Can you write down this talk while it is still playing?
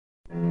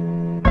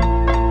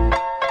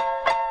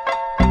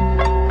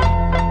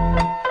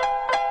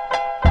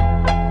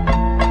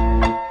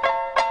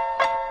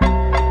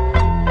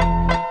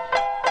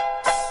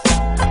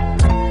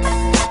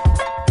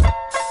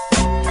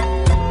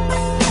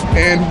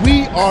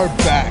We are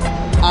back.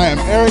 I am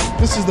Eric.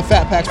 This is the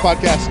Fat Packs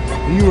Podcast,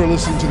 and you are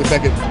listening to the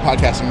Beckett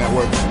Podcasting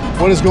Network.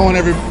 What is going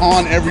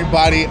on,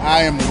 everybody?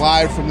 I am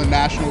live from the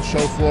national show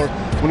floor.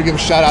 I want to give a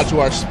shout out to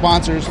our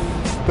sponsors,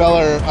 Bel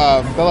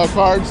Air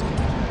Cards.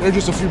 They're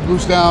just a few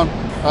booths down.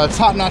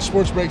 Top Notch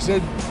Sports Breaks. They're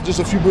just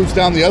a few booths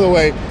down the other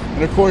way.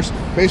 And of course,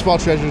 Baseball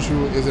Treasures,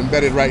 who is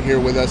embedded right here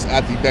with us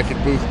at the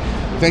Beckett booth.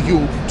 Thank you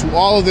to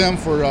all of them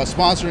for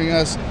sponsoring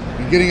us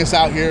and getting us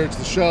out here to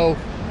the show.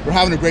 We're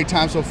having a great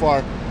time so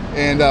far.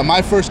 And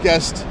my first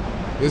guest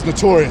is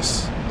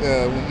notorious,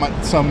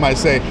 some might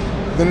say.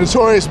 The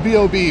notorious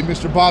B.O.B.,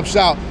 Mr. Bob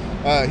Shout.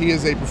 He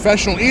is a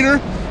professional eater.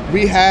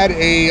 We had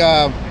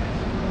a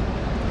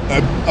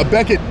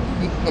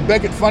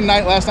Beckett fun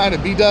night last night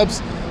at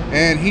B-Dubs,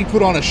 and he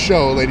put on a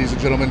show, ladies and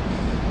gentlemen.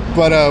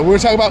 But we're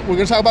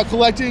gonna talk about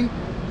collecting.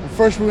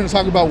 First, we're gonna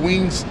talk about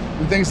wings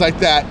and things like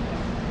that.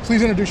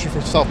 Please introduce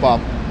yourself, Bob.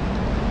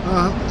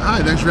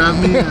 Hi, thanks for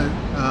having me.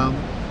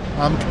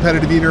 I'm a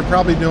competitive eater,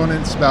 probably doing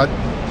it, it's about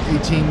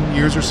 18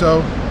 years or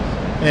so,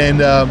 and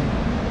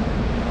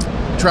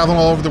traveling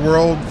all over the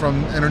world,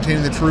 from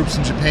entertaining the troops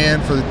in Japan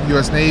for the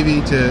U.S.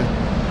 Navy to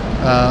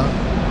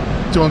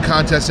doing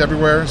contests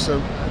everywhere.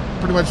 So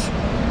pretty much,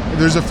 if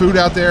there's a food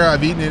out there,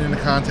 I've eaten it in a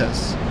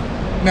contest.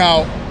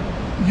 Now,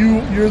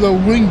 you're the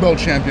wing boat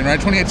champion, right?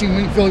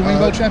 2018 Philly wing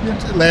boat champion?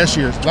 Last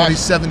year,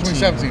 2017.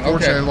 2017, okay.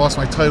 Unfortunately, I lost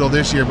my title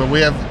this year, but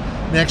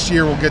next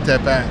year we'll get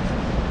that back.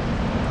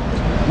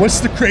 What's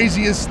the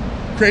craziest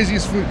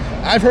food?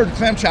 I've heard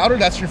clam chowder.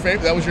 That's your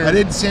favorite. That was your. I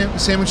did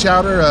salmon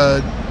chowder,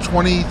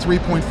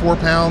 23.4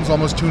 pounds,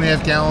 almost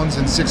 2.5 gallons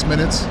in 6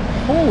 minutes.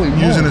 Holy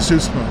moly. Using a soup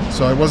spoon.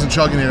 So I wasn't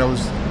chugging it. I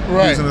was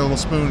using a little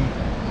spoon.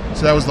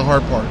 So that was the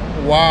hard part.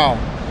 Wow.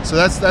 So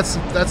that's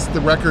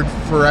the record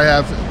I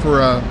have for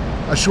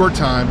a short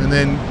time. And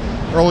then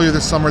earlier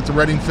this summer at the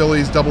Reading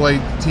Phillies AA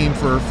team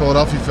for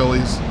Philadelphia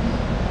Phillies,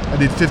 I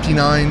did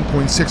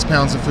 59.6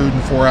 pounds of food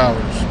in 4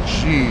 hours.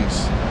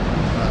 Jeez.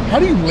 How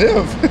do you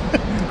live?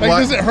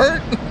 Does it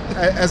hurt?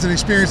 As an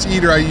experienced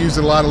eater, I used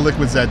a lot of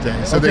liquids that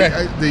day. So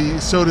the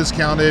sodas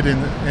counted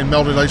and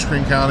melted ice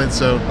cream counted.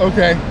 So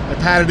I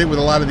padded it with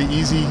a lot of the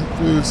easy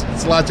foods.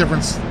 It's a lot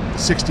different,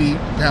 60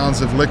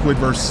 pounds of liquid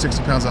versus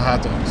 60 pounds of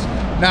hot dogs.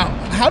 Now,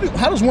 how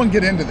does one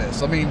get into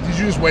this? I mean, did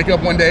you just wake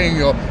up one day and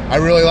go, I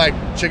really like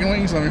chicken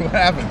wings? I mean, what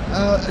happened?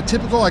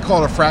 I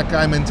call it a frat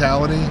guy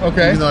mentality.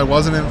 Okay. Even though I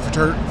wasn't in a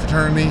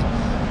fraternity.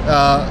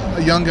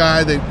 A young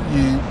guy that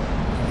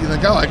you're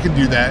like, oh, I can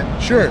do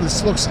that. Sure.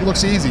 This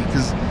looks easy,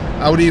 because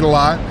I would eat a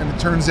lot, and it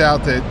turns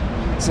out that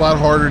it's a lot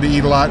harder to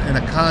eat a lot in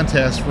a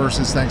contest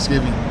versus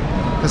Thanksgiving.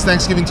 Because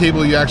Thanksgiving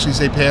table, you actually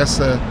say pass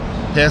the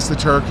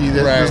turkey.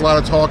 There's a lot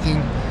of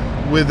talking.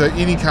 With an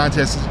eating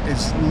contest,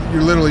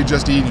 you're literally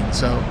just eating.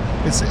 So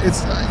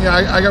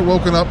I got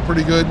woken up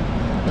pretty good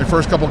my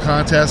first couple of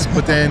contests,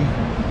 but then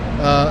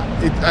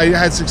I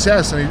had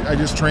success, and I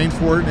just trained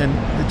for it, and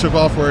it took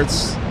off where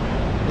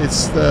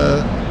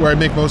where I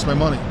make most of my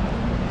money.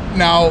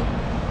 Now,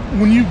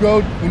 when you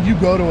go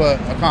to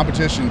a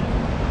competition,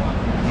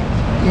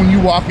 when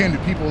you walk in, do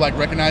people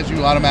recognize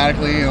you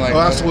automatically? And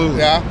absolutely.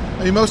 Yeah.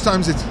 I mean, most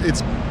times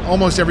it's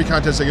almost every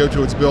contest I go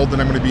to, it's billed that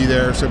I'm going to be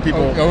there, so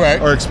people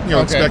are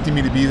expecting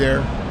me to be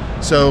there.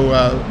 So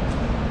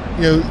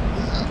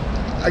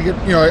I get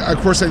of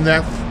course in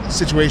that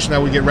situation I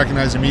would get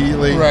recognized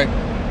immediately. Right.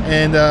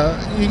 And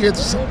you get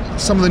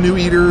some of the new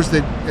eaters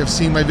that have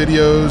seen my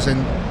videos,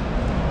 and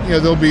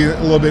they'll be a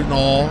little bit in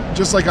awe,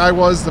 just like I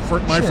was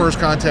my first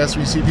contest.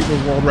 We see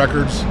people's world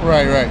records.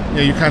 Right.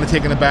 You're kind of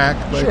taken aback,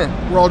 but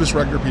we're all just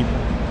regular people.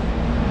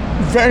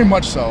 Very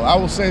much so. I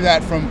will say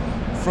that from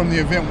the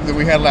event that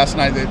we had last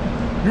night,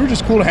 that you were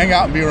just cool to hang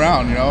out and be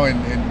around,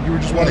 and you were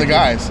just one of the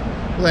guys.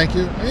 Thank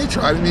you. I mean, you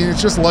tried. I mean,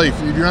 it's just life.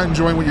 If you're not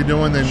enjoying what you're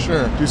doing, then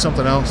do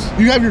something else.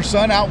 You have your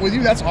son out with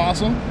you. That's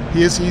awesome.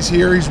 He's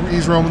here.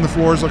 He's roaming the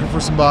floors looking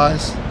for some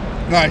buys.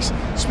 Nice.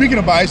 Speaking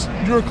of buys,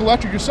 you're a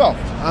collector yourself.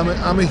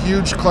 I'm a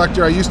huge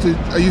collector. I used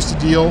to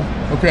deal.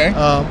 Okay.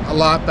 A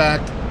lot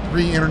back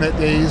pre-internet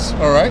days.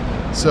 All right.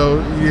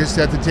 So you just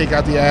had to take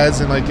out the ads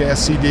and like a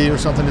CD or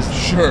something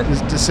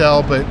to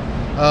sell. But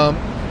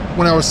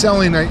when I was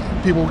selling,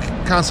 people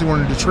constantly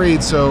wanted to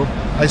trade, so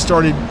I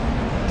started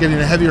getting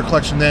a heavier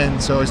collection then.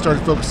 So I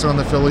started focusing on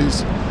the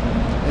Phillies,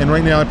 and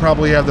right now I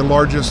probably have the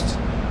largest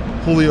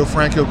Julio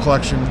Franco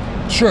collection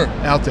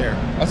out there.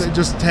 That's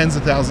just tens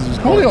of thousands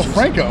of Julio collections.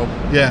 Franco?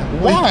 Yeah.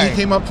 Why? He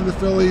came up to the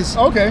Phillies.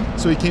 Okay.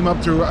 So he came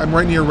up to, I'm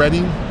right near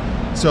Reading,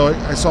 so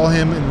I saw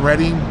him in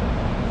Reading.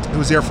 He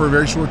was there for a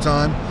very short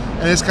time,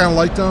 and I just kind of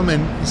liked him,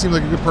 and he seemed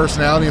like a good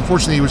personality.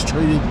 Unfortunately, he was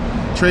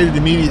traded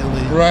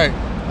immediately. Right.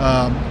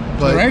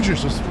 But the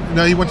Rangers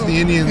no, he went to the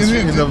Indians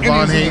in the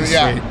Von Haynes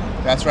trade.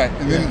 That's right.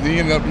 And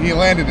then he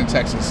landed in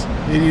Texas.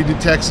 He did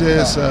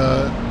Texas,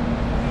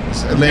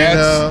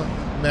 Atlanta,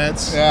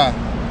 Mets,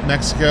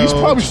 Mexico. He's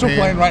probably Japan. still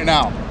playing right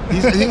now. I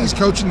think he's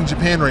coaching in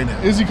Japan right now.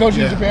 Is he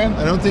coaching in Japan?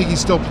 I don't think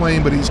he's still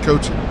playing, but he's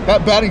coaching.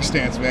 That batting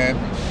stance, man.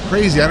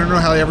 Crazy. I don't know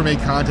how they ever made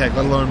contact,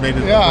 let alone made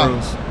it to the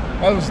pros.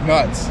 That was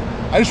nuts.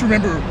 I just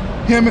remember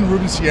him and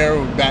Ruben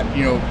Sierra bat,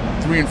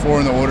 3 and 4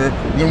 in the order.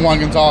 And then Juan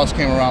Gonzalez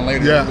came around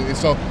later. Yeah.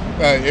 So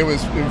it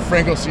was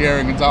Franco, Sierra,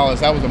 and Gonzalez.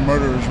 That was a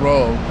murderer's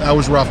row. That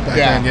was rough back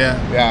then.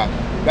 Yeah.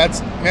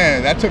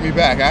 That took me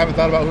back. I haven't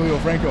thought about Julio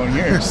Franco in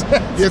years.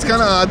 Yeah, it's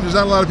kind of odd. There's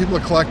not a lot of people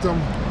that collect them,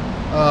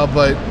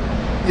 but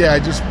yeah, I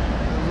just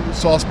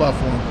soft spot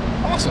for them.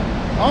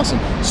 Awesome.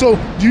 So,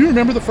 do you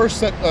remember the first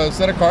set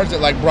of cards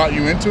that like brought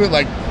you into it,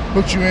 like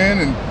hooked you in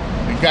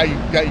and got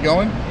you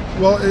going?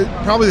 Well,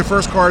 probably the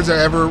first cards I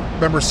ever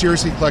remember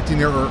seriously collecting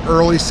there were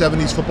early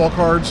 '70s football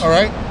cards. All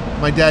right.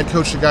 My dad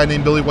coached a guy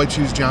named Billy White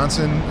Shoes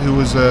Johnson, who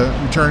was a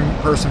return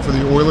person for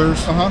the Oilers.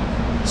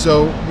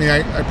 So, I mean,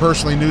 I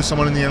personally knew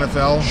someone in the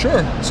NFL.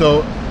 Sure.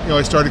 So,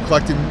 I started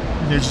collecting,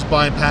 just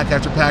buying pack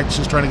after pack,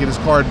 just trying to get his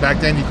card. Back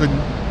then, you couldn't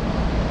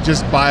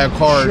just buy a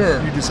card. Sure.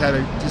 You just had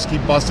to just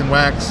keep busting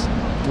wax.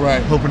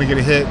 Right. Hoping to get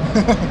a hit.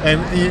 And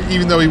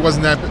even though he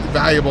wasn't that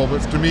valuable,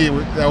 but to me,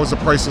 that was a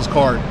priceless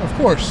card. Of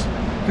course.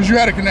 Because you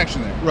had a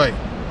connection there. Right.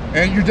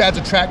 And your dad's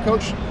a track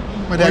coach?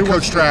 My dad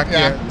coached track,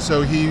 yeah.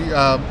 So he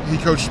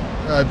coached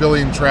Billy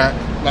in track.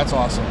 That's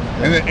awesome.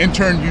 Yeah. And then in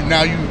turn, you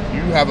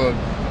have an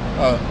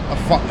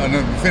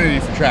affinity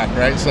for track,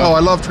 right? So, I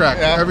love track.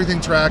 Yeah.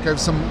 Everything track. I have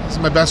some of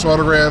my best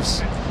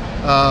autographs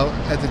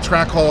at the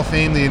Track Hall of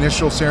Fame, the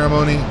initial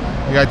ceremony.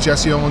 I got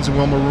Jesse Owens and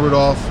Wilma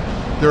Rudolph.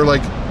 They're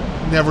like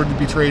never to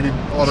be traded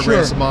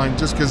autographs of mine,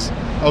 just because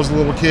I was a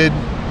little kid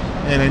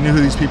and I knew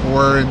who these people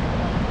were. And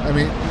I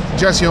mean,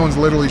 Jesse Owens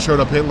literally showed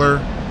up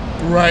Hitler.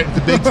 Right.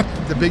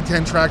 The Big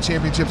Ten track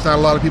championships. Not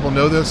a lot of people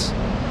know this,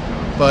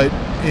 but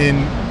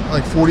in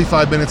like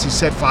 45 minutes, he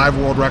set 5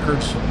 world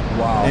records.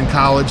 Wow. In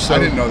college. So I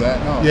didn't know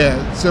that. No.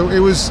 Yeah. So it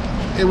was.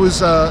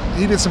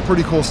 He did some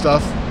pretty cool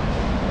stuff.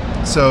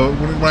 So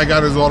when I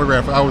got his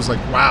autograph, I was like,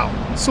 wow.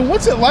 So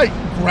what's it like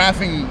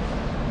graphing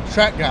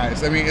track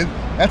guys? I mean,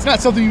 that's not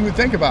something you would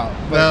think about.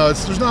 No,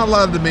 there's not a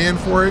lot of demand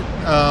for it.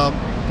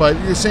 But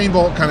Usain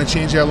Bolt kind of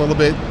changed that a little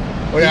bit.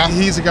 Oh, yeah?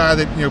 He's a guy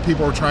that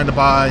people are trying to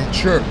buy.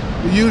 Sure.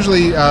 But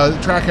usually,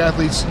 track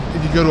athletes,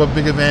 if you go to a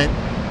big event,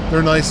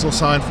 they're nice. They'll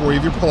sign for you.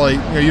 If you're polite,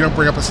 you don't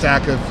bring up a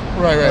stack of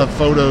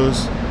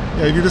photos.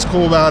 If you're just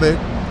cool about it.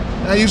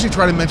 And I usually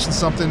try to mention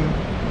something,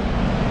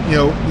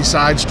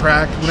 besides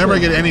track. Whenever I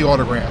get any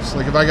autographs,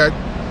 like if I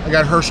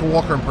got Herschel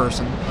Walker in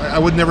person, I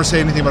would never say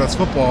anything about his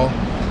football.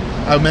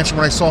 I would mention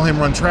when I saw him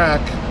run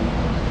track,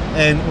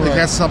 and if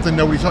that's something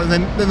nobody talks.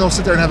 Then they'll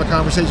sit there and have a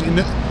conversation.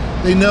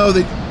 They know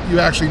that you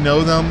actually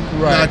know them,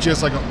 not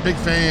just like a big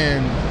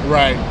fan.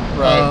 Right.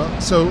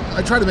 So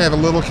I try to have a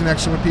little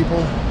connection with people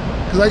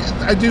because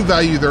I do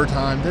value their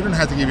time. They don't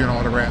have to give you an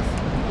autograph.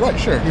 Right.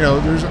 Sure.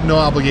 There's no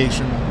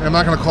obligation. And I'm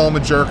not going to call them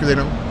a jerk if they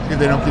don't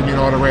give me an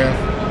autograph.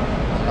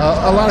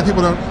 A lot of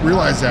people don't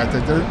realize that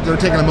they're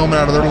taking a moment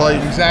out of their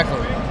life. Exactly.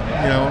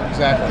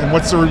 Exactly. And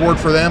what's the reward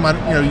for them?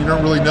 You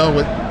don't really know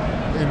what.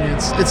 I mean,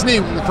 it's neat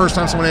the first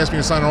time someone asks me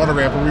to sign an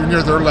autograph, but when you're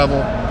near their level,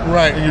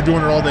 right, and you're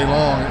doing it all day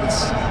long,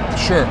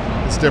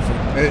 it's different.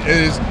 It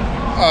is.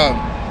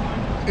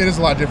 It is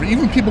a lot different.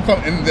 Even people come,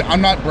 and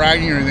I'm not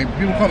bragging or anything.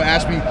 People come and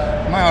ask me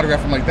my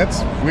autograph. I'm like,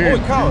 that's weird.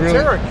 Holy cow, it's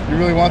Eric. You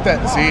really want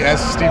that? See,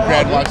 as Steve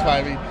Grad walks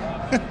by me.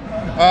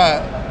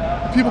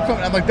 People come,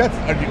 I'm like,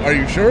 are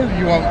you sure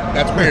you want?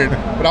 That's weird,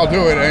 but I'll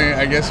do it.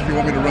 I guess if you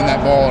want me to run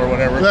that ball or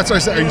whatever. Well, that's what I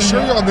said. Are you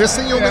sure you're on this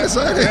thing? You want me to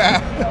say?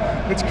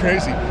 Yeah, it's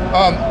crazy.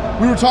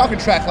 We were talking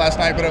track last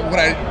night, but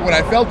what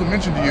I failed to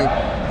mention to you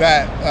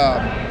that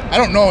I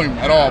don't know him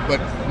at all, but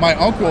my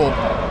uncle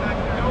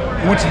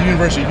went to the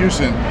University of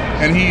Houston,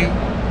 and he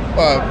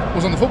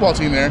was on the football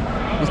team there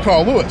with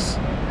Carl Lewis,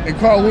 and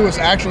Carl Lewis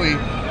actually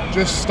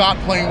just stopped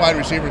playing wide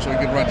receiver so he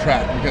could run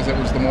track because it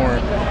was the more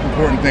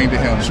important thing to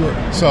him. Sure.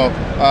 So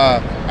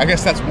I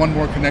guess that's one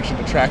more connection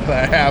to track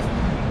that I have.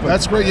 But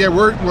that's great. Yeah,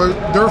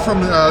 they're from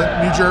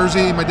New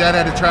Jersey. My dad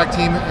had a track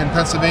team in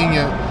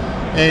Pennsylvania,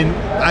 and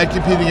I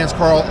competed against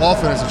Carl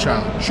often as a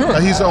child. Sure.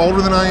 He's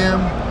older than I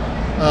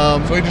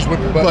am. So he just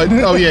whipped your butt.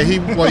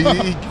 But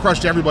he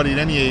crushed everybody at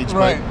any age.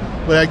 Right.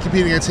 But I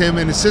competed against him,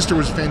 and his sister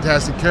was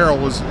fantastic. Carol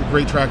was a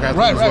great track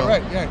athlete as well.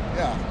 Right.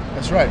 Yeah.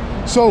 That's right.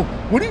 So,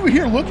 what are you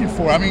here looking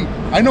for? I mean,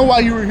 I know why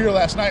you were here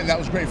last night, and that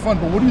was great fun.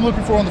 But what are you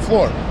looking for on the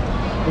floor?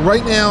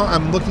 Right now,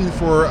 I'm looking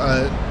for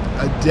a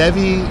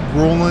Devi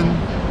Grulin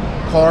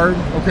card.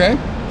 Okay.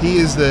 He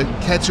is the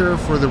catcher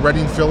for the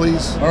Reading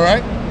Phillies. All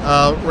right.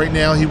 Right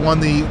now, he won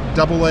the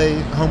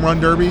AA Home Run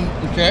Derby.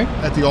 Okay.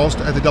 At the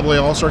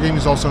AA All-Star game.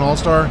 He's also an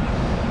All-Star.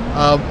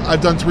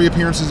 I've done 3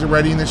 appearances at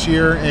Reading this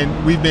year,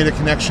 and we've made a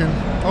connection.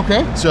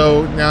 Okay.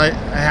 So now I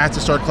have to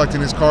start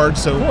collecting his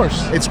cards. So of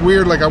course. It's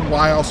weird, like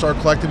why I'll start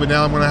collecting, but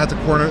now I'm going to have to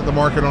corner the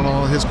market on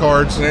all of his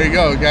cards. There you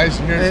go, guys.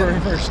 You're hearing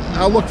it first.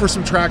 I'll look for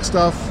some track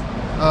stuff,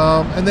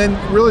 and then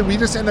really we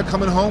just end up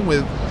coming home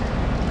with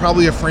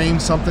probably a frame,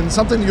 something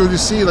you'll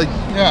just see like.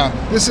 Yeah.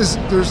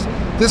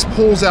 This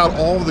pulls out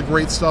all of the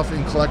great stuff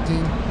in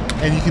collecting,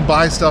 and you can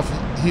buy stuff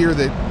here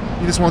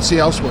that you just won't see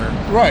elsewhere.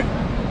 Right.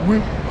 We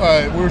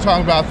were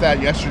talking about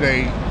that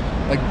yesterday.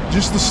 Like,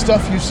 just the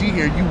stuff you see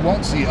here, you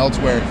won't see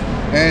elsewhere.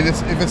 And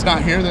if it's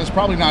not here, then it's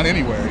probably not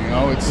anywhere.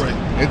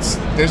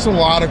 There's a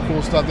lot of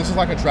cool stuff. This is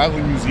like a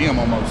traveling museum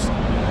almost.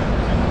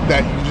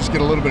 that you just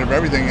get a little bit of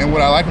everything. And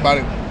what I like about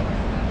it,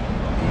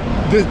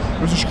 it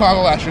was in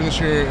Chicago last year. This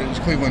year it was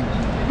Cleveland,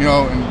 you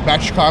know, and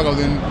back to Chicago,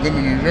 then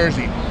to New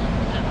Jersey.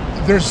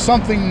 There's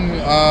something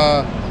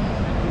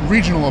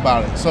regional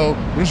about it. So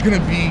you're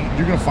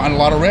gonna find a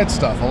lot of red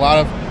stuff, a lot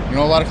of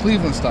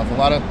Cleveland stuff,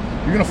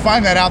 you're gonna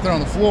find that out there on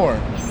the floor.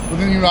 But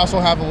then you also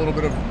have a little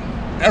bit of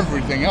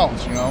everything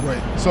else, you know.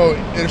 Right. So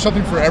there's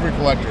something for every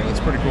collector. That's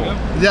pretty cool.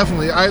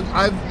 Definitely.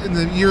 I've in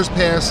the years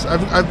past,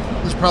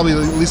 this is probably at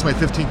least my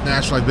 15th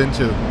national I've been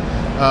to.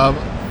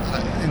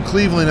 In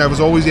Cleveland, I was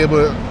always able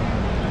to,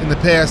 in the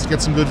past,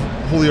 get some good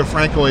Julio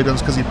Franco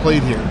items because he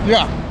played here.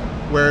 Yeah.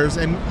 Whereas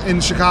in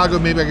Chicago,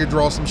 maybe I could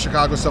draw some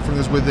Chicago stuff from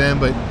this with them,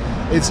 but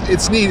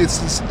it's neat. It's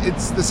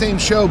the same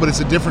show, but it's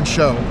a different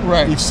show.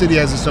 Right. Each city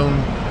has its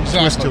own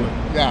twist to it.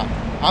 Yeah.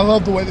 I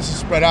love the way this is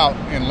spread out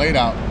and laid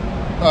out.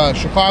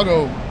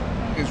 Chicago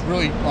is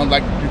really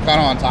you're kind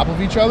of on top of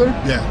each other.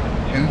 Yeah.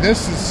 And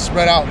this is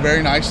spread out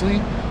very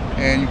nicely,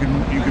 and you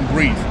can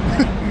breathe.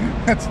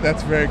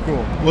 That's very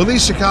cool. Well, at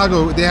least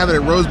Chicago, they have it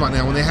at Rosemont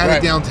now. When they had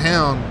it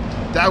downtown,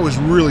 that was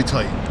really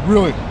tight.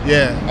 Really?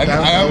 Yeah. I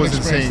haven't was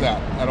experienced insane.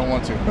 that. I don't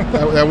want to.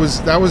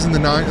 that was in the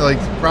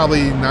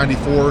probably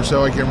 94 or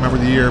so. I can't remember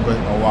the year, but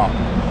oh wow,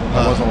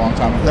 that was a long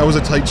time ago. That was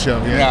a tight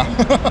show. Yeah.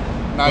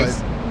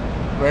 Nice.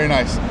 Very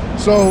nice.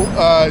 So,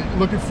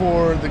 looking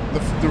for the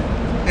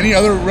any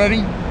other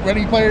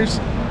Reading players?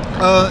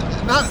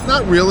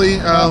 Not really.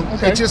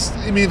 Okay. It just,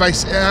 I mean, if I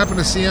happen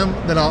to see them,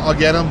 then I'll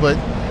get them. But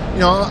you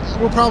know,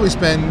 we'll probably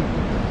spend,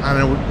 I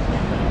don't know,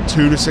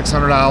 $200 to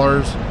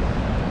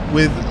 $600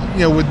 with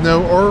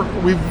no, or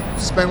we've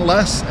spent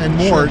less and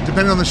more,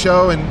 depending on the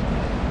show, and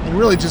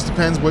really just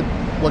depends what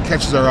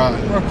catches our eye.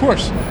 Well, of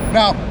course.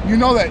 Now you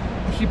know that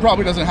he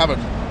probably doesn't have a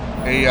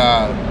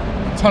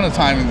ton of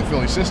time in the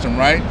Philly system,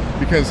 right?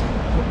 Because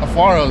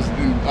Alfaro's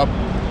up.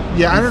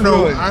 Yeah, I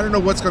don't know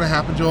what's going to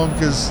happen to him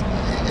because,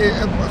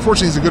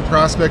 unfortunately, he's a good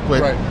prospect,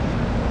 but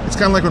it's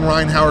kind of like when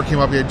Ryan Howard came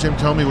up. Jim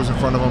Thome was in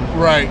front of him,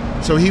 right?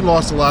 So he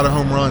lost a lot of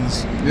home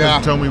runs. Yeah,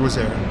 Thome was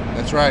there.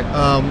 That's right.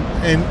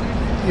 And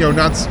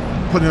not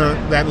putting him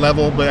at that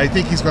level, but I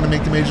think he's going to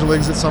make the major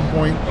leagues at some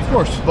point. Of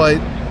course, but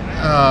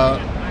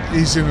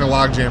he's in a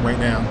logjam right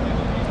now.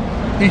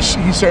 He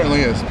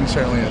certainly is. He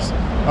certainly is.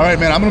 All right,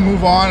 man. I'm going to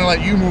move on and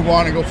let you move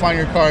on and go find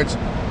your cards.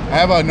 I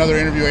have another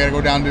interview I got to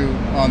go down to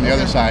on the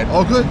other side.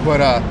 All good.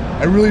 But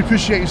I really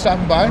appreciate you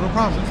stopping by. No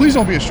problem. Please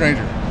don't be a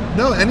stranger.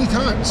 No,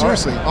 anytime.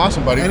 Seriously. Right.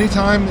 Awesome, buddy.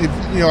 Anytime. If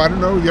I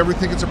don't know, if you ever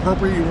think it's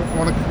appropriate, you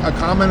want a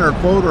comment or a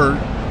quote or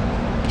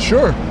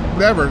sure,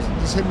 whatever,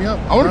 just hit me up.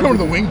 I want to come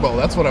to the Wing Bowl.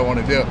 That's what I want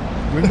to do.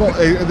 Wing Bowl.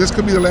 This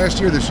could be the last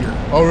year this year.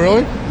 Oh,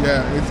 really?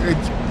 Yeah.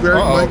 It's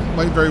very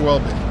might very well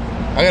be.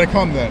 I got to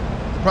come then.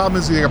 The problem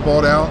is they got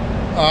bought out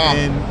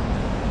and.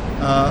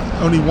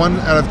 Only one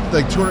out of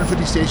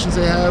 250 stations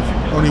they have,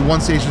 only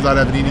one station is allowed to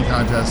have an eating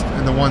contest,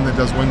 and the one that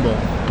does Wing Bowl.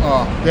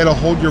 They had to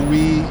hold your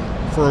Wii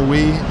for a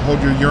Wii, hold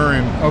your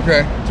urine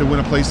to win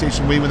a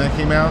PlayStation Wii when that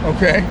came out.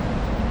 Okay.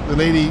 The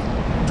lady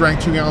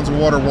drank 2 gallons of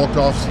water, walked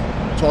off,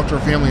 talked to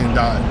her family, and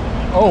died.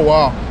 Oh,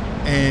 wow.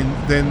 And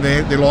then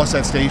they lost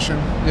that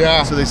station.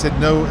 Yeah. So they said,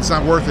 no, it's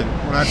not worth it.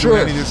 We're not doing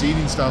any of this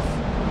eating stuff.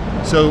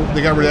 So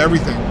they got rid of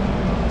everything.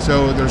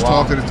 So there's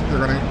talk that they're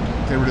going to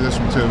get rid of this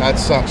one too. That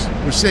sucks.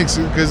 Which stinks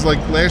because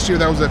last year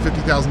that was a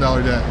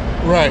 $50,000 day.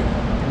 Right.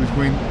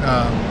 Between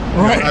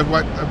I've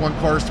won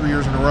cars 3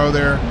 years in a row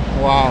there.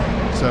 Wow.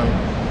 So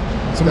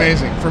it's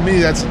amazing. For me,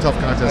 that's a tough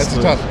contest.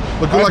 That's tough.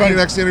 But good luck in your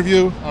next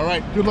interview. All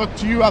right. Good luck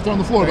to you out there on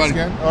the floor, Thanks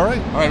buddy. Again. All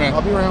right, man.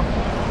 I'll be around.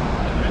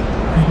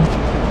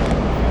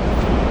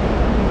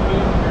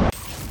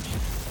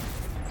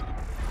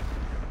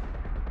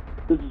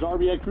 This is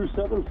RBI Crew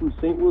 7 from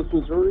St. Louis,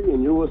 Missouri,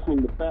 and you're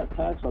listening to Fat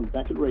Packs on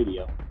Beckett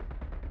Radio.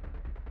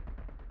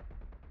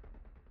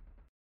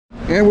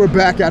 And we're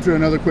back after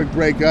another quick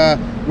break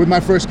with my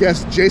first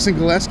guest, Jason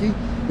Gillespie,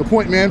 the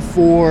point man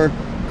for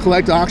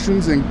Collect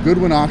Auctions and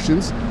Goodwin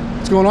Auctions.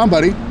 What's going on,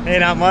 buddy? Hey,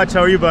 not much.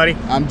 How are you, buddy?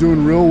 I'm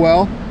doing real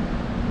well.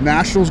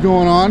 Nationals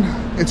going on.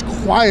 It's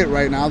quiet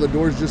right now. The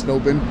door's just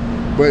open,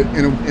 but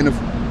in a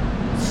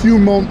few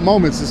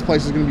moments, this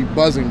place is going to be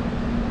buzzing.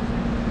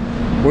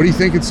 What are you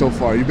thinking so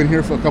far? You've been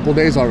here for a couple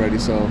days already,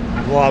 so.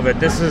 Love it.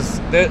 This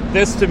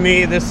to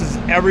me, this is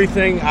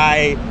everything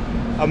I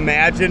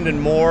imagined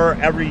and more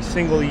every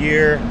single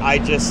year. I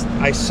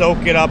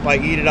soak it up, I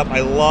eat it up.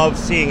 I love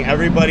seeing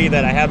everybody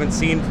that I haven't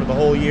seen for the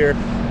whole year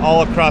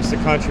all across the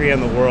country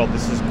and the world.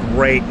 This is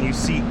great, and you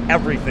see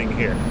everything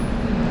here.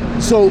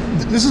 So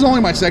this is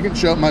only my second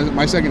show,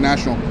 my second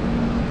national.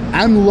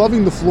 I'm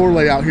loving the floor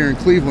layout here in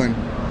Cleveland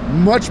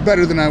much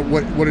better than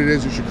what it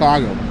is in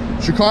Chicago.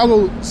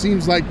 Chicago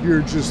seems like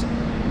you're just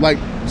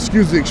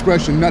excuse the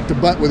expression, nut to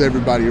butt with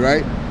everybody,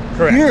 right?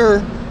 Correct.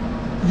 Here,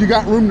 you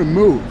got room to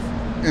move.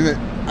 And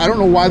I don't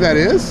know why that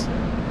is,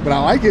 but I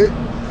like it.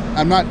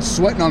 I'm not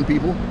sweating on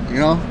people,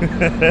 We're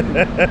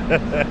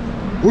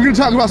going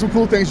to talk about some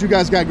cool things you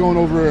guys got going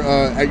over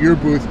at your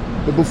booth.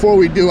 But before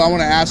we do, I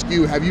want to ask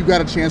you, have you got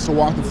a chance to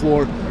walk the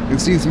floor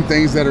and seen some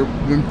things that have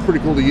been pretty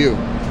cool to you?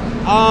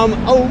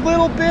 A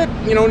little bit,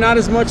 not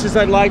as much as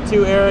I'd like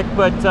to, Eric,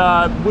 but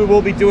we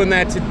will be doing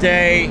that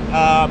today.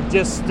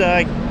 Just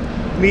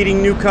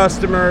meeting new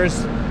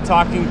customers,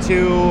 talking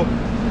to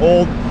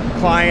old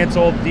clients,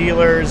 old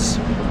dealers,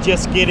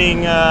 just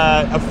getting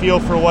a feel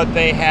for what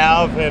they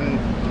have,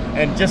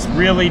 and just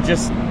really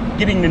just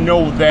getting to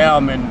know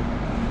them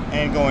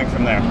and going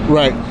from there.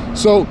 Right.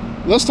 So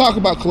let's talk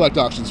about collect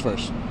auctions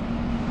first.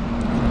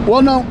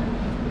 Well, no,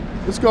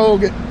 let's go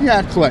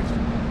collect.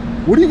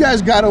 What do you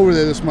guys got over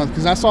there this month?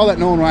 Because I saw that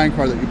Nolan Ryan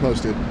card that you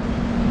posted.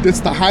 It's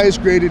the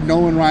highest graded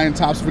Nolan Ryan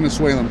Topps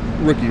Venezuelan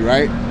rookie,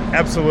 right?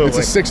 Absolutely.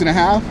 It's a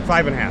 6.5?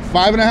 5.5.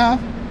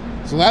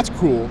 5.5? So that's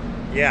cool.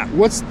 Yeah.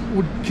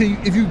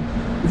 If you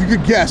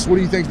could guess, what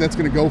do you think that's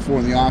going to go for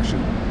in the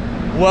auction?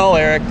 Well,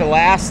 Eric, the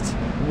last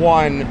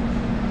one,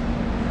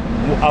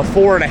 a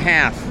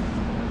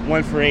 4.5,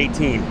 went for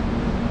 18.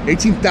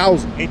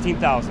 18,000.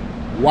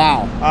 18,000.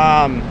 Wow.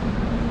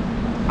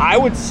 I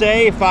would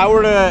say if I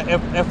were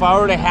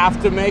to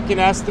have to make an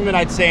estimate,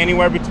 I'd say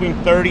anywhere between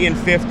 30 and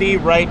 50.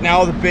 Right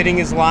now, the bidding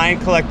is live.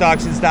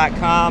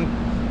 CollectAuctions.com.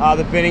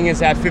 The bidding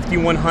is at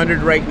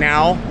 5,100 right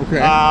now. Okay.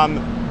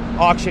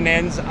 Auction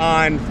ends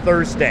on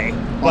Thursday,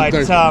 but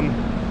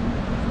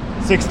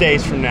 6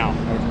 days from now.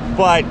 Okay.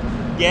 But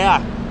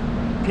yeah,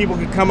 people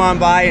could come on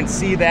by and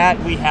see that.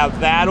 We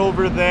have that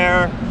over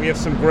there. We have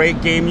some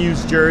great game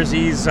used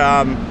jerseys.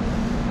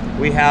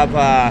 We have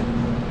a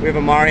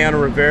Mariano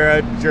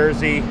Rivera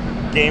jersey,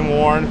 game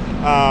worn,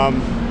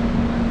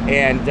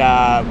 and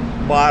a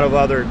lot of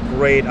other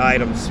great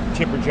items.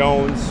 Chipper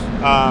Jones,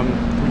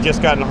 we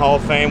just got in the Hall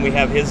of Fame. We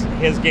have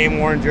his game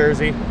worn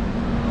jersey,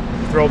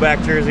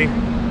 throwback jersey.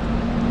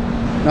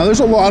 Now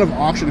there's a lot of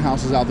auction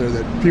houses out there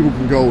that people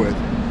can go with.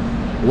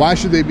 Why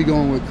should they be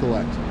going with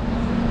Collect?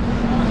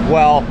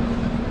 Well,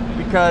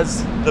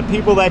 because the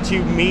people that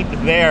you meet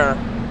there,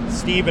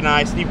 Steve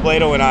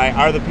Blado and I,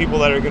 are the people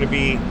that are going to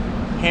be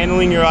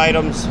handling your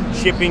items,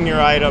 shipping your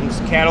items,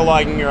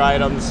 cataloging your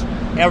items,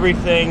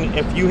 everything.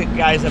 If you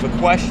guys have a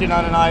question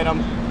on an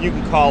item, you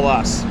can call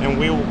us, and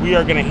we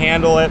are going to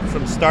handle it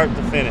from start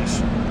to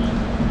finish.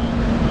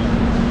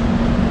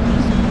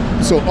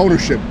 So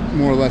ownership,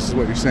 more or less, is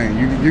what you're saying.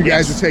 You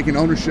guys are taking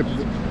ownership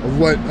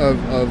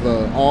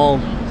of all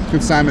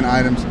consignment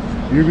items.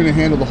 You're going to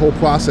handle the whole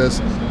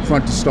process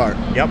front to start.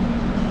 Yep.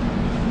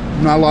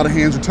 Not a lot of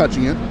hands are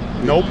touching it.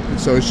 Nope.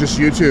 So it's just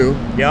you two.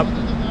 Yep.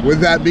 With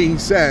that being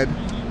said,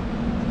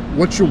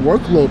 what's your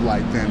workload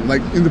like then?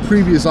 Like in the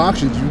previous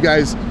auctions, are you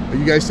guys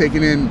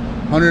taking in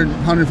 100,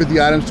 150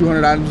 items,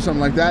 200 items, or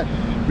something like that?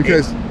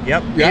 Because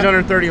Yep.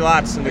 830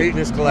 lots in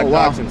this Collect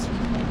auctions.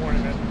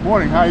 Morning, man.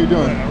 Morning. How are you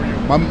doing? Good, how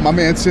are you? My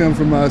man Tim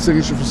from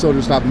Signature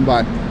Facility stopping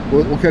by.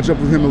 We'll catch up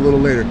with him a little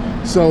later.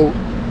 So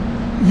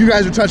you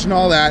guys are touching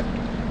all that,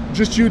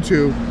 just you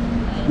two.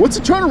 What's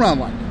the turnaround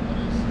like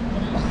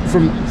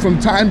from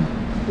time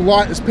the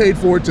lot is paid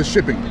for to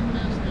shipping?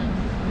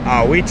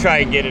 We try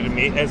and get it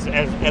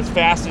as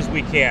fast as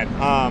we can.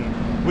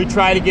 We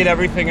try to get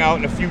everything out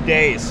in a few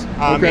days.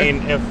 I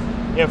mean,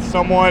 if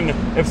someone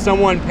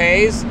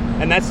pays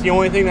and that's the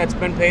only thing that's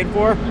been paid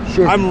for,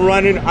 sure. I'm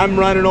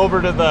running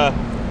over to the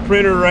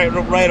printer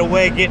right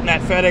away, getting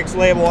that FedEx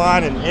label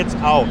on, and it's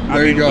out.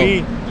 There you go.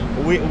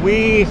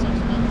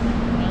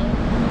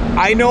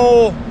 I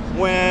know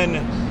when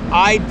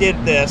I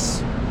did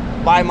this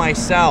by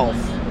myself,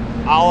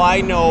 all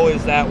I know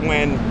is that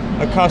when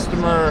a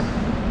customer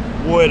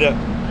would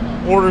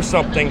order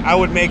something, I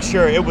would make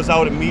sure it was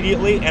out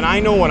immediately. And I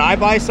know when I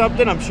buy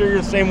something, I'm sure you're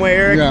the same way,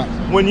 Eric.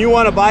 Yeah. When you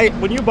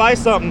buy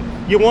something,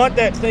 you want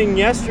that thing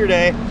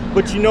yesterday,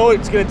 but you know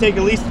it's going to take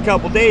at least a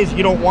couple days.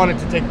 You don't want it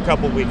to take a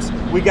couple weeks.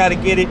 We got to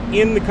get it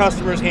in the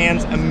customer's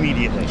hands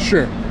immediately.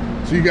 Sure.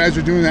 So you guys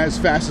are doing that as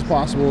fast as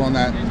possible on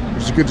that,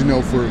 which is good to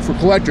know for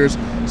collectors,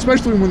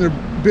 especially when they're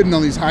bidding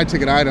on these high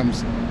ticket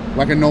items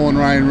like a Nolan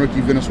Ryan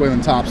rookie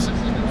Venezuelan Topps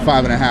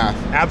 5.5.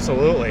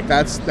 Absolutely.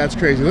 That's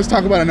crazy. Let's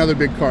talk about another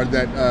big card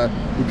that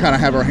we kind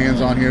of have our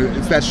hands on here.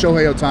 It's that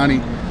Shohei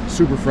Ohtani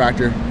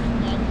Superfractor.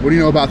 What do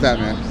you know about that,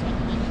 man?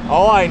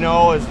 All I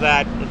know is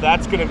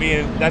that's going to be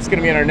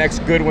in our next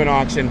Goodwin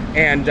auction,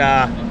 and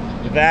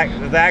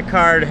that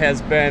card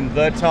has been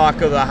the talk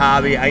of the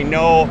hobby. I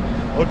know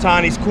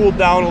Ohtani's cooled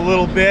down a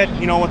little bit,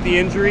 with the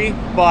injury,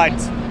 but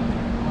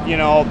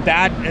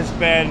that has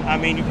been. I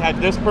mean, you've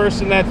had this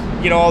person that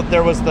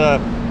there was the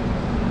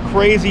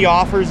crazy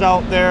offers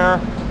out there,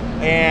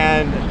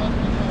 and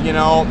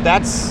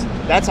that's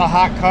a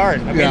hot card.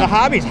 I mean, the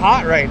hobby's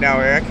hot right now,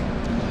 Eric.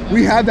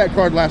 We had that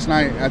card last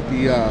night at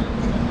the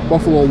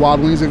Buffalo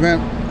Wild Wings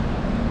event,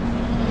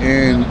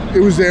 and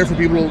it was there for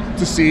people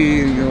to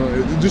see,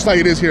 just like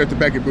it is here at the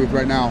Beckett booth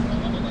right now.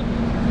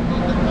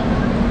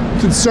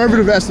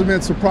 Conservative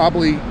estimates are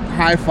probably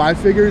high five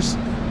figures,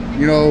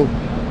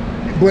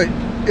 but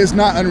it's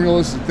not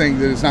unrealistic to think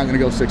that it's not going to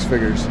go six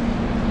figures.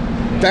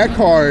 That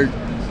card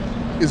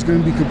is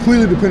going to be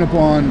completely dependent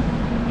upon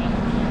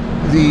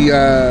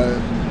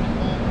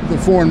the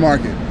foreign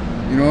market.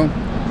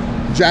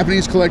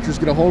 Japanese collectors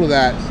get a hold of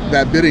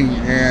that bidding,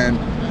 and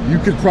you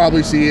could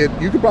probably see it.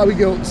 You could probably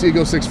see it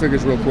go six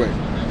figures real quick.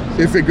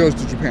 if it goes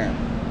to Japan.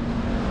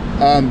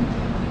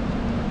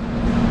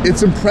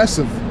 It's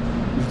impressive.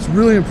 It's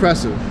really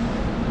impressive.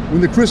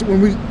 When the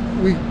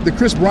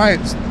Chris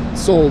Bryant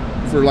sold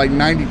for like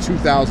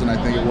 92,000,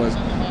 I think it was.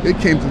 It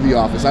came to the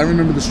office. I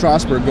remember the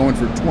Strasburg going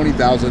for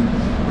 20,000,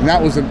 and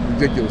that was a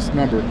ridiculous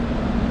number.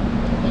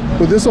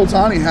 But this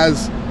Ohtani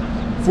has,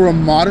 for a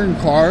modern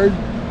card,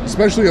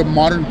 especially a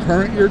modern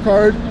current year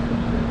card,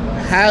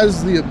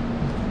 has the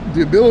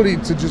ability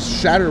to just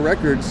shatter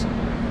records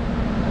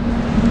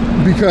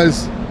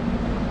because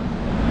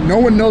no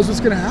one knows what's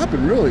going to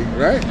happen, really,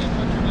 right?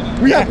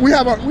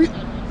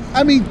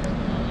 I mean,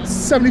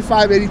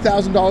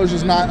 $75,000-$80,000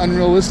 is not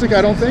unrealistic,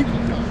 I don't think.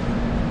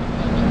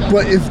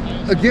 But if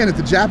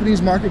the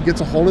Japanese market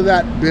gets a hold of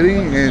that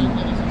bidding, and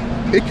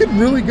it could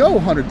really go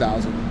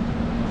 100,000.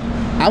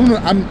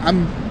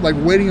 I'm like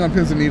waiting on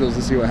pins and needles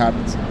to see what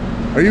happens.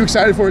 Are you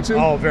excited for it too?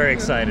 Oh, very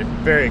excited.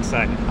 Very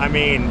excited. I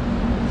mean,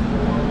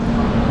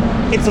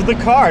 it's the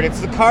card. It's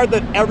the card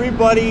that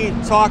everybody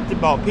talked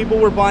about. People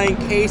were buying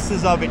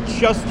cases of it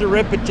just to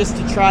rip it, just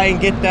to try and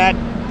get that,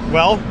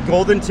 well,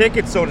 golden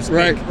ticket, so to speak.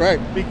 Right.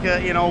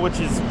 Because, which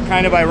is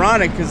kind of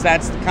ironic because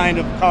that's the kind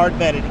of card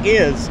that it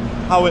is,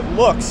 how it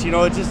looks.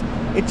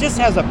 It just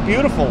has a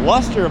beautiful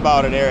luster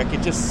about it, Eric.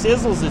 It just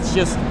sizzles.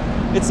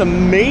 It's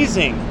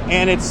amazing.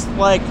 And it's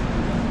like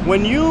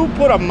when you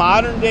put a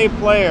modern day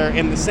player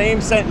in the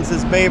same sentence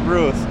as Babe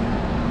Ruth,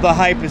 the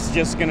hype is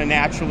just going to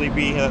naturally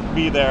be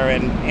there.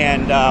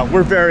 And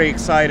we're very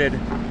excited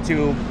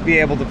to be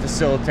able to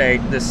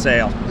facilitate this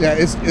sale. Yeah,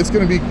 it's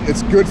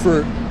good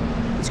for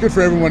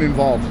everyone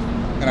involved.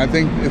 And I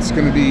think it's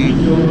going to be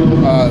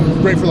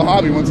great for the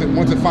hobby once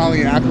it finally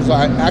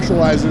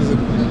actualizes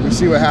and we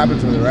see what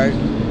happens with it, right?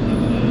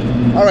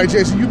 All right,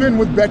 Jason, you've been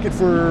with Beckett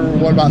for,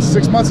 about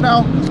 6 months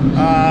now?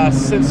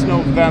 Since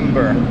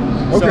November.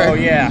 Okay. So,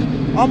 yeah,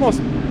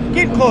 almost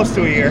getting close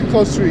to a year.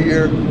 Close to a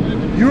year.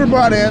 You were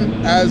brought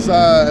in as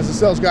a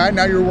sales guy.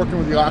 Now you're working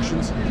with the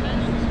auctions.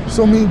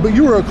 But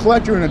you were a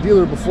collector and a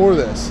dealer before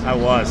this. I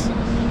was.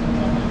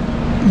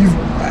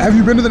 Have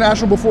you been to the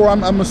National before,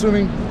 I'm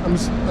assuming?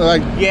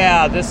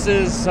 Yeah, this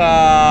is,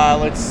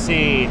 let's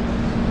see,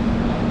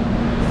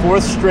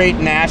 4th straight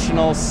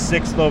National,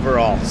 6th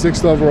overall.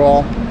 6th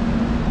overall.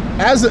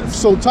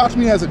 So talk to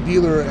me as a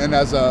dealer and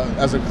as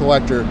a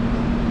collector.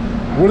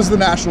 What does the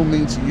National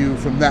mean to you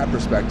from that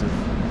perspective?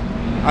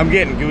 I'm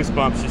getting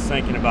goosebumps just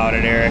thinking about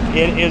it, Eric.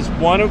 It is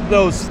one of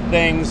those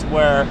things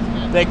where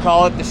they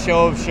call it the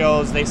show of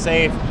shows. They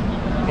say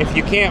if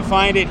you can't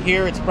find it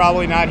here, it's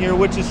probably not here,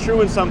 which is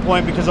true at some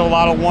point because a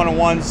lot of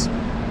one-on-ones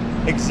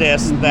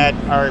exist that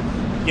are,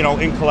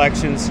 in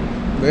collections.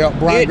 Yeah,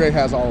 Brian Gray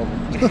has all of them.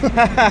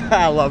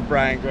 I love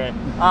Brian Gray.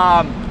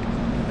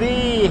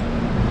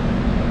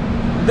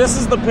 This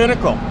is the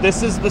pinnacle.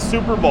 This is the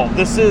Super Bowl.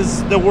 This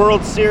is the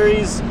World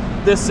Series.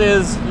 This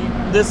is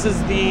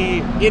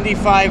the Indy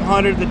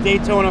 500, the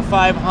Daytona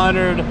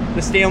 500,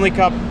 the Stanley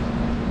Cup.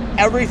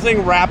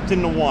 Everything wrapped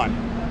into one.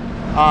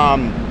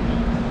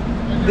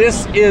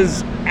 This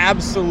is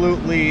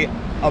absolutely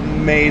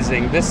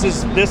amazing. This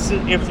is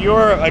if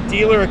you're a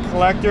dealer, a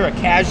collector, a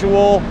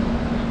casual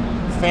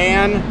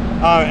fan,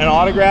 an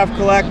autograph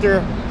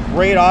collector,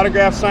 great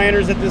autograph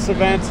signers at this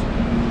event,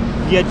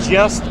 you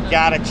just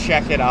gotta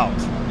check it out.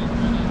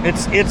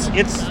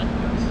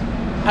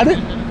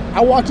 I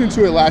walked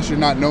into it last year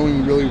not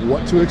knowing really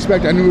what to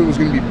expect. I knew it was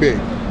going to be big.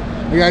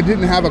 I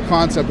didn't have a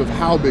concept of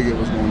how big it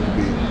was going to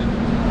be.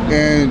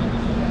 And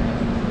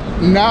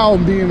now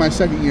being my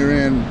second year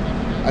in,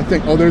 I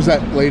think, there's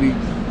that lady.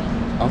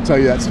 I'll tell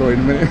you that story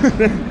in a minute.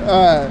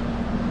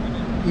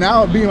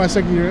 Now being my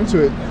second year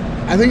into it,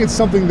 I think it's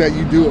something that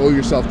you do owe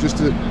yourself just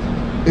to,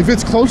 if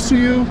it's close to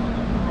you,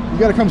 you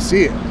got to come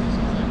see it.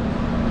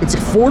 It's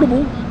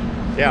affordable.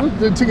 Yeah.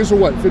 The tickets are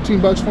what,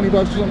 $15, $20, or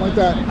something like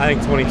that? I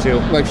think 22.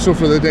 So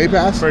for the day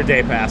pass? For a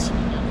day pass.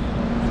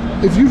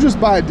 If you just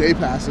buy a day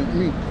pass,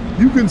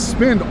 you can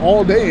spend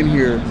all day in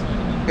here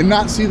and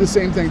not see the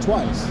same thing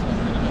twice.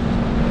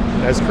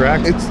 That's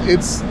correct.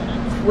 It's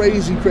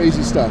crazy,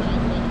 crazy stuff.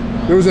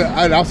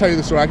 I'll tell you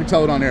the story. I can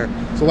tell it on air.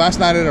 So last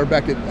night at our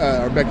Beckett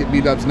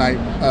B-Dubs night,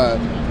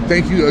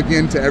 thank you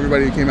again to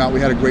everybody that came out.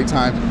 We had a great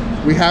time.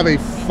 We have a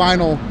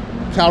final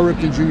Cal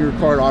Ripken Jr.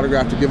 card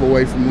autograph to give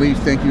away from Leaf.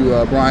 Thank you,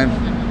 Brian.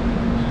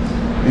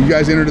 And you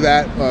guys entered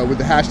that with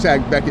the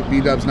hashtag Beckett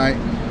B-Dubs night.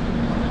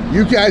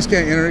 You guys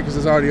can't enter it because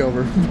it's already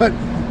over, but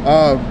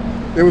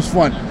it was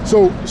fun.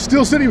 So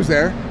Steel City was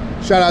there.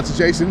 Shout out to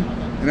Jason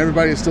and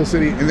everybody at Steel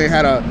City, and they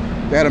had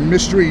a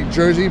mystery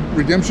jersey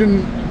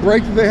redemption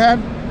break that they had.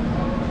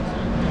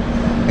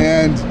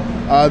 And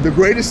the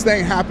greatest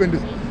thing happened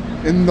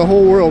in the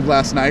whole world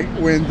last night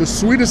when the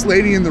sweetest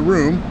lady in the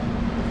room,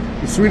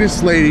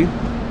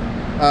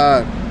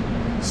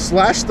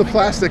 slashed the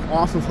plastic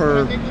off of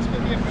her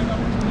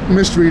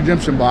mystery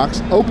redemption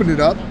box, opened it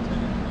up,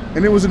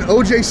 and it was an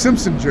O.J.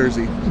 Simpson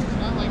jersey.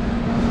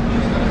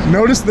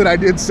 Notice that I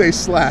did say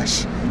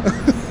slash.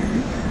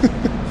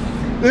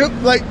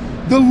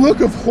 The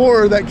look of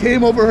horror that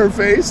came over her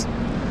face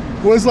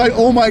was like,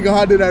 oh my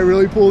God, did I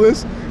really pull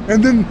this?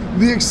 And then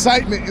the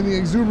excitement and the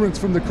exuberance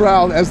from the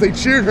crowd as they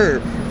cheered her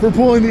for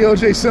pulling the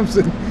O.J.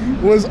 Simpson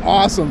was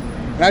awesome.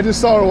 And I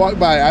just saw her walk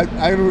by. I'm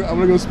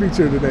going to go speak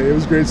to her today. It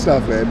was great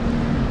stuff, man.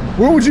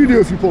 What would you do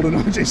if you pulled an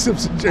O.J.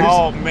 Simpson jersey?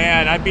 Oh,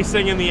 man, I'd be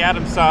singing the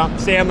Adam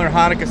Sandler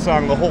Hanukkah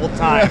song the whole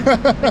time.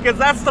 Because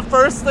that's the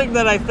first thing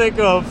that I think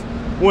of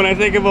when I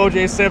think of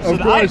O.J. Simpson.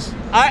 Of course.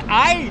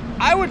 I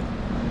would,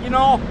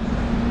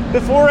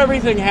 before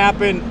everything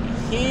happened,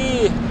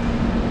 he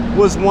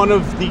was one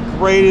of the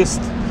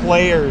greatest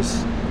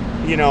players,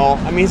 he's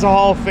a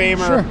Hall of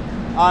Famer. Sure.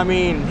 I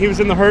mean, he was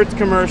in the Hertz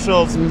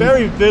commercials,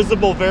 very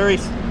visible,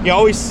 he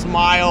always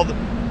smiled.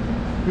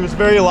 He was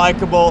very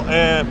likable,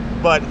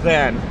 but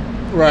then.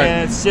 Right.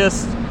 And it's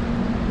just,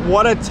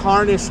 what a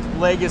tarnished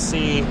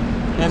legacy.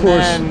 And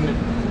then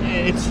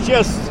it's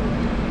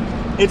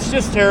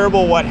just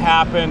terrible what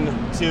happened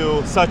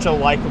to such a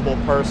likable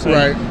person.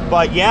 Right.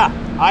 But yeah,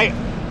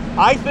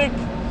 I think,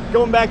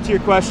 going back to your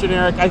question,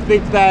 Eric, I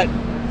think that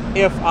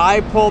if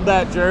I pulled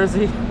that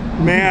jersey,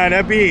 man,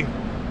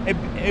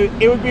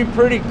 it would be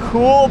pretty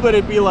cool, but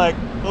it'd be like,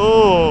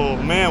 oh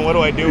man, what do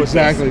I do with this?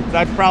 Exactly.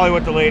 That's probably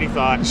what the lady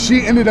thought.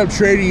 She ended up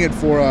trading it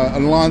for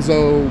an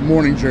Alonzo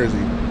Mourning jersey.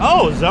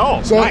 Oh,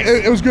 so nice.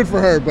 it was good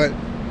for her, but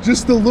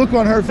just the look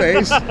on her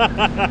face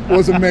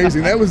was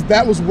amazing. That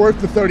was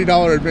worth the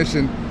 $30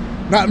 admission.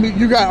 Not me.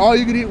 You got all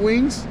you could eat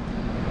wings,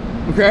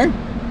 okay?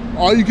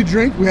 All you could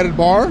drink. We had a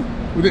bar.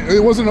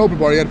 It wasn't an open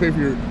bar. You had to pay for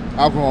your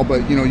alcohol,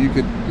 but you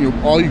could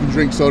all you can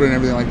drink soda and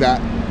everything like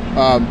that.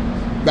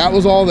 That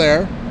was all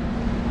there.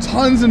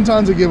 Tons and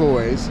tons of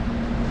giveaways.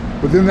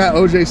 But then that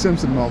O.J.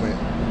 Simpson moment.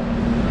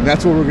 And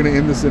that's where we're going to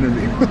end this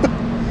interview.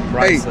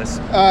 Priceless.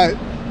 Hey,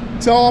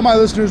 tell all my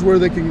listeners where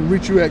they can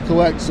reach you at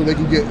Collect so they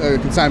can get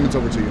consignments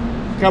over to you.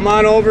 Come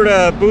on over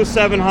to Booth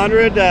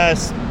 700.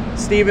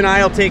 Steve and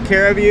I will take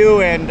care of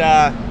you, and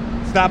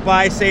stop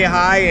by, say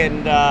hi,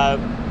 and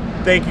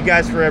thank you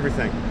guys for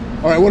everything.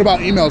 All right, what about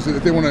emails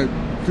if they want to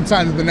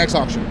consign to the next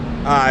auction?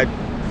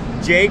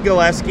 Jay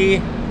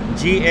Galeski,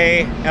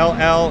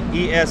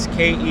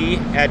 Galleske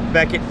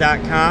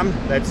 @Beckett.com.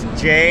 That's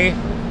Jay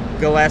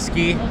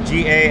Galeski,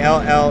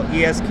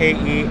 Galleske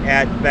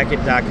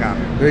 @Beckett.com.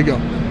 There you go.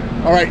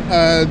 All right,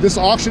 this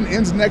auction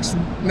ends next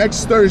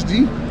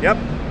Thursday. Yep.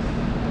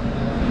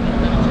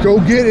 Go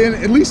get in,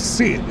 at least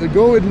see it.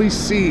 Go at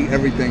least see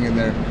everything in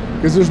there,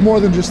 because there's more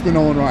than just the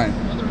Nolan Ryan.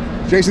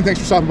 Jason, thanks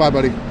for stopping by,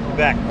 buddy.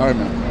 Back. All right,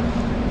 man.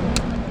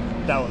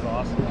 That was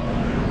awesome.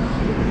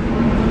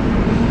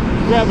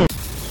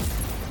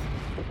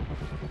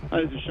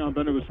 Hi, this is Sean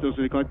Bennett with Steel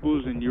City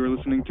Collectibles, and you are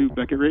listening to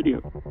Beckett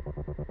Radio.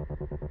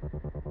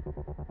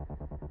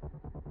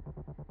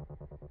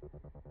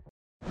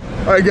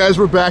 All right, guys,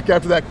 we're back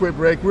after that quick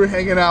break. We're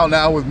hanging out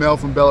now with Mel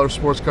from Bel Air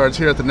Sports Cards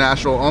here at the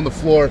National on the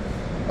floor.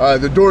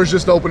 The door's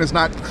just open. It's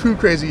not too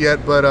crazy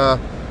yet, but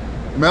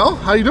Mel,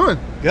 how you doing?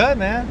 Good,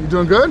 man. You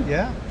doing good?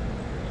 Yeah.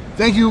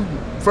 Thank you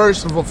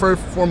first and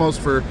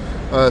foremost for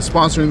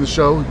sponsoring the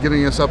show,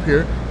 getting us up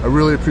here. I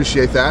really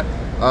appreciate that.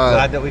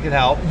 Glad that we could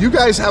help. You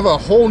guys have a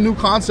whole new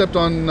concept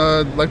on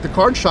like the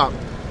card shop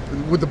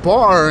with the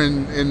bar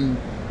and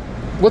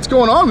what's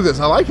going on with this?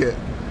 I like it.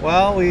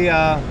 Well, we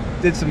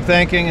did some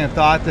thinking and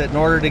thought that in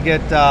order to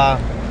get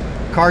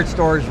card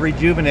stores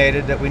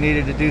rejuvenated, that we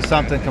needed to do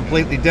something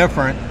completely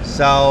different.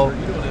 So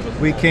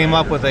we came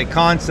up with a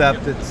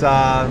concept. It's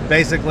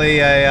basically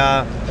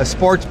a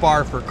sports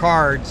bar for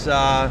cards.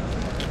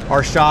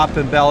 Our shop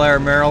in Bel Air,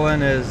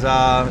 Maryland is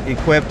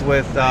equipped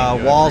with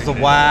walls of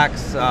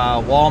wax,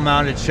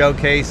 wall-mounted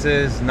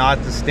showcases,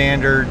 not the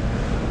standard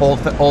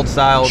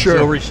old-style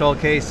jewelry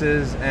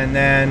showcases. And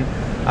then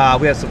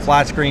we have some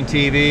flat-screen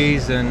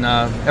TVs, and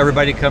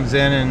everybody comes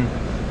in and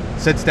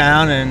sits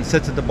down and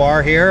sits at the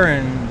bar here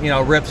and,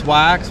 rips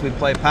wax. We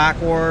play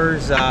Pack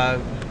Wars.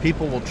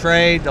 People will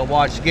trade. They'll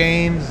watch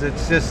games.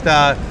 It's just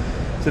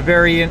it's a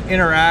very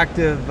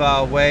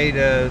interactive way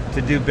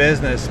to do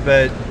business.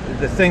 But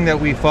the thing that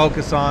we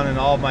focus on, and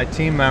all of my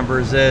team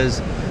members,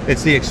 is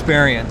it's the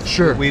experience.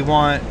 Sure. We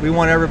want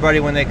everybody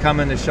when they come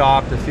in the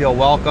shop to feel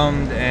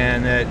welcomed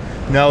and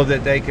know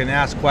that they can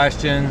ask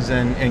questions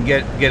and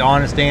get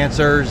honest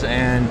answers,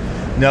 and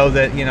know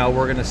that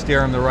we're going to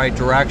steer them the right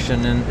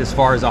direction and as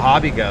far as the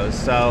hobby goes.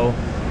 So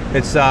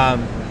it's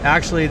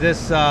actually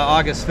this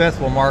August 5th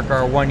will mark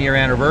our 1-year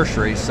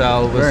anniversary.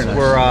 So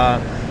we're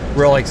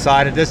really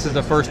excited. This is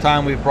the first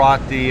time we've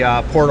brought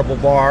the portable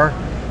bar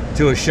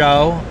to a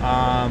show,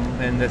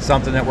 and it's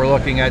something that we're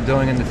looking at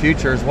doing in the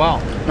future as well.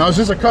 Now, is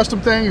this a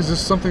custom thing? Is this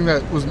something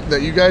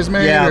that you guys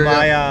made?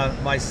 Yeah,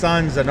 my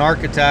son's an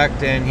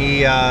architect, and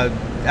he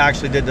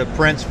actually did the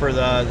prints for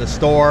the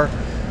store,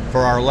 for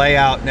our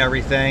layout and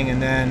everything,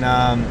 and then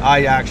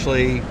I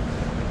actually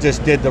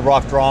just did the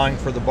rough drawing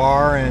for the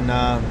bar, and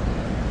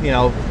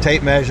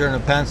tape measure and a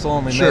pencil,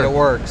 and we made it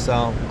work.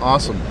 So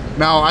awesome.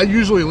 Now, I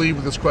usually leave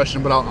with this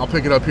question, but I'll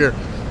pick it up here.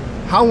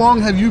 How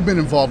long have you been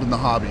involved in the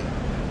hobby?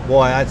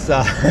 Boy, that's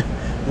a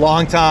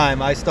long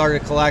time. I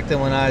started collecting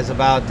when I was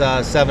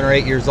about 7 or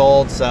 8 years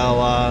old,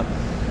 so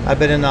I've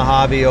been in the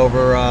hobby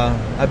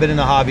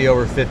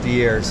over 50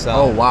 years. So.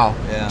 Oh wow!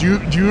 Yeah. Do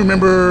you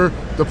remember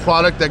the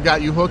product that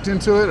got you hooked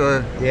into it,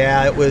 or?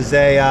 Yeah, it was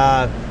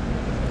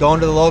going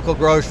to the local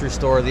grocery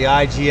store, the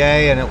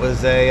IGA, and it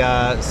was a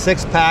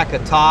 6-pack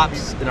of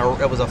tops.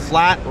 It was a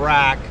flat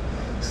rack,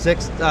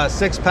 six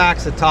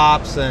packs of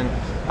tops, and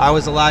I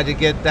was allowed to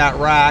get that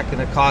rack,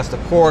 and it cost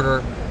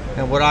 $0.25.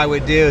 And what I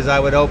would do is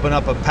I would open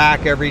up a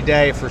pack every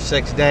day for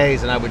 6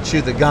 days, and I would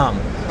chew the gum.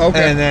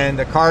 Okay. And then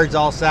the cards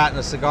all sat in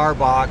a cigar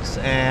box,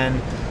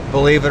 and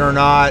believe it or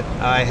not,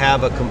 I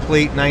have a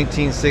complete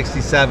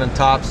 1967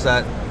 top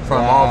set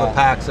from all the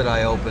packs that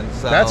I opened.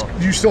 So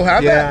you still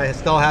have that? Yeah, I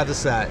still have the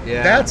set.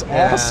 Yeah, that's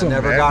awesome.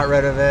 Never man. got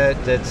rid of it.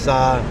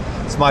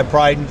 It's my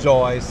pride and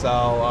joy.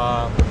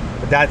 So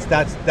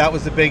that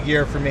was a big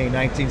year for me.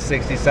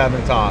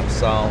 1967 tops.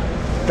 So.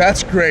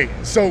 That's great.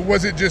 So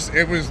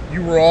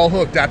you were all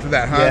hooked after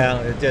that, huh? Yeah,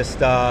 it just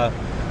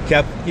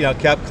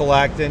kept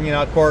collecting.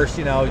 Of course,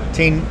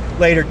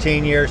 later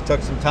teen years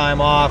took some time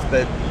off,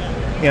 but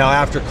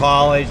after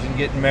college and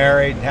getting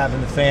married and having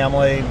the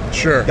family,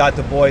 sure, got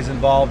the boys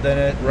involved in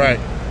it. Right.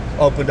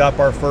 Opened up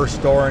our first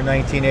store in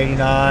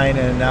 1989,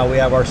 and now we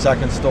have our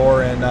second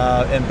store in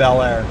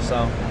Bel Air.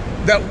 So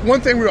that one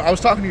thing I was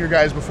talking to your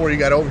guys before you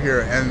got over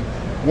here, and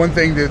one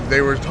thing that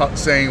they were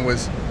saying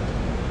was,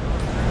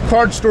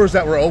 card stores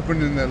that were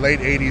opened in the late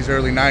 80s,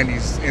 early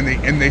 90s,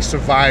 and they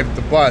survived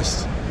the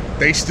bust,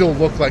 they still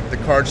look like the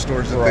card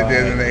stores that they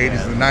did in the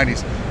 80s and the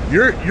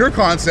 90s. Your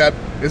concept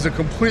is a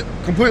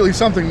completely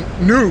something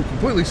new,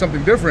 completely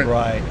something different.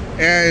 Right.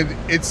 And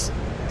it's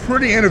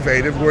pretty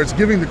innovative, where it's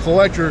giving the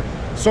collector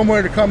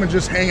somewhere to come and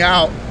just hang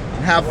out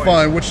and have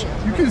fun, which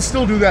you can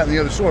still do that in the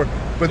other store.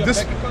 But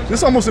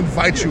this almost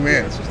invites you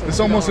in. This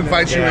almost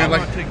invites you in,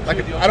 like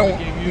I don't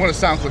want to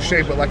sound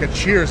cliche, but like a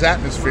Cheers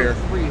atmosphere.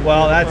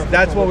 Well,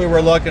 that's what we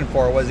were looking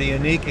for, was a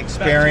unique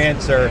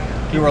experience, or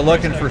you were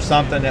looking for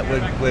something that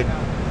would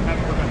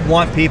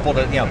want people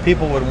to,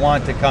 people would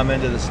want to come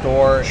into the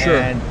store.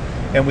 Sure.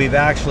 And we've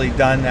actually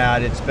done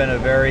that. It's been a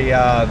very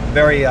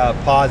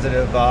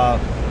positive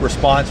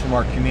response from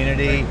our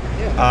community.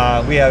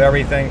 We have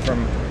everything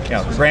from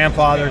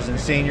grandfathers and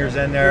seniors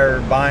in there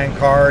buying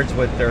cards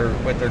with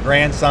their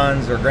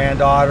grandsons or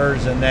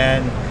granddaughters, and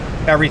then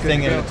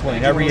everything in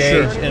between, every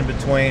age in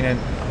between. And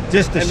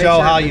just to show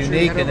how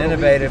unique and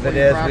innovative it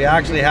is, we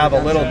actually have a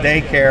little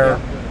daycare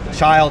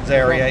child's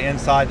area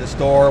inside the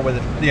store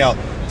with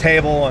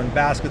table and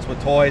baskets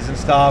with toys and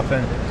stuff.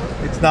 And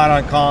it's not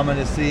uncommon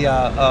to see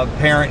a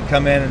parent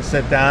come in and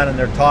sit down, and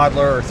their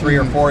toddler or 3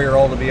 or 4 year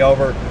old to be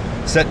over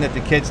sitting at the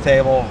kids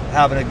table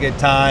having a good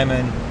time.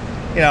 And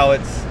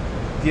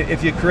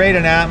if you create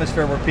an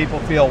atmosphere where people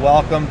feel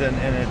welcomed, and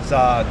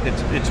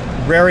it's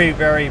very,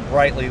 very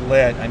brightly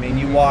lit. I mean,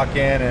 you walk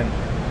in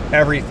and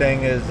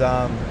everything is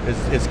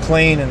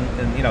clean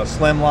and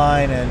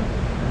slimline, and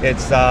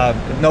it's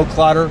no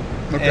clutter.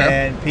 Okay.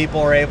 And people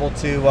are able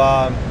to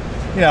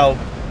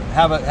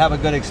have a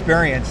good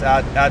experience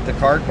at the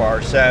card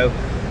bar. So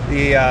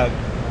the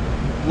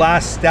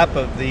last step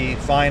of the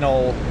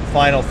final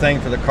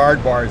thing for the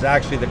card bar is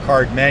actually the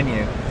card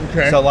menu.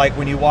 Okay. So like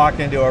when you walk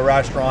into a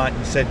restaurant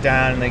and sit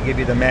down and they give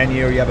you the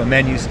menu, or you have a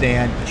menu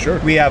stand. Sure.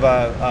 We have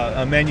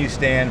a menu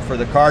stand for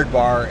the card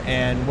bar,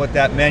 and what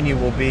that menu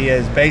will be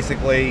is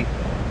basically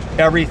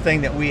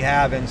everything that we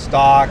have in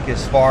stock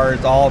as far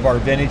as all of our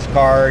vintage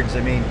cards.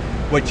 I mean,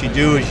 what you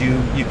do is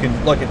you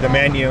can look at the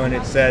menu and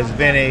it says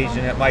vintage,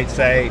 and it might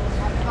say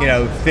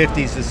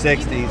 50s to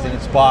 60s, and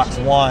it's box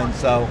 1.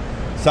 So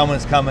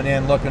someone's coming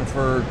in looking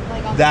for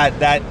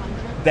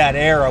that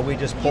era, we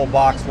just pull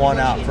box 1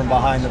 out from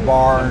behind the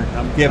bar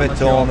and give it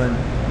to them, and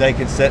they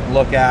can sit and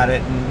look at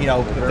it, and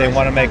if they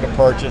want to make a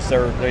purchase,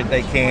 or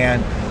they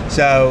can.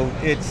 So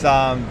it's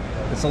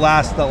the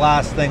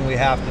last thing we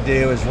have to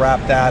do is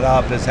wrap that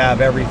up, is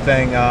have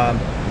everything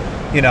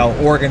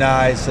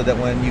organized, so that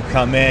when you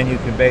come in, you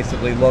can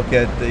basically look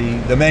at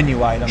the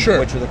menu items, sure,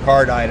 which are the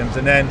card items.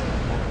 And then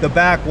the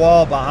back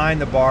wall behind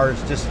the bar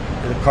is just,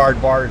 the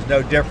card bar is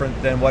no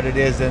different than what it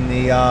is in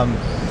the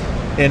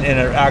in an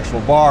actual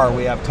bar.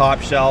 We have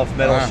top shelf,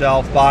 middle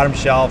shelf, bottom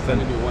shelf,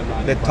 and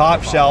the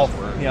top shelf,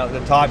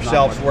 the top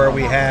shelf's where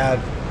we have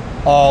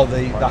all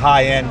the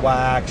high-end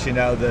wax, the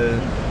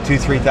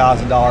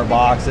 $2,000-$3,000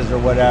 boxes or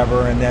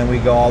whatever, and then we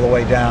go all the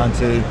way down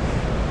to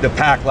the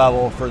pack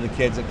level for the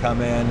kids that come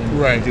in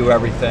and do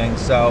everything.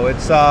 So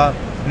it's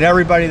and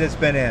everybody that's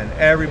been in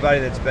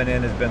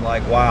has been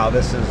like, wow,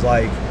 this is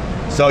like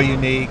so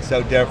unique,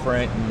 so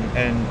different,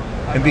 and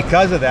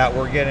because of that,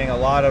 we're getting a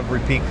lot of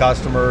repeat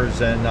customers,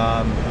 and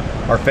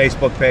our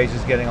Facebook page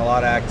is getting a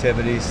lot of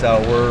activity. So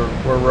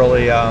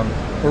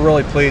we're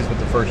really pleased with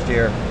the first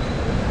year.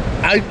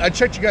 I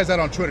checked you guys out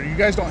on Twitter. You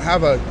guys don't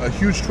have a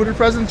huge Twitter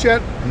presence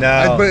yet?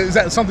 No. But is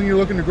that something you're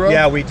looking to grow?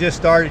 Yeah, we just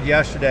started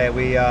yesterday.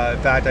 We,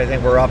 in fact, I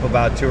think we're up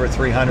about 200 or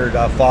 300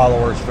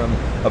 followers from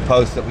a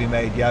post that we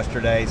made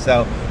yesterday.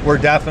 So we're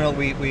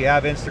definitely, we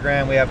have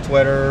Instagram, we have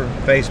Twitter,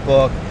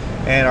 Facebook,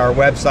 and our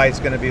website's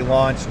going to be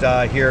launched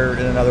here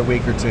in another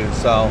week or two.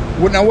 So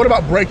Now, what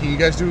about breaking? You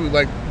guys do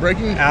like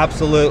breaking?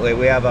 absolutely,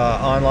 we have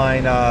an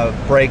online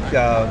brake.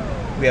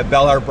 We have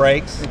Bel Air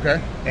Brakes, Okay.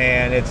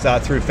 and it's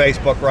through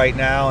Facebook right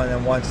now. And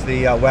then once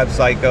the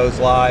website goes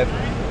live,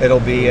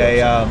 it'll be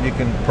you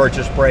can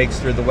purchase brakes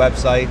through the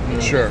website.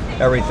 And Sure.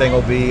 everything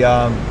will be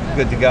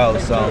good to go.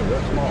 So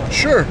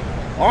Sure.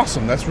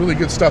 Awesome. That's really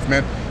good stuff,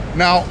 man.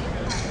 Now,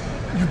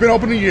 you've been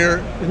open a year.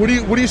 What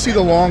do you see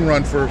the long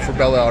run for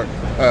Bel Air?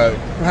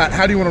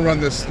 How do you want to run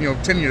this?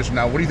 10 years from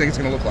now, what do you think it's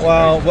going to look like?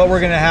 well, what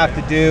we're going to have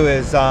to do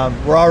is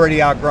we've already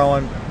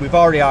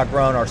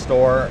outgrown our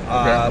store.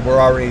 Okay. We're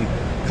already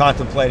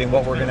contemplating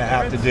what we're going to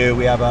have to do.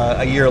 We have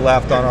a year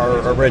left on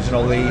our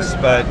original lease,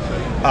 but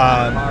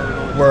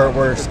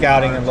we're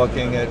scouting and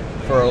looking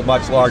for a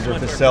much larger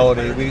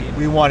facility.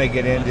 We want to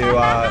get into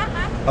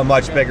a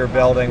much bigger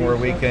building where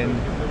we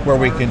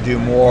can do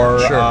more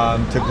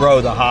to grow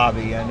the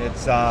hobby, and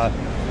it's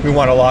we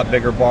want a lot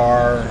bigger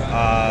bar.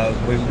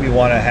 We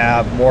want to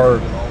have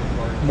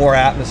more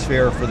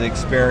atmosphere for the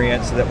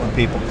experience, so that when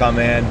people come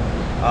in,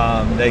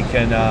 they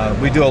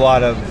can. We do a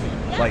lot of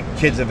like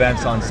kids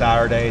events on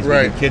Saturdays.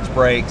 Right. We do kids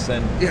breaks,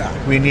 and Yeah.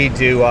 we need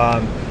to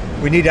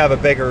have a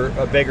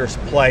bigger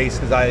place,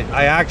 because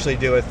I actually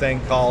do a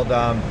thing called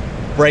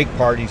break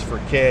parties for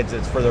kids.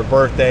 It's for their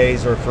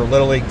birthdays or for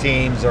little league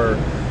teams or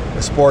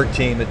a sport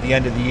team. At the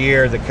end of the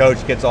year, the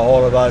coach gets a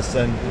hold of us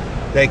and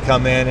they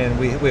come in and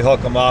we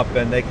hook them up,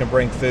 and they can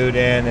bring food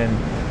in,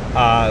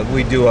 and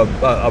we do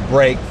a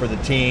break for the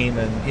team,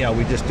 and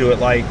we just do it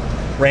like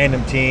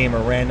random team or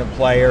random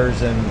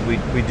players, and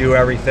we do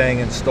everything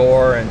in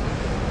store, and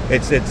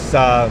it's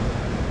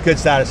good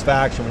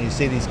satisfaction when you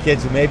see these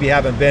kids who maybe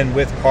haven't been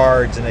with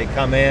cards, and they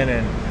come in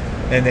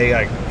and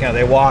they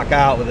they walk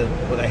out with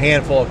a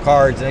handful of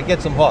cards, and it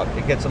gets them hooked.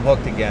 It gets them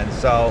hooked again.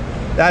 So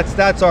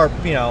that's our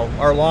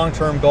our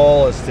long-term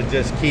goal is to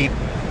just keep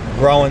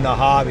growing the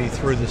hobby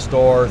through the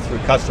store, through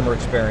customer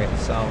experience.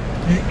 So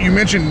You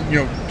mentioned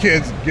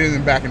kids, getting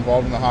them back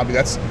involved in the hobby.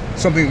 That's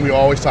something we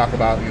always talk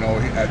about.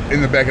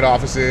 In the Beckett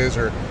offices,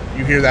 or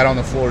you hear that on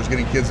the floors,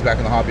 getting kids back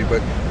in the hobby.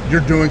 But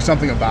you're doing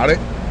something about it.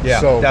 Yeah,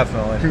 so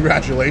definitely.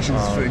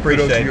 Congratulations. Appreciate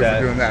Kudos to you that.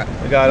 for doing that.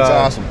 We got That's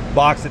a awesome.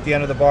 box at the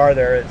end of the bar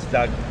there. It's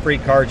free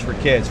cards for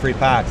kids, free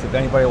packs. If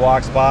anybody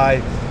walks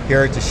by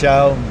here at the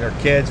show, they're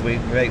kids, we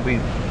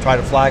try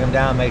to flag them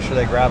down, make sure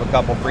they grab a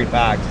couple free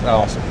packs. So,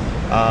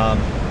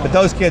 Awesome. But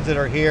those kids that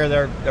are here,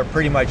 they're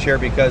pretty much here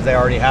because they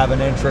already have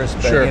an interest.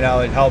 But Sure.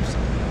 it helps.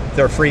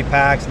 Their free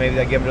packs, maybe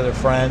they give them to their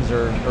friends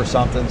or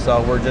something.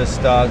 So we're just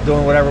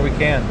doing whatever we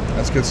can.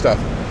 That's good stuff.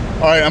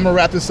 All right, I'm gonna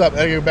wrap this up. I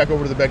gotta go back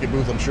over to the Beckett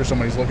booth. I'm sure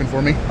somebody's looking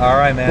for me. All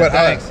right, man. But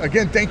Thanks.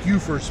 again, thank you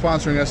for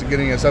sponsoring us and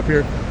getting us up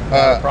here.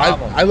 Not a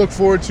problem. I look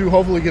forward to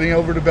hopefully getting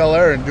over to Bel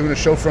Air and doing a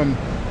show from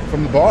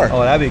the bar.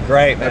 Oh, that'd be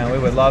great, man. We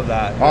would love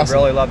that. Awesome.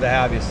 We'd really love to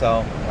have you.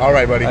 So, All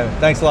right, buddy.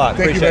 thanks a lot.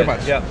 Thank you Appreciate very it.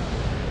 much. Yep.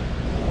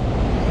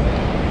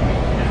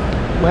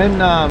 When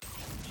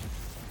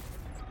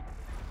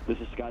This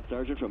is Scott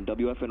Sargent from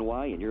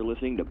WFNY, and you're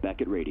listening to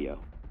Beckett Radio.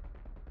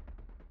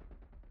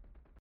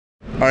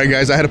 All right,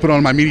 guys, I had to put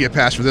on my media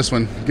pass for this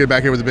one. Get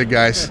back here with the big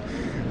guys.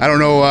 I don't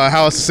know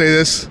how else to say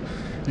this.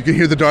 You can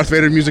hear the Darth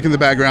Vader music in the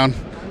background.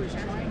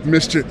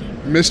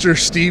 Mr.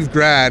 Steve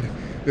Grad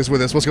is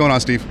with us. What's going on,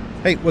 Steve?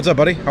 Hey, what's up,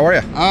 buddy? How are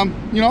you?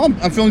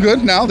 I'm feeling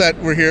good now that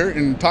we're here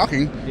and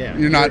talking. Yeah.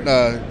 You're not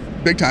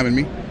big timing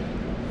me.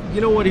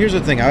 You know what? Here's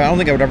the thing. I don't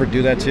think I would ever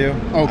do that to you.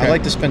 Okay. I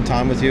like to spend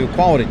time with you,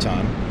 quality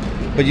time.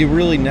 But you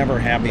really never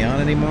have me on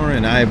anymore,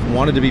 and I've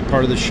wanted to be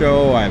part of the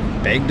show. I've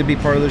begged to be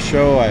part of the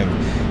show. I've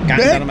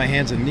gotten down on my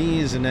hands and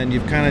knees, and then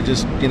you've kind of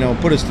just,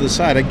 put us to the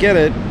side. I get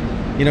it.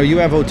 You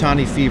have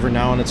Ohtani fever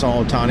now, and it's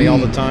all Ohtani all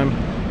the time.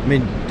 I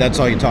mean, that's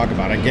all you talk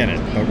about. I get it.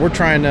 But we're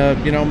trying to,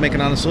 make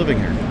an honest living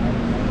here.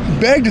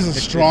 Begged is a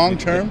strong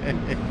term,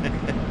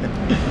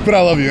 but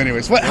I love you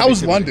anyways.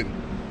 How's London?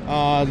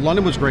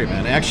 London was great,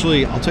 man.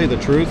 Actually, I'll tell you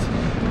the truth.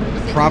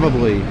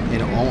 Probably,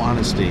 in all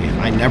honesty,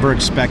 I never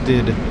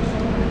expected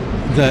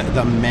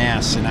the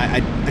mass, and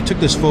I took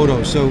this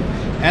photo. So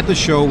at the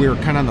show, we were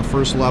kind of on the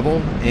first level,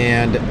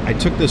 and I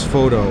took this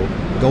photo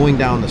going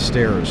down the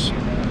stairs,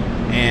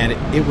 and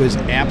it was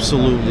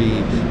absolutely,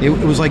 it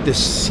was like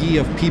this sea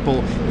of people.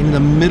 In the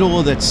middle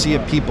of that sea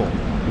of people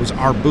was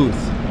our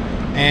booth,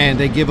 and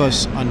they give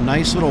us a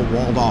nice little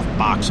walled off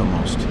box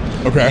almost.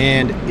 Okay.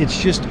 And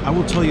it's just, I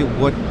will tell you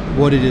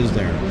what it is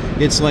there.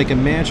 It's like,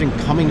 imagine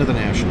coming to the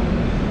National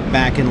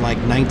back in like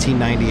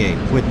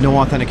 1998 with no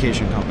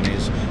authentication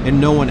companies and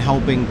no one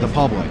helping the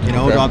public, to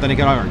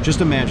authenticate.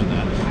 Just imagine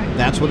that.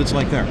 That's what it's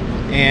like there.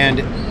 And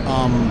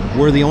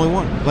we're the only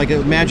one. Like,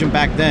 imagine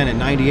back then in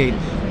 98,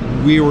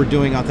 we were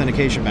doing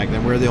authentication back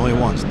then. We're the only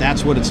ones.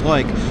 That's what it's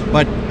like.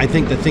 But I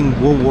think the thing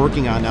we're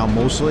working on now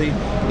mostly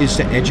is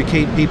to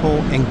educate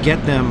people and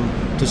get them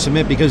to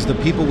submit, because the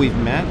people we've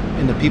met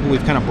and the people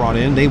we've kind of brought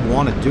in, they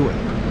want to do it.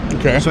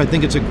 Okay. So I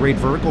think it's a great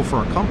vertical for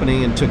our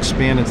company, and to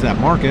expand into that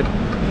market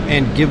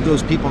and give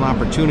those people an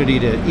opportunity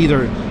to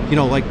either,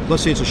 like,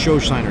 let's say it's a show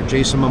signer,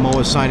 Jason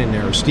Momoa signing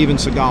there, or Steven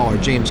Seagal or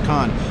James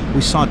Caan.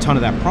 We saw a ton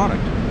of that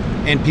product.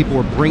 and people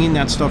were bringing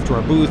that stuff to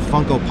our booth,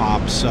 Funko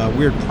Pops,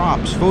 weird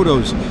props,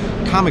 photos,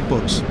 comic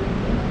books,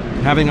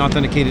 having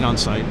authenticated on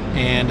site,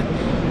 and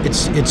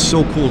it's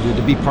so cool, dude,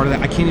 to be part of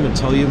that. I can't even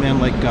tell you, man,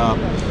 like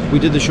we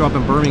did the show up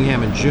in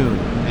Birmingham in June,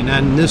 and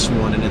then this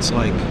one, and it's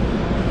like,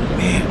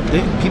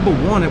 man, people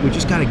want it. We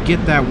just got to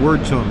get that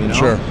word to them, you know?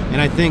 Sure.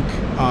 And I think,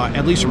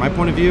 at least from my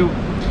point of view,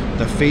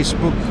 the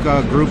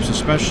Facebook groups,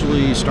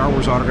 especially Star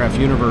Wars Autograph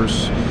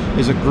Universe,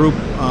 is a group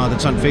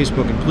that's on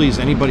Facebook. And please,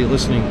 anybody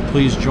listening,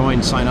 please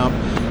join, sign up.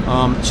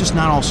 It's just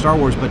not all Star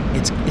Wars, but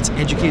it's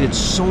educated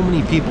so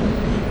many people.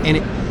 And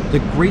the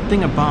great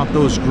thing about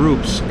those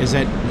groups is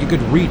that you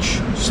could reach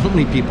so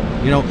many people.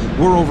 You know,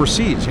 we're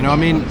overseas. You know, I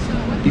mean,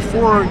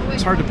 before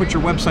it's hard to put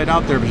your website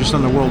out there, but just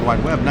on the World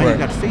Wide Web. Now you've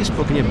got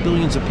Facebook and you have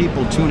billions of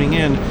people tuning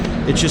in.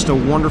 It's just a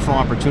wonderful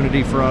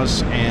opportunity for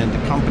us, and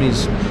the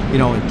company's, you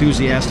know,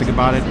 enthusiastic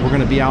about it. We're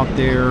going to be out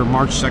there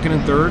March 2nd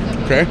and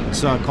 3rd. Okay.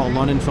 It's called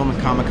London Film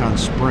and Comic Con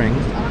Spring,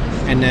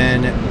 and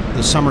then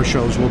the summer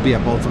shows will be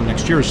at both of them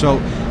next year. So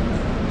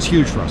it's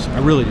huge for us. I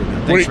really do,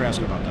 man. Thanks for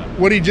asking about that.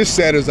 What he just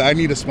said is, I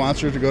need a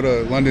sponsor to go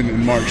to London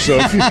in March. So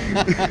if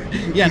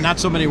you yeah, not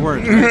so many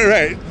words.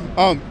 Right.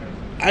 Right.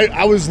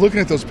 I was looking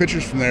at those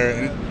pictures from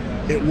there,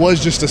 and it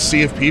was just a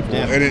sea of people,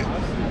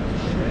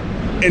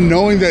 and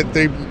knowing that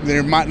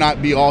they might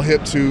not be all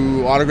hip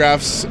to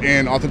autographs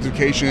and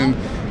authentication,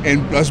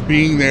 and us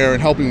being there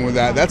and helping with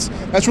that.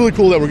 That's really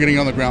cool that we're getting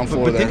on the ground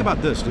floor. But think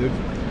about this, dude.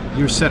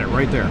 You said it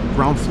right there.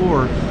 Ground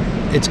floor.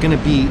 It's going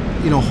to be,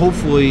 you know,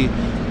 hopefully,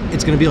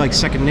 it's going to be like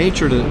second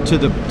nature to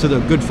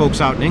the good folks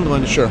out in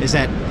England. Sure. Is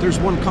that there's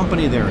one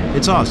company there.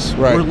 It's us.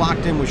 Right. We're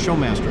locked in with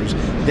Showmasters.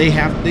 They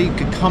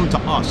could come to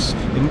us,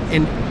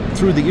 and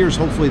through the years,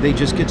 hopefully they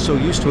just get so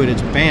used to it.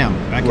 It's bam,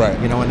 right.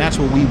 You know, and that's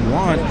what we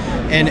want.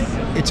 And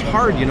it's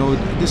hard, you know,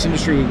 this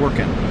industry we work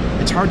in.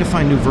 It's hard to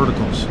find new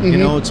verticals. You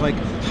know, it's like,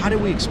 how do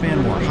we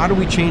expand more? How do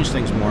we change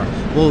things more?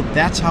 Well,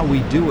 that's how we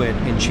do it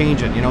and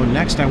change it. You know,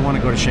 next I want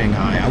to go to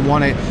Shanghai. I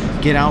want to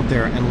get out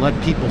there and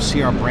let people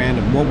see our brand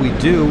and what we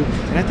do.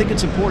 And I think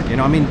it's important. You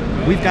know, I mean,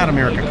 we've got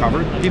America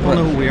covered. People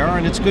know who we are,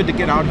 and it's good to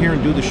get out here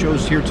and do the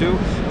shows here too.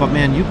 But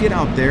man, you get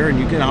out there and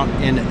you get out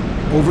in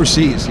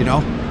overseas, you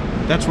know?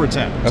 That's where it's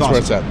at. That's awesome. Where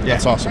it's at. Yeah.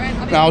 That's awesome.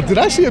 Now, did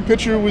I see a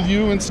picture with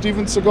you and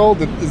Steven Seagal?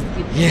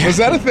 Was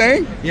that a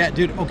thing? Yeah,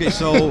 dude. Okay,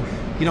 so,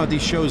 you know, at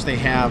these shows, they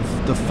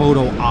have the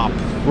photo op.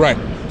 Right.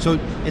 So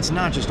it's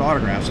not just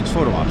autographs, it's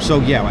photo ops. So,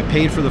 yeah, I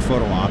paid for the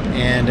photo op.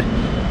 And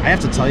I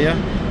have to tell you,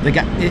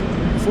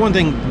 for one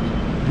thing,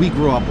 we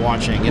grew up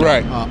watching, you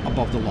know,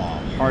 Above the Law,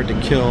 Hard to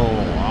Kill,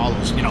 all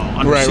those, you know,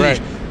 Under Siege.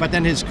 Right. But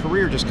then his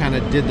career just kind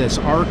of did this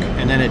arc,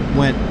 and then it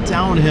went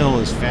downhill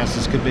as fast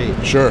as could be.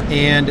 Sure.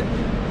 And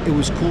it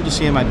was cool to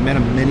see him. I'd met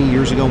him many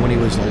years ago when he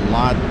was a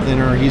lot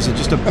thinner. He's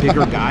just a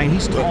bigger guy, and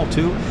he's tall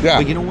too. Yeah.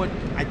 But you know what?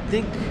 I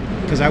think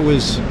because I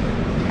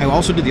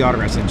also did the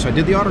autograph thing. So I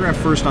did the autograph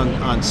first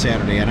on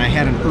Saturday, and I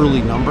had an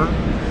early number,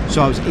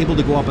 so I was able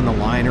to go up in the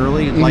line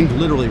early, like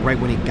literally right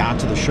when he got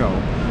to the show.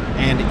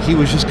 And he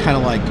was just kind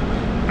of like,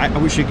 I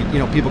wish you could, you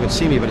know, people could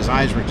see me, but his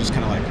eyes were just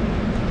kind of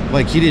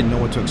like he didn't know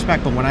what to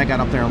expect. But when I got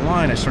up there in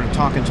line, I started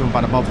talking to him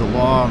about Above the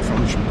Law.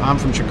 I'm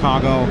from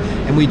Chicago,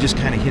 and we just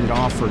kind of hit it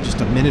off for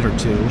just a minute or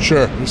two.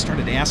 Sure. And he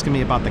started asking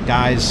me about the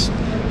guys.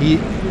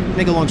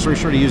 Make a long story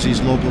short, he used these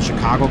local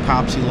Chicago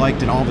cops he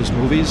liked in all of his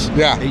movies.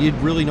 Yeah. You'd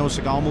really know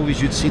Seagal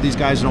movies. You'd see these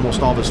guys in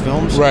almost all of his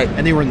films. Right.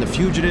 And they were in The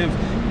Fugitive.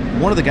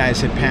 One of the guys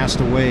had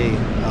passed away,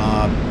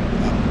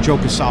 Joe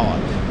Casala.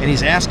 And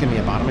he's asking me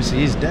about him. I said,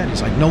 he's dead.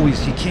 He's like, no,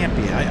 he can't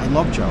be. I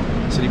love Joe.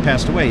 I said, he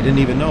passed away. He didn't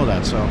even know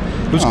that. So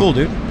it was cool,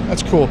 dude.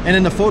 That's cool. And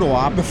in the photo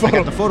op, I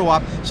got the photo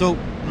op. So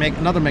make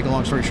a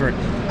long story short,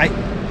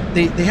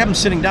 they have him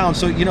sitting down.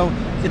 So, you know,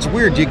 it's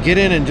weird. You get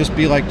in and just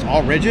be like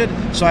all rigid.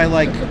 So I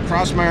like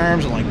crossed my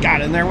arms and like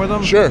got in there with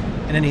him. Sure.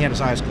 And then he had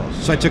his eyes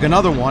closed. So I took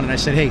another one and I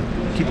said, hey,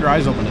 keep your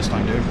eyes open this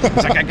time, dude.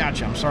 He's like, I got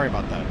you. I'm sorry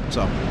about that.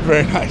 So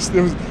very nice.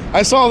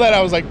 I saw that.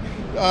 I was like,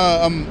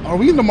 are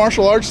we into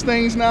martial arts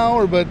things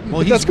now? Well,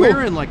 but he's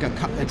wearing like a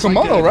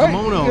kimono, like right?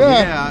 Kimono,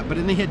 yeah. But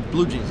then he had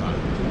blue jeans on.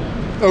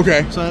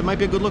 Okay. So that might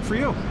be a good look for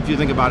you if you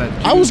think about it.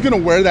 I was gonna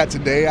wear that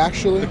today,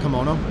 actually. The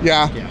kimono.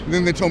 Yeah. And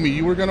then they told me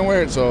you were gonna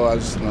wear it, so I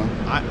just.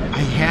 I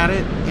had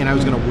it and I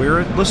was gonna wear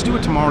it. Let's do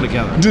it tomorrow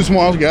together. Do it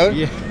tomorrow together?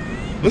 Yeah.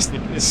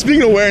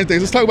 Speaking of wearing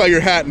things, let's talk about your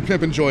hat and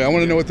Pimp and Joy. I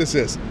want to know what this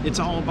is. It's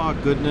all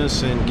about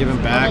goodness and giving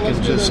back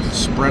and just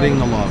spreading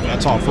the love.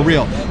 That's all. For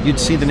real. You'd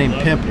see the name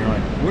Pimp and you're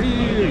like, what are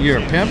you? You're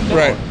a pimp? No.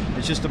 Right.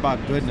 It's just about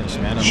goodness,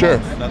 man. And sure.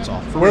 love. That's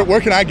all. Where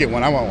can I get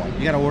one? I want one.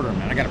 You got to order them,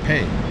 man. I got to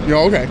pay.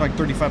 Okay. It's like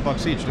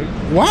 $35 each,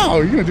 dude. Wow,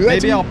 you're gonna do that?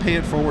 Maybe I'll pay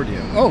it forward to you.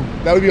 Oh,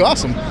 that would be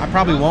awesome. I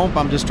probably won't, but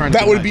I'm just trying to.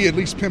 That would be at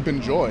least Pimp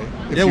and Joy.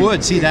 It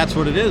would. See, that's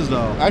what it is,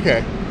 though.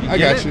 Okay. I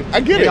got you.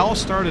 I get it. It all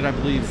started, I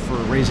believe, for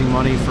raising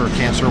money for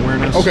cancer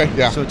awareness. Okay,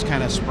 yeah. So it's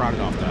kind of sprouted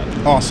off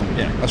that. Awesome.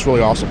 Yeah. That's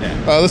really awesome.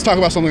 Yeah. Let's talk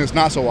about something that's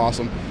not so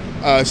awesome.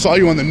 Saw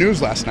you on the news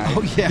last night.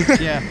 Oh,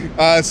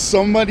 yeah.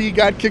 Somebody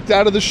got kicked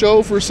out of the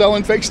show for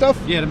selling fake stuff?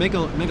 Yeah, to make a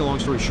long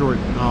story short,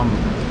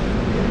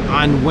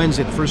 on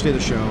Wednesday, the first day of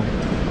the show,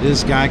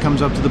 This guy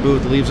comes up to the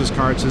booth, leaves his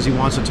card, says he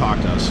wants to talk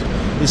to us.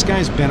 This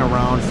guy's been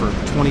around for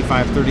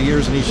 25, 30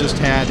 years, and he's just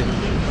had,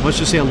 let's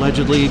just say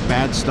allegedly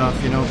bad stuff,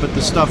 but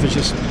the stuff is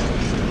just,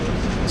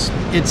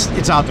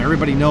 it's out there.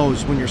 Everybody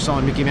knows when you're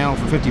selling Mickey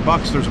Mantle for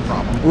 $50, there's a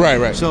problem.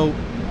 Right. So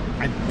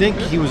I think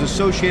he was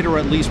associated, or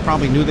at least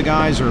probably knew the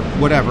guys or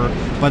whatever,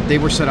 but they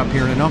were set up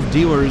here, and enough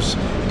dealers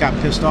got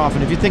pissed off.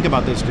 And if you think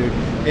about this, dude,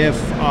 if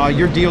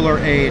you're dealer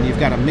A and you've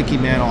got a Mickey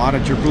Mantle out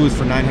at your booth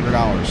for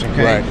 $900,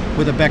 okay, right,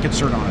 with a Beckett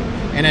cert on it,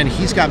 and then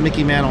he's got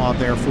Mickey Mantle out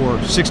there for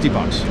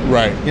 $60,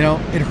 right,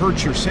 it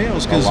hurts your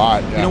sales, because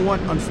you know what,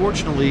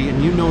 unfortunately,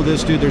 and you know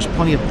this, dude, there's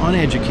plenty of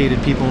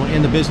uneducated people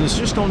in the business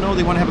just don't know,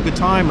 they want to have a good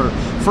time, or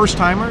first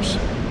timers.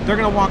 They're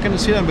going to walk in and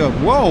see that and be like,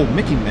 whoa,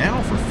 Mickey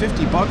Mantle for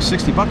 $50,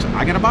 $60,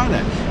 I got to buy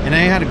that. And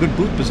they had a good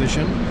booth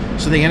position,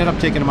 so they ended up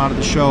taking him out of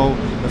the show.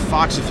 The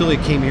Fox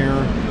affiliate came here,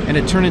 and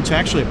it turned into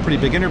actually a pretty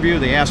big interview.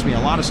 They asked me a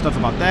lot of stuff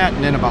about that,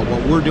 and then about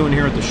what we're doing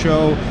here at the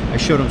show. I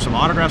showed them some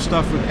autograph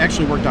stuff. It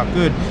actually worked out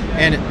good.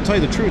 And to tell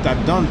you the truth,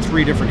 I've done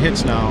 3 different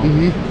hits now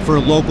for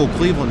local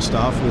Cleveland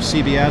stuff with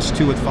CBS,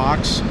 2 with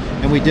Fox,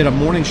 and we did a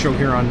morning show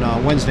here on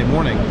Wednesday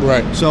morning.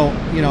 Right. So,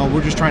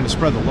 we're just trying to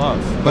spread the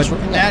love. But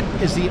that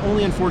is the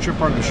only unfortunate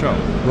part of the show.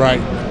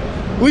 Right.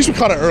 At least we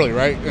caught it early,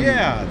 right? And,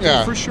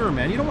 yeah, for sure,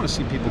 man. You don't want to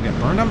see people get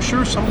burned. I'm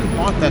sure somebody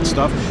bought that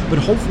stuff, but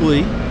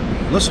hopefully,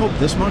 let's hope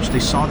this much they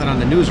saw that on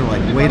the news and were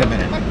like, wait a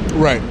minute.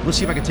 Right. Let's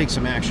see if I can take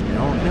some action,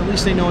 and at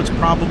least they know it's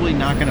probably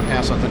not going to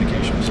pass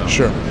authentication. So.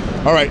 Sure.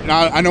 All right.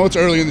 Now, I know it's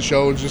early in the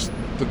show. It's just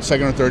the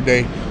second or third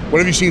day. What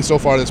have you seen so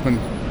far that's been,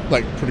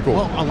 pretty cool?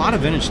 Well, a lot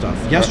of vintage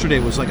stuff. Yesterday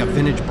was like a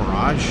vintage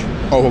barrage.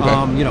 Oh,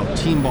 okay.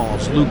 Team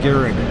balls, Lou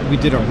Gehrig. We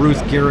did a Ruth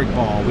Gehrig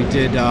ball. We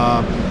did...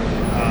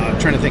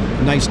 trying to think,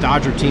 nice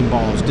Dodger team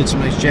balls, did some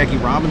nice Jackie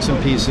Robinson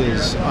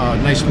pieces,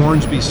 nice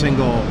Hornsby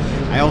single.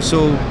 I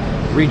also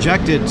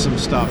rejected some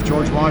stuff,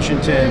 George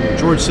Washington,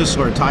 George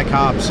Sisler, Ty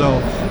Cobb.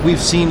 So we've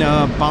seen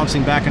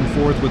bouncing back and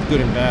forth with good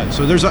and bad.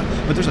 So there's a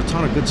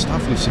ton of good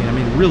stuff we've seen. I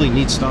mean, really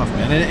neat stuff,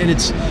 man. And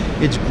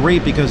it's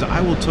great, because I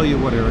will tell you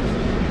what, Eric,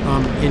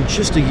 in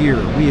just a year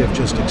we have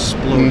just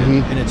exploded,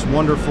 and it's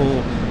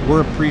wonderful.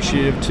 We're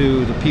appreciative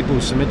to the people who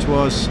submit to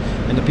us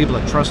and the people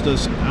that trust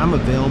us. I'm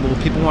available.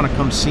 People want to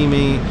come see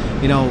me.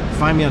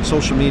 Find me on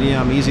social media.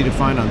 I'm easy to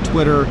find on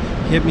Twitter.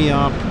 Hit me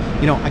up.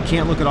 I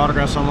can't look at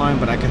autographs online,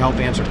 but I can help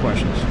answer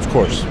questions. Of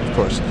course.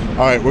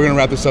 All right, we're going to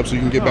wrap this up so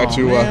you can get back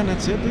to... man,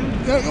 that's it, dude.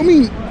 I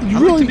mean,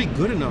 I'd like to be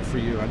good enough for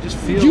you. I just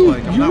feel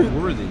like I'm not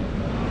worthy.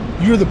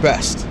 You're the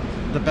best.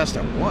 The best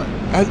at what?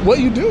 At what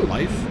you do.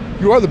 Life.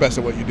 You are the best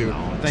at what you do.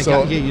 Oh, thank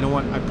God. Yeah, you know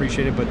what? I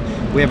appreciate it, but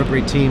we have a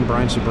great team.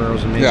 Brian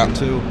Sobero's amazing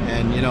too,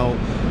 and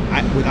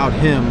without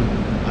him,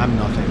 I'm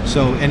nothing.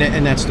 So,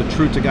 and that's the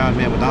truth to God,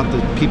 man. Without the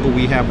people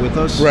we have with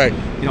us, right?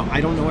 I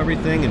don't know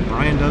everything, and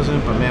Brian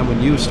doesn't. But man,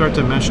 when you start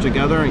to mesh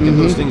together and get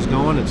those things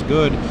going, it's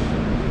good.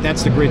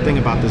 That's the great thing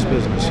about this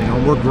business.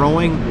 We're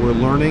growing, we're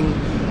learning.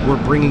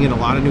 We're bringing in a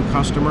lot of new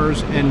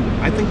customers, and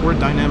I think we're a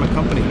dynamic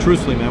company.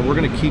 Truthfully, man, we're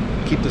going to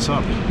keep this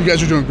up. You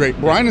guys are doing great.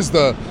 Brian is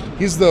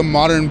he's the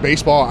modern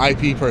baseball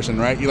IP person,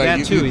 right?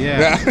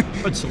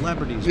 But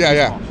celebrities.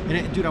 Yeah.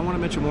 And dude, I want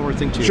to mention one more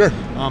thing to you. Sure.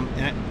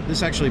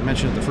 This actually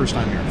mentioned it the first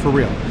time here, for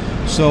real.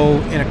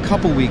 So in a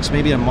couple weeks,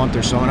 maybe a month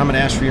or so, and I'm going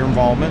to ask for your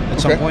involvement at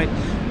some point.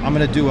 I'm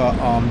going to do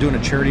doing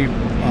a charity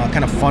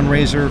kind of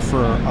fundraiser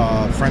for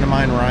a friend of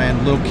mine,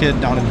 Ryan, little kid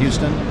down in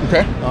Houston.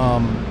 Okay.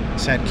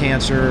 He's had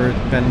cancer,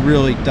 been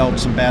really dealt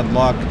some bad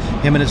luck.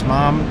 Him and his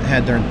mom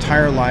had their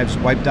entire lives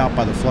wiped out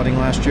by the flooding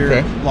last year.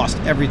 Okay. Lost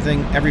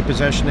everything, every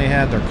possession they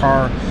had, their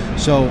car.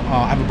 So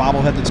I have a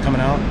bobblehead that's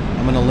coming out.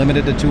 I'm going to limit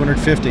it to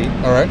 250.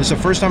 All right. This is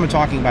the first time I'm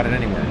talking about it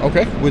anywhere.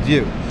 Okay. With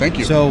you. Thank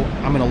you. So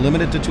I'm going to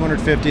limit it to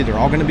 250. They're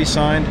all going to be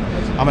signed.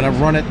 I'm going to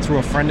run it through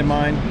a friend of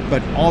mine,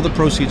 but all the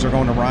proceeds are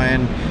going to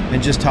Ryan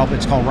and just help.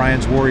 It's called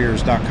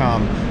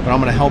ryanswarriors.com, but I'm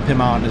going to help him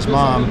out and his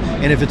mom.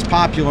 And if it's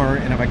popular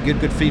and if I get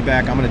good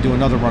feedback, I'm going to do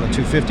another run of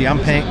 250. I'm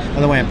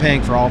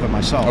paying for all of it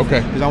myself.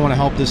 Okay. Because I want to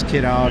help this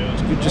kid out.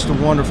 Just a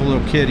wonderful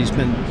little kid. He's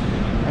been,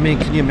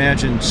 can you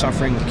imagine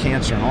suffering with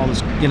cancer and all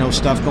this,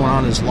 stuff going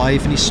on in his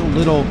life, and he's so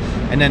little,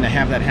 and then to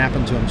have that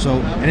happen to him. So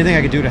anything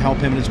I could do to help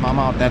him and his mom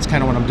out, that's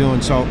kind of what I'm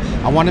doing. So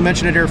I want to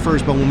mention it here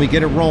first, but when we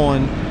get it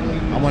rolling,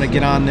 I want to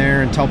get on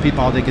there and tell people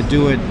how they could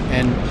do it,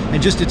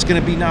 and just it's going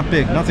to be not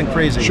big, nothing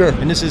crazy. Sure.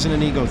 And this isn't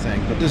an ego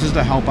thing, but this is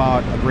to help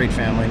out a great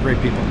family,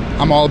 great people.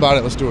 I'm all about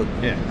it. Let's do it.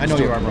 Yeah, I know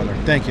you are, brother.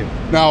 Thank you.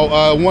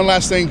 Now, one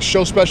last thing,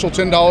 show special,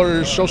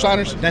 $10 show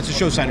signers? That's a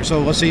show signer.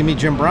 So let's say you meet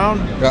Jim Brown.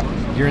 Yeah.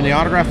 You're in the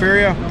autograph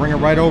area, bring it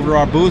right over to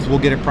our booth. We'll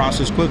get it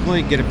processed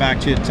quickly, get it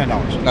back to you at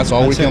 $10. That's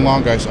all weekend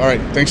long, guys. All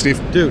right. Thanks,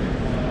 Steve. Dude,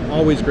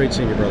 always great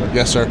seeing you, brother.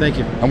 Yes, sir. Thank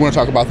you. I'm going to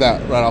talk about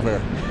that right off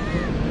air.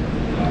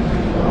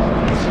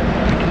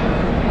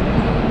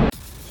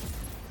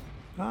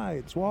 Hi,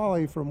 it's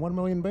Wally from 1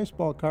 Million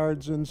Baseball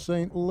Cards in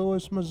St.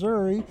 Louis,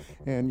 Missouri,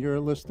 and you're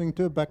listening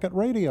to Beckett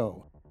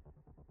Radio.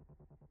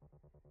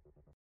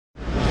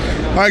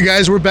 All right,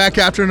 guys, we're back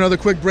after another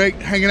quick break,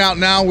 hanging out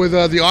now with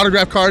the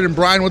autograph card. And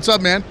Brian, what's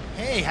up, man?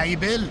 Hey, how you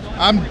been?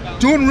 I'm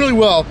doing really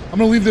well. I'm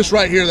going to leave this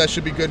right here. That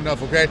should be good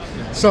enough, okay?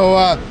 So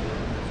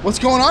What's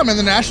going on, man?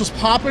 The Nationals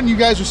popping. You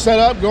guys are set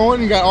up,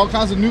 going. You got all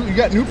kinds of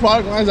new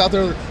product lines out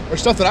there, or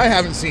stuff that I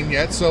haven't seen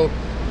yet. So,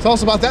 tell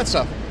us about that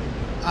stuff.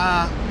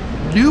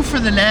 New for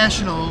the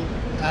National,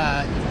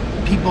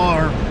 people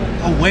are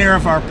aware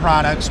of our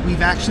products.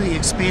 We've actually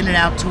expanded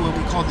out to what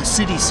we call the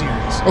City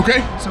Series.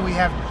 Okay. So we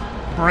have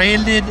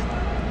branded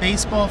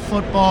baseball,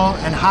 football,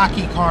 and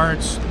hockey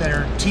cards that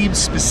are team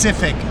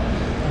specific.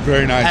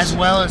 Very nice. As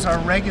well as our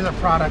regular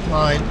product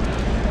line.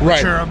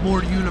 Which are a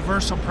more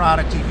universal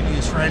product you can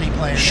use for any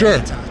player. Sure,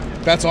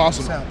 anytime. That's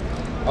awesome. So,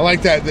 I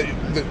like that.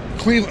 The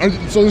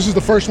Cleveland. So this is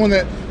the first one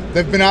that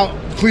they've been out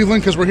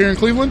Cleveland because we're here in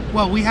Cleveland.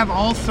 Well, we have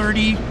all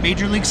 30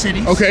 major league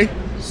cities. Okay.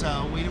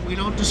 So we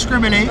don't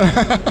discriminate.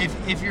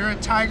 if you're a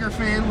Tiger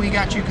fan, we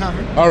got you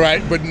covered. All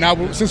right, but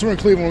now since we're in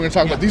Cleveland, we're going to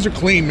talk about these are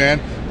clean, man.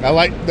 I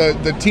like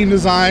the team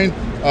design.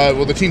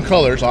 The team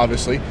colors,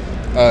 obviously.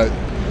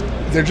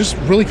 They're just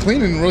really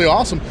clean and really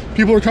awesome.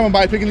 People are coming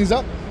by picking these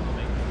up.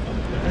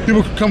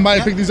 People come by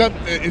and pick these up.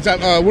 Is that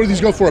what do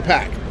these go for a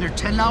pack? They're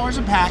 $10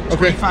 a pack,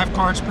 25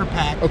 cards per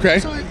pack. Okay.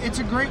 So it's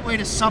a great way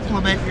to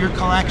supplement your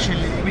collection.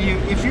 I mean,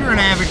 if you're an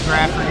avid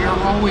grapher,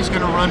 you're always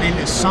going to run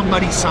into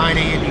somebody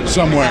signing and you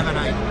somewhere have an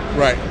item.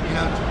 Right. You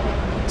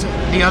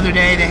know, the other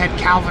day they had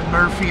Calvin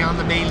Murphy on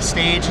the main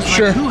stage. It's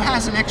like, who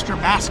has an extra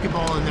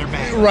basketball in their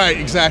bag? Right.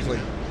 Exactly.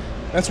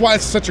 That's why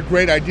it's such a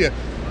great idea.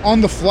 On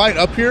the flight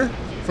up here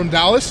from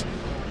Dallas,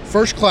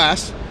 first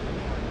class.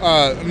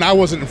 And I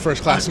wasn't in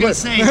first class. I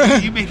was going to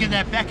say, you're making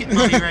that Beckett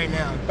money right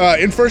now.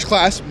 In first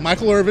class,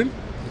 Michael Irvin,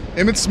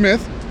 Emmitt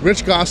Smith,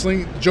 Rich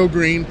Gosling, Joe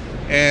Green,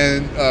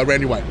 and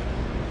Randy White.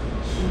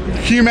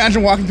 Can you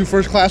imagine walking through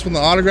first class with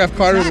an autograph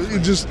card? Exactly.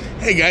 Just,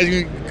 hey guys,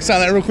 you can sign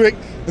that real quick?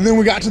 And then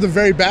we got to the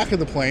very back of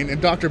the plane,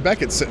 and Dr.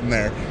 Beckett's sitting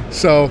there.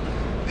 So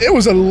it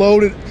was a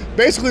loaded.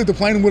 Basically, if the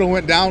plane would have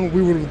went down,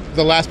 we were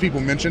the last people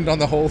mentioned on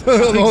the whole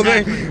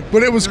thing.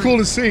 But it was cool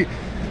to see.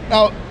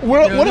 Now,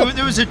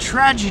 there was a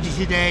tragedy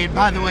today, and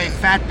by the way,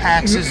 Fat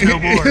Packs is no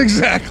more.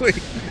 Exactly.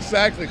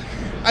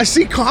 I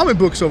see comic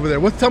books over there.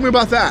 Tell me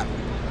about that.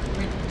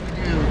 We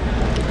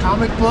do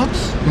comic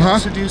books. We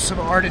also do some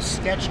artist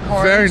sketch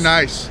cards. Very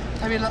nice.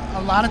 I mean,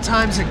 a lot of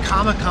times at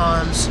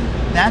Comic-Cons,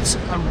 that's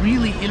a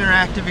really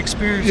interactive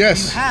experience.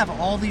 Yes. You have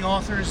all the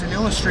authors and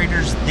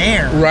illustrators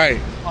there. Right.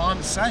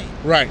 On site.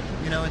 Right.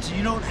 You know,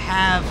 you don't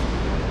have.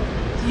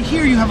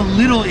 Here you have a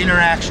little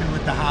interaction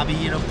with the hobby.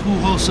 You know,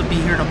 Pujols will be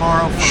here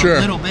tomorrow for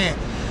a little bit.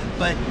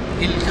 But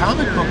in the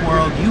comic book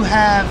world, you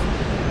have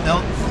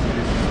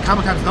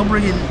Comic-Cons, they'll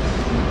bring in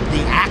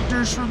the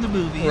actors from the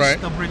movies. Right.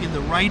 They'll bring in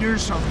the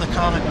writers of the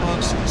comic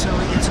books. So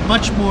it's a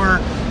much more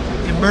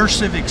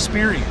immersive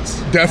experience.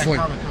 Definitely.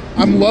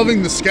 I'm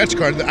loving the sketch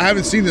card. I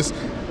haven't seen this.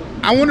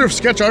 I wonder if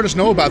sketch artists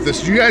know about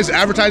this. Do you guys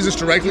advertise this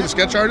directly to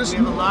sketch artists?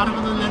 We have a lot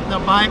of them that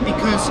they'll buy it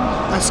because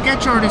a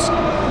sketch artist,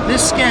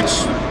 this sketch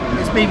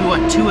is maybe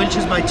 2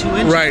 inches by 2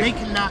 inches. Right. They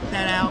can knock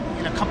that out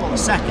in a couple of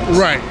seconds.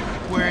 Right.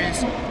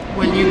 Whereas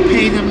when you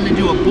pay them to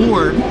do a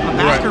board, a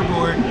backer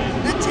board,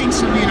 that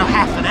takes them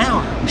half an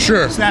hour.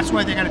 Sure. So that's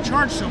why they got to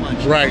charge so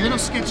much. Right. A little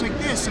sketch like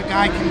this, a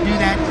guy can do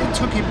that. It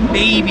took him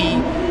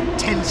maybe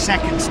 10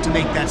 seconds to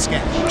make that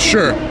sketch.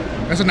 Sure.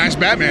 That's a nice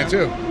Batman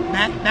too.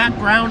 Matt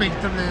Browning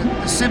from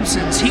the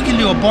Simpsons, he can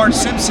do a Bart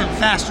Simpson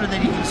faster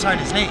than he can sign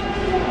his name.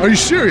 Are you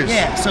serious?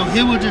 Yeah, so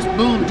he will just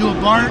do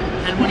a Bart,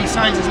 and when he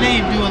signs his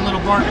name, do a little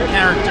Bart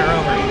character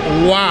over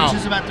it. Wow. Which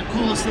is about the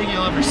coolest thing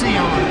you'll ever see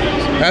on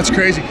these. That's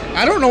crazy.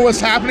 I don't know what's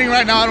happening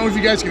right now. I don't know if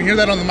you guys can hear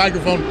that on the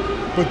microphone,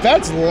 but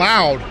that's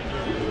loud.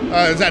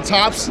 Is that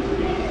Topps?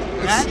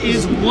 That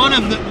is one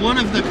of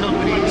the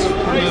company's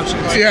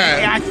promotions.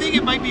 Yeah. I think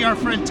it might be our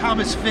friend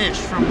Thomas Fish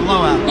from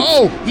Blowout.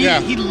 Oh,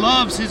 He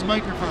loves his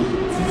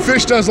microphone.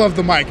 Fish does love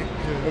the mic,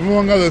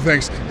 among other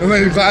things. And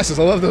then his glasses.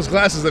 I love those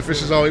glasses that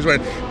Fish is always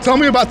wearing. Tell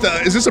me about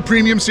is this a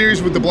premium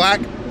series with the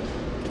black?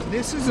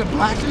 This is a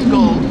black and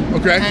gold.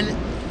 Okay. And,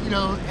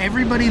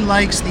 everybody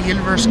likes the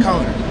inverse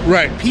color.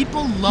 Right.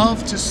 People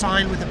love to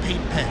sign with a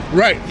paint pen.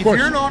 Right, If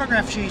you're an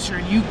autograph chaser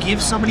and you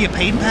give somebody a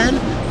paint pen,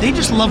 they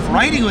just love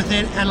writing with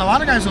it, and a lot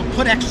of guys will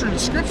put extra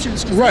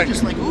descriptions because they're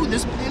just like, ooh,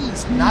 this pen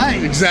is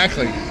nice.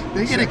 Exactly.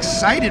 They get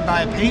excited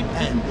by a paint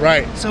pen.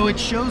 Right. So it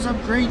shows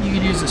up great. You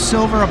can use a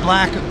silver, a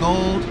black, a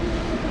gold,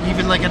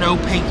 even like an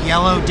opaque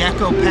yellow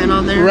deco pen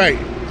on there. Right.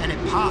 And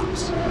it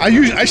pops.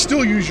 I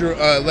still use your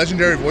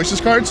Legendary Voices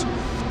cards.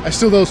 I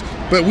still those,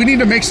 but we need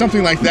to make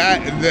something like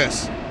that and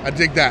this. I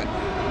dig that.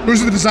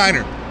 Who's the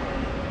designer?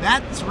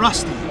 That's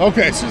Rusty.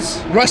 Okay.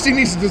 Rusty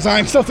needs to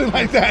design something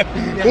like that.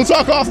 Yes. We'll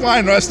talk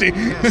offline, Rusty.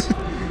 Yes.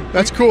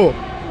 That's cool.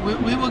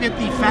 We will get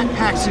the Fat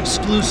Packs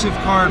exclusive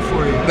card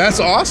for you. That's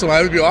awesome.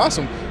 That would be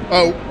awesome.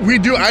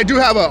 I do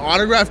have an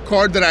autograph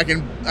card that I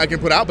can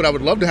put out, but I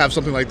would love to have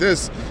something like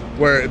this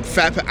where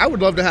I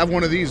would love to have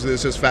one of these that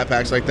says Fat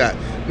Packs like that.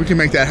 We can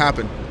make that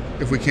happen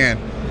if we can.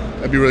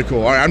 That'd be really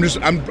cool. All right, I'm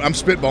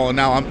spitballing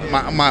now.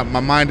 My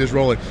mind is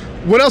rolling.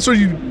 What else are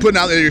you putting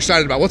out there that you're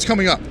excited about? What's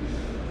coming up?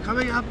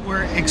 Coming up,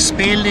 we're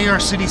expanding our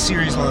City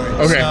Series line.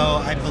 Okay.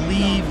 So I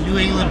believe New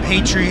England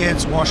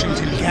Patriots,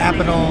 Washington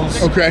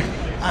Capitals. Okay.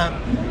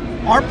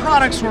 our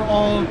products were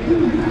all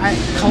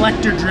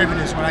collector-driven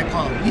is what I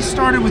call it. We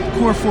started with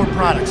core 4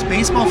 products: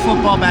 baseball,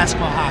 football,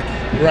 basketball, hockey.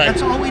 Right.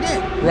 That's all we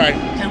did. Right.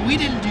 And we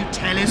didn't do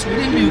tennis, we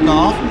didn't do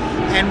golf,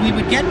 and we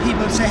would get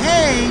people and say,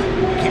 hey,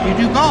 can you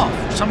do golf?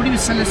 Somebody would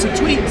send us a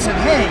tweet and said,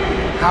 hey,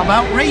 how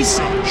about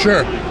racing?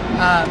 Sure.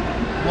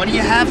 What do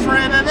you have for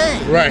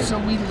MMA? Right. So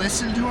we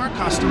listened to our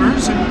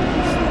customers and,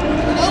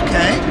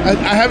 okay.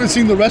 I haven't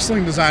seen the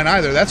wrestling design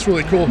either. That's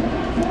really cool.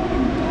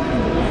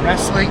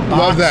 Wrestling, boxing.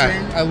 Love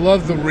that. I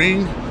love the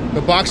ring.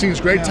 The boxing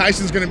is great. Yeah.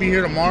 Tyson's going to be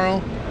here tomorrow.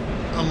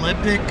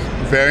 Olympic.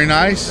 Very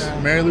nice.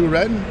 Mary Lou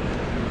Retton.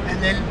 And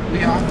then we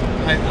have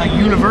a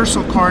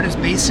universal card is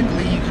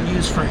basically you can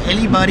use for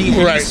anybody,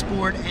 any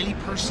sport, any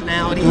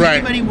personality,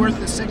 anybody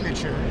worth a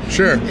signature.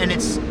 Sure. And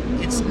it's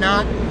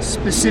not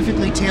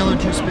specifically tailored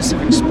to a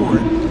specific sport.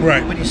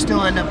 Right. But you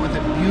still end up with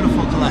a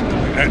beautiful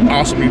collectible.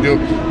 Awesome, you do.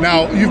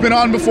 Now, you've been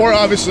on before,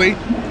 obviously,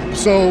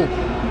 so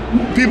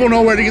people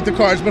know where to get the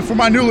cards. But for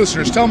my new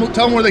listeners, tell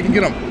them where they can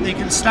get them. They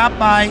can stop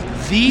by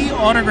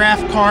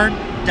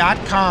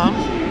theautographcard.com,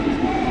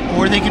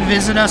 or they can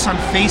visit us on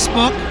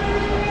Facebook,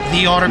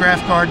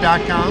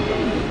 theautographcard.com,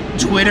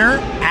 Twitter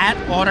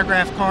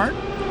 @autographcard,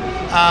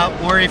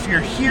 or if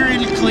you're here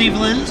in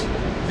Cleveland,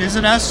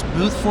 visit us,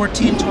 booth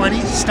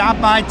 1420.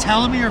 Stop by,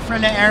 tell them you're a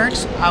friend of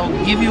Eric's. I will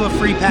give you a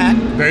free pack.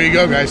 There you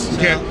go, guys. You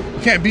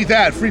can't beat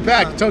that. Free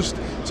pack. Tell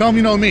them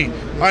you know me.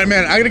 All right,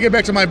 man. I got to get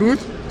back to my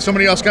booth.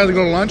 Somebody else got to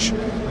go to lunch,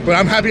 but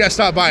I'm happy I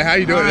stopped by. How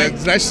you doing? Right.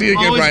 It's nice to see you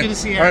again, Always Brian. good to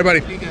see you, All right,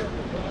 buddy. Be good.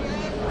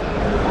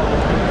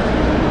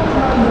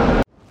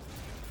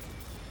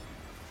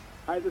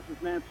 Hi, this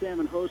is Matt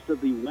Salmon, host of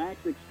the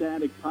Wax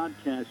Ecstatic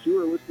podcast. You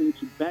are listening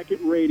to Beckett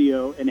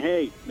Radio, and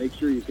hey, make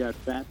sure you've got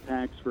fat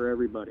packs for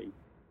everybody.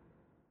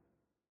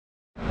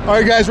 All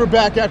right, guys, we're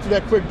back after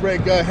that quick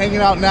break. Hanging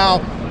out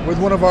now with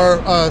one of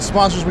our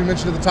sponsors we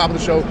mentioned at the top of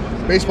the show,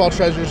 Baseball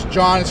Treasures.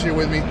 John is here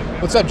with me.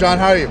 What's up, John?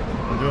 How are you?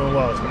 I'm doing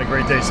well. It's been a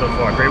great day so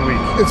far. Great week.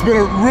 It's been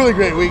a really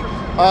great week.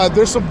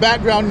 There's some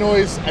background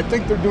noise. I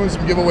think they're doing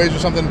some giveaways or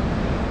something.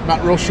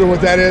 Not real sure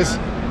what that is,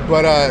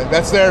 but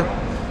that's there.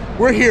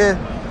 We're here.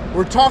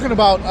 We're talking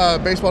about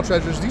Baseball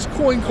Treasures. These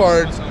coin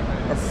cards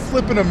are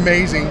flipping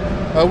amazing.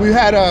 We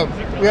had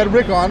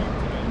Rick on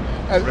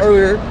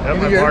earlier in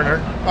the year.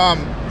 Partner.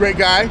 Great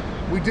guy.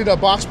 We did a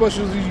box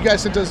busters. You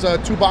guys sent us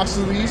 2 boxes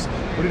of these.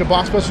 We did a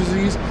box busters of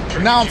these.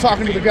 And now I'm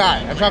talking to the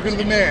guy. I'm talking to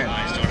the man.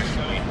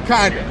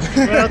 Kind of.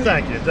 Well,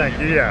 thank you,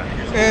 yeah.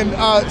 And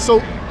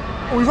so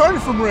we've heard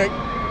it from Rick.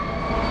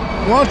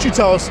 Why don't you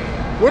tell us,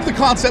 where did the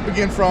concept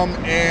begin from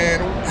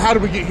and how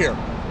did we get here?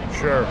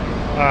 Sure.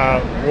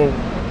 Well,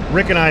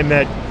 Rick and I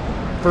met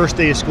first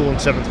day of school in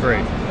 7th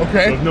grade.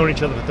 Okay. So we've known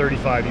each other for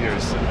 35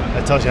 years.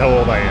 That tells you how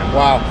old I am.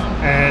 Wow.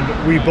 And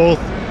we both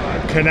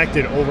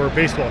connected over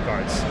baseball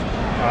cards.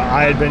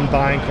 I had been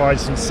buying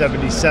cards since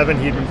 77.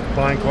 He'd been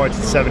buying cards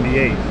since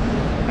 78.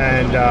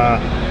 And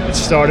it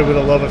started with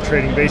a love of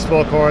trading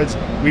baseball cards.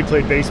 We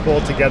played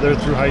baseball together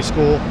through high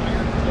school.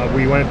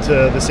 We went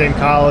to the same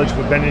college.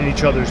 We've been in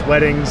each other's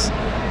weddings.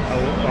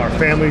 Our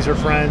families are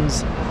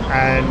friends.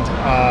 And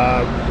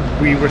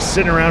we were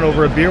sitting around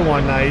over a beer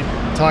one night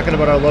talking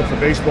about our love for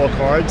baseball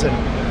cards and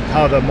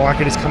how the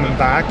market is coming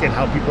back and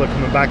how people are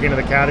coming back into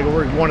the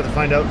category. We wanted to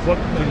find out what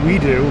could we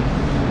do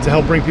to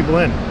help bring people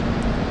in.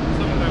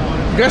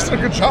 You guys did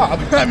a good job.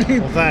 I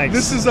mean, well, thanks.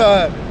 This is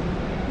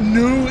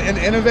new and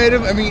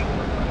innovative. I mean,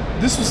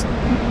 this was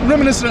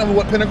reminiscent of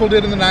what Pinnacle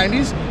did in the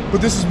 90s,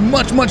 but this is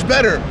much, much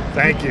better.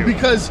 Thank you.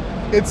 Because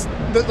it's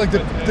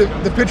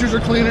the pictures are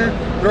cleaner.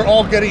 They're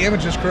all Getty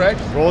Images, correct?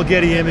 They're all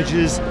Getty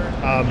Images.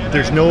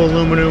 There's no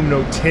aluminum,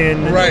 no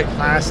tin, no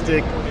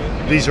plastic.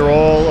 These are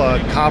all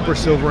copper,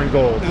 silver, and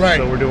gold. Right.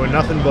 So we're doing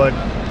nothing but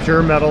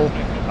pure metal.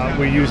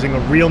 We're using a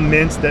real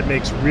mint that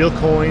makes real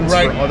coins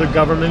for other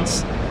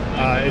governments.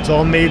 It's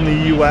all made in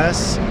the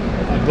U.S.,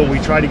 but we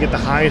try to get the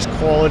highest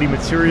quality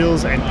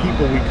materials and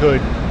people we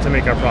could to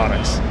make our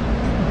products.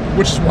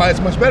 Which is why it's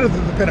much better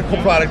than the Pinnacle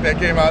product that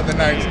came out in the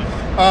 90s.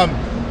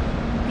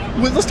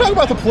 Let's talk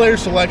about the player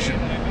selection.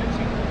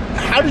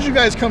 How did you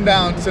guys come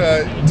down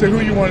to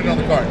who you wanted on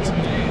the cards?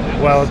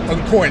 Well, on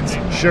the coins.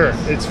 Sure,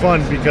 it's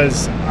fun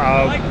because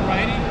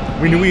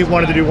we knew we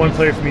wanted to do one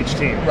player from each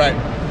team. Right.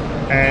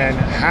 And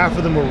half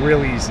of them were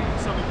real easy.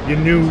 You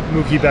knew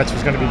Mookie Betts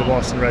was going to be the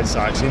Boston Red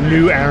Sox. You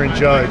knew Aaron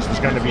Judge was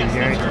going to be the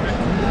Yankees.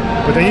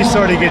 But then you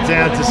started to get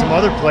down to some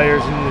other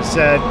players and you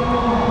said,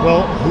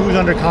 well, who's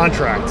under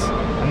contract?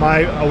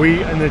 Are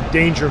we in the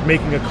danger of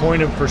making a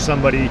coin for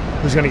somebody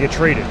who's going to get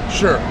traded?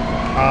 Sure.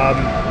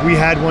 We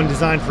had one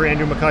designed for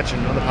Andrew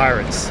McCutchen on the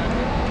Pirates.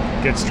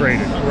 Gets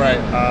traded. Right.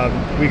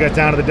 We got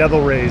down to the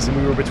Devil Rays and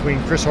we were between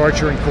Chris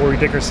Archer and Corey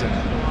Dickerson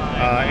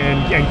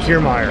and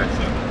Kiermaier.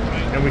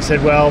 And we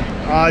said, well,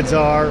 odds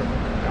are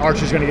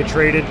Archer's going to get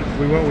traded.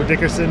 We went with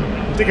Dickerson.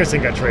 Dickerson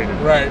got traded.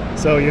 Right.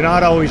 So you're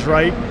not always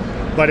right,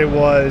 but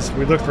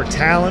we looked for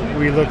talent.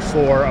 We looked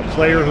for a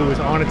player who was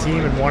on a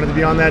team and wanted to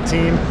be on that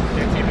team.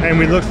 And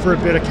we looked for a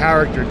bit of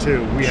character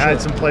too. We had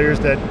some players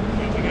that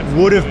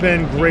would have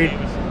been great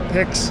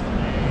picks,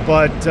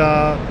 but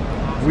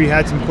we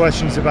had some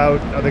questions about,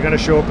 are they going to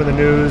show up in the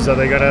news? Are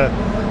they going to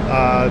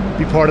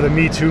be part of the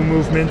Me Too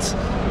movement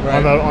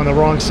on the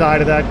wrong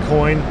side of that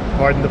coin?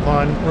 Pardon the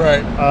pun.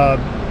 Right.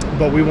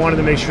 But we wanted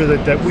to make sure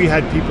that we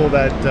had people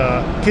that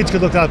kids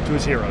could look up to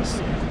as heroes.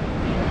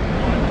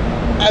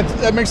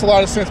 That makes a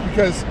lot of sense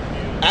because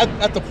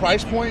at the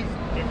price point,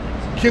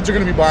 kids are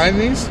going to be buying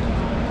these,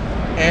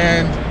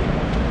 and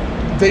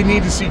they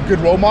need to see good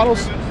role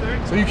models.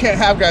 So you can't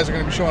have guys that are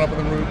going to be showing up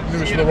in the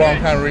news for the wrong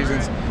kind of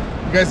reasons.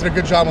 You guys did a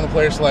good job on the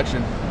player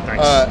selection.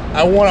 Thanks.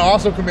 I want to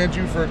also commend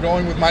you for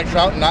going with Mike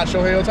Trout and not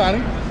Shohei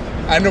Ohtani.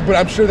 I know, but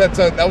I'm sure that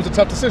was a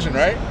tough decision,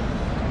 right?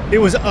 It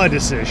was a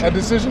decision. A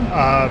decision?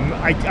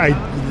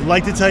 I'd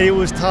like to tell you it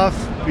was tough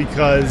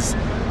because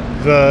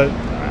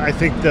I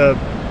think the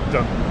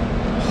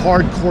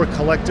hardcore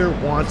collector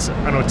wants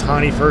an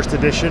Ohtani first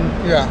edition.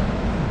 Yeah.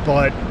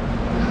 But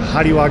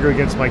how do you argue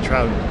against Mike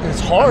Trout?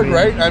 It's hard,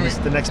 right? He's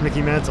the next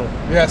Mickey Mantle.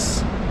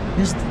 Yes.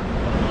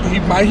 He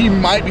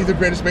might be the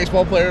greatest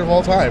baseball player of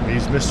all time.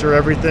 He's Mr.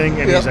 Everything,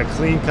 and he's a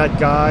clean-cut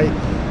guy.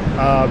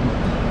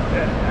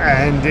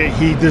 And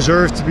he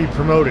deserves to be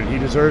promoted. He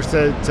deserves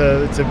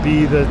to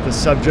be the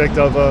subject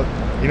of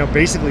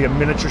basically a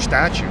miniature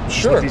statue.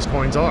 Sure. What these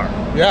coins are.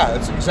 Yeah,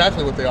 that's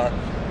exactly what they are.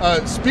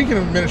 Speaking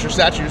of miniature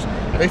statues,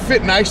 they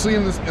fit nicely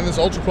in this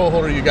Ultra Pro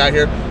holder you got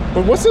here.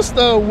 But what's this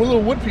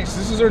little wood piece?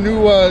 This is their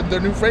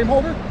new frame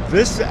holder?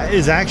 This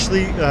is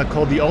actually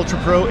called the Ultra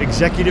Pro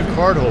Executive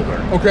Card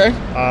Holder. Okay.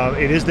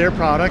 It is their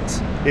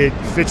product. It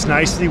fits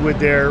nicely with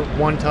their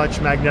one-touch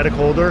magnetic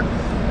holder.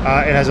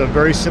 It has a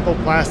very simple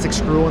plastic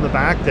screw in the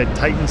back that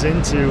tightens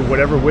into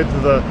whatever width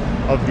of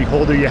the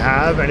holder you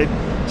have, and it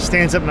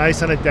stands up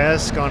nice on a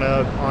desk, on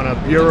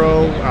a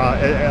bureau,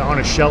 on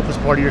a shelf as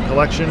part of your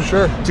collection.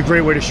 Sure. It's a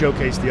great way to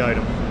showcase the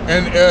item.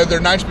 And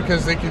they're nice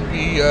because they can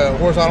be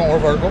horizontal or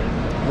vertical,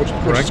 which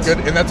is good.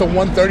 And that's a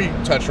 130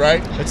 touch,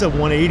 right? It's a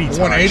 180 touch.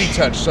 180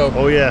 touch. So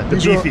oh yeah, the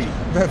beefy.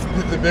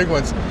 The big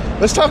ones.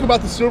 Let's talk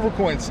about the silver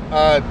coins.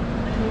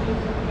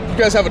 You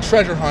guys have a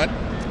treasure hunt.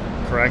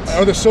 Correct.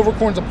 Are the silver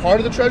coins a part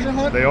of the treasure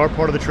hunt? They are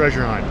part of the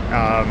treasure hunt.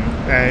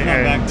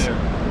 And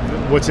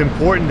what's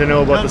important to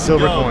know about the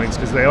silver coins,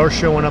 because they are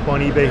showing up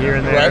on eBay here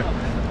and there.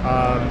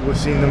 Right. We've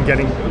seen them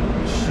getting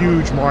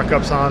huge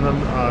markups on them.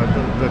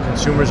 The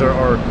consumers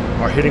are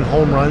hitting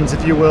home runs,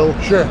 if you will,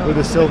 with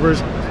the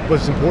silvers.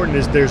 What's important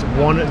is there's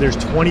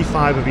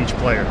 25 of each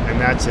player, and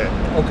that's it.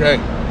 Okay.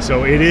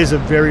 So it is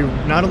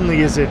not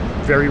only is it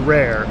very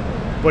rare,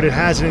 but it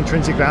has an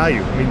intrinsic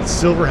value. I mean,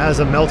 silver has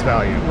a melt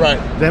value. Right.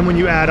 Then when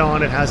you add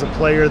on, it has a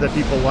player that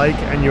people like,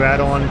 and you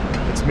add on,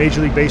 it's Major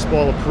League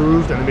Baseball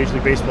approved and the Major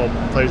League Baseball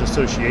Players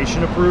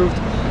Association approved.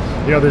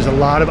 There's a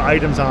lot of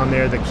items on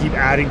there that keep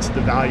adding to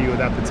the value of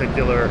that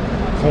particular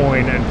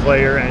coin and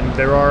player, and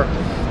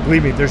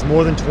believe me, there's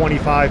more than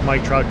 25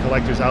 Mike Trout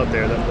collectors out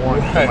there that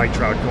want the Mike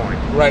Trout coin.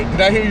 Right.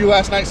 Did I hear you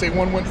last night say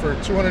one went for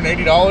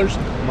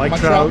 $280? Mike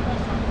Trout,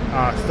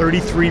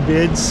 33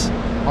 bids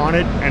on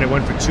it, and it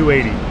went for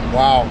 $280.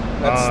 Wow,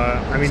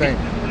 that's insane.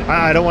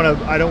 I don't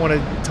want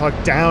to talk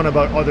down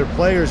about other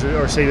players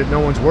or say that no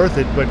one's worth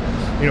it, but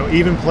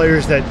even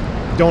players that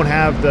don't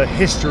have the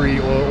history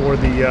or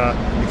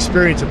the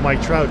experience of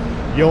Mike Trout,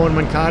 Yoan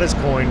Moncada's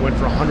coin went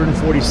for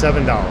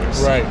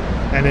 $147. Right.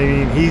 And I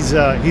mean, he's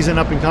an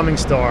up and coming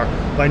star.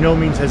 By no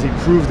means has he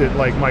proved it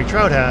like Mike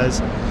Trout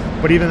has,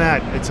 but even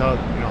that, it's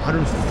 $140,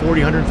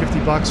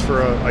 $150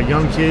 for a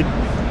young kid,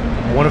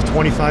 one of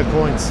 25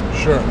 coins.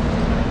 Sure.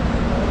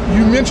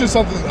 You mentioned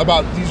something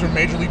about these are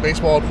Major League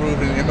Baseball approved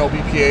and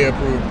MLBPA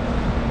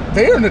approved.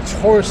 They are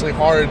notoriously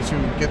hard to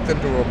get them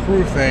to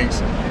approve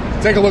things.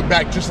 Take a look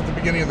back just at the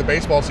beginning of the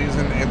baseball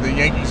season and the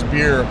Yankees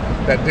beer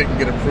that didn't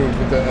get approved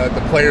with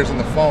the players and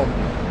the foam.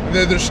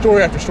 There's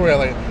story after story.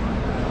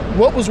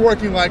 What was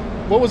working like?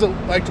 What was it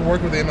like to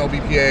work with the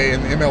MLBPA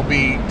and the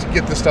MLB to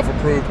get this stuff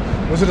approved?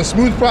 Was it a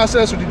smooth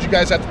process, or did you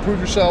guys have to prove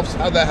yourselves?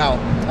 How'd that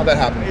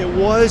happen? It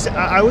was.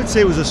 I would say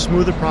it was a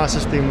smoother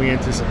process than we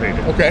anticipated.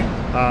 Okay.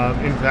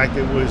 In fact,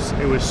 it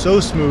was so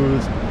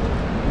smooth.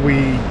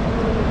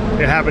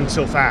 It happened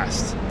so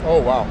fast. Oh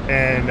wow!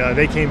 And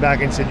they came back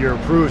and said, "You're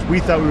approved."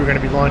 We thought we were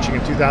going to be launching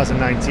in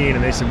 2019,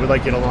 and they said, "We'd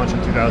like you to launch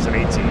in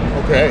 2018."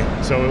 Okay.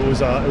 So it was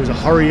a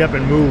hurry up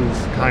and move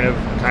kind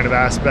of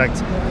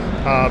aspect.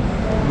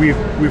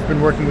 We've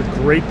been working with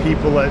great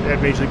people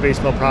at Major League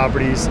Baseball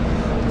Properties.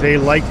 They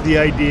like the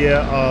idea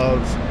of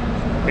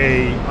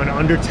an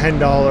under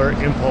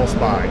 $10 impulse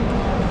buy.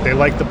 They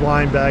like the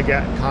blind bag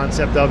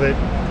concept of it.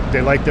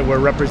 They like that we're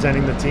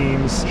representing the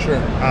teams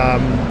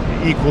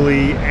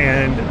equally,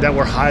 and that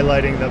we're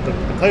highlighting the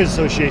Players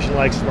Association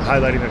likes we're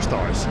highlighting their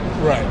stars.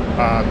 Right.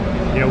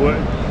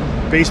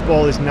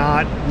 Baseball is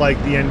not like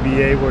the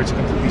NBA where it's a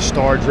completely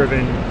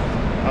star-driven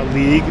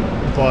league,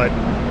 but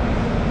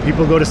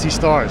people go to see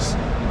stars.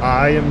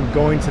 I am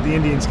going to the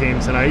Indians game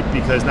tonight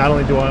because not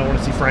only do I want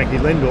to see Frankie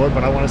Lindor,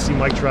 but I want to see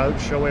Mike Trout,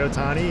 Shohei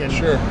Ohtani, and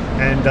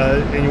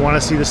you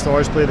want to see the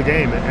stars play the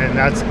game. And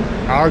that's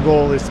our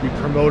goal, is to be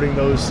promoting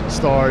those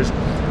stars,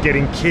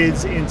 getting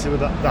kids into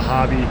the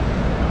hobby,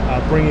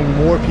 bringing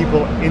more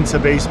people into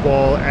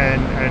baseball,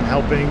 and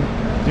helping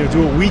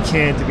do what we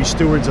can to be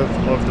stewards of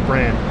the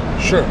brand.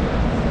 Sure.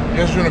 You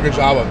guys are doing a good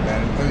job of it,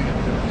 man.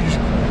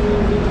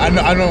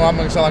 I know I'm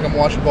going to sound like I'm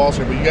watching balls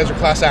here, but you guys are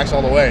class acts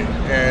all the way.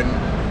 And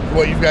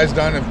what you guys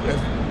done,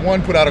 if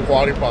one, put out a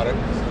quality product.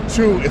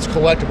 2, it's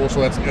collectible,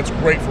 so that's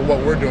great for what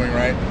we're doing,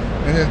 right?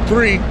 And then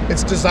 3,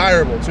 it's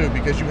desirable too,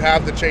 because you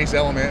have the chase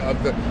element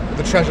of the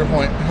treasure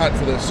hunt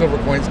for the silver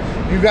coins.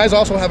 You guys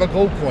also have a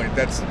gold coin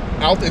that's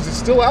out. Is it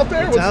still out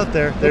there? It's out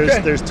there.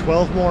 There's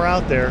 12 more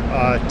out there.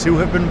 2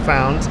 have been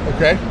found.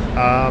 Okay.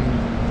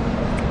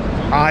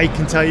 I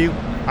can tell you,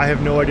 I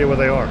have no idea where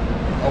they are.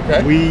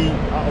 Okay.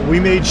 We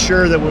made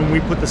sure that when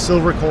we put the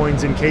silver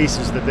coins in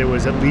cases, that there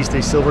was at least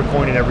a silver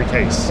coin in every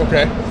case.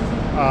 Okay.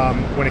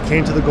 When it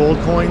came to the gold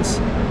coins,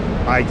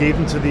 I gave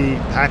them to the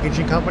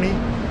packaging company,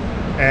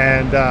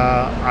 and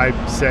I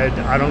said,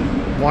 I don't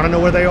want to know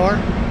where they are,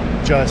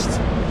 just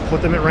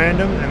put them at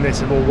random. And they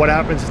said, well, what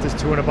happens if there's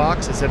 2 in a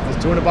box? I said, if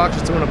there's 2 in a box,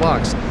 there's 2 in a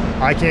box.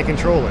 I can't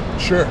control it.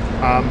 Sure.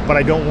 But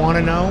I don't want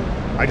to know.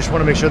 I just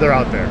want to make sure they're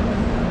out there.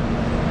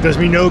 Does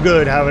me no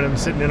good having them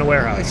sitting in a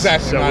warehouse.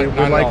 Exactly. So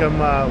we like them.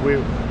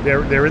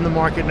 They're in the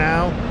market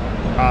now.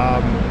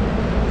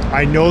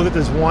 I know that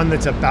there's one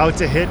that's about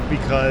to hit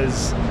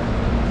because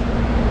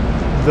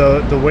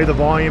the way the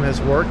volume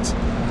has worked.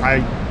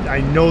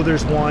 I know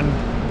there's one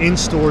in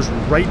stores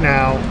right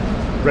now,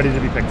 ready to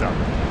be picked up.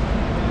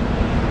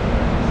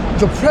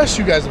 The press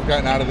you guys have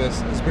gotten out of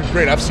this has been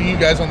great. I've seen you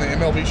guys on the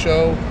MLB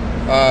show,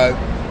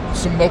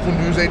 some local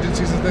news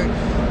agencies and things.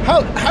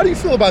 How do you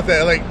feel about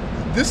that? Like,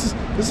 this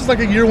is like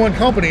a year one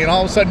company, and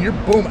all of a sudden you're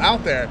boom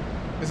out there.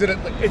 Is it?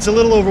 It's a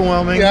little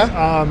overwhelming. Yeah.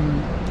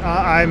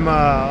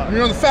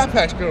 You're on the Fat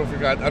Pack show. For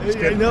God, I'm just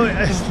kidding. No,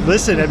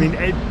 listen. I mean,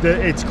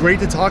 it's great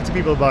to talk to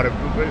people about it.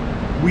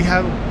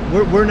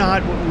 We're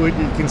not what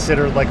you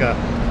consider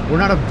we're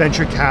not a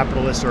venture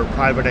capitalist or a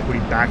private equity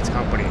backed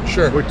company.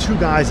 Sure. We're 2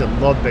 guys that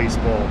love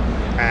baseball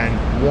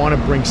and want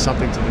to bring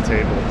something to the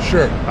table.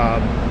 Sure.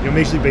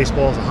 Major League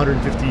Baseball is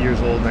 150 years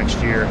old next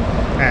year,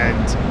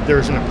 and there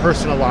isn't a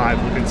person alive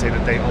who can say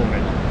that they own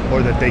it,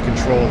 or that they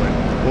control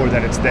it, or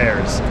that it's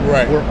theirs.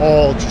 Right. We're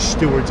all just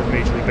stewards of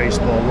Major League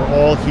Baseball. We're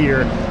all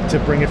here to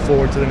bring it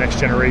forward to the next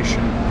generation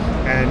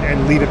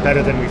and leave it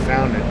better than we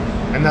found it.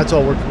 And that's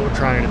all we're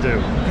trying to do.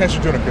 You guys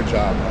are doing a good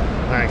job.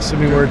 Thanks. I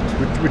mean,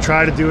 we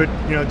try to do it.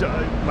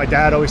 My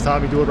dad always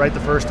taught me do it right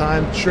the first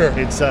time. Sure.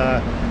 It's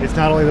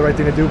not only the right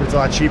thing to do, but it's a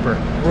lot cheaper.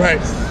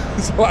 Right.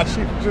 It's a lot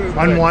cheaper.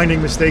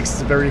 Unwinding mistakes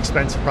is a very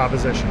expensive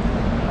proposition.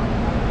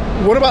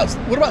 What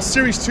about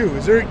Series 2?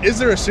 Is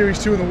there a Series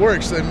 2 in the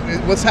works?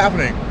 And what's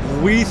happening?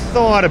 We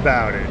thought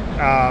about it.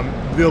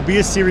 There'll be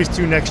a Series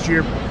 2 next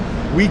year.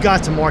 We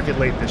got to market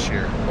late this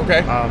year.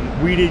 Okay.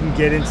 We didn't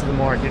get into the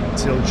market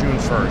until June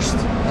 1st.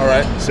 All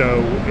right.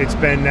 So it's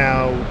been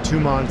now 2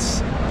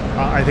 months.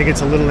 I think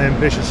it's a little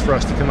ambitious for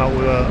us to come out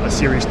with a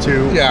Series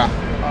 2. Yeah.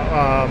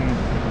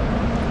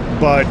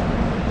 But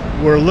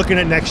we're looking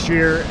at next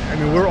year. I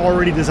mean, we're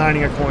already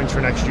designing our coins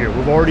for next year.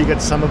 We've already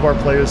got some of our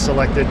players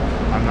selected.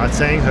 I'm not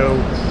saying who.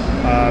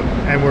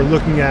 And we're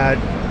looking at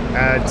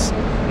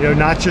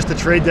not just the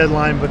trade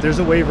deadline, but there's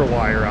a waiver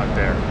wire out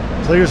there.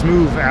 Players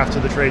move after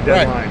the trade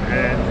deadline, right.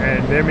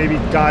 and there may be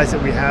guys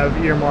that we have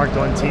earmarked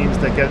on teams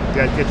that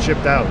get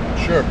shipped out.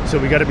 Sure. So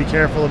we got to be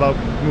careful about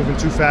moving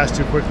too fast,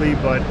 too quickly.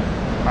 But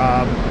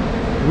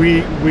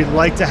we'd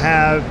like to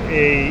have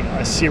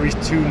a Series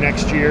 2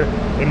 next year.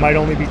 It might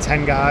only be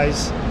 10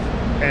 guys,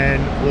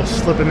 and we'll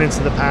slip them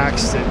into the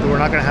packs. We're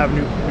not going to have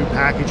new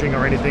packaging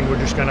or anything. We're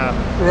just going to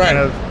kind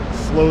of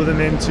flow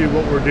them into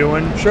what we're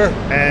doing. Sure.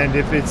 And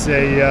if it's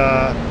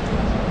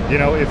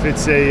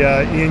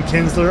Ian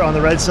Kinsler on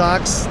the Red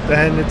Sox,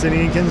 then it's an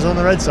Ian Kinsler on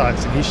the Red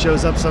Sox, and he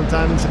shows up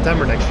sometime in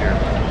September next year.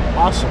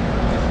 Awesome.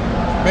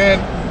 Man,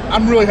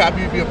 I'm really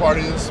happy to be a part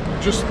of this.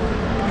 Just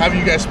having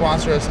you guys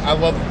sponsor us. I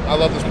love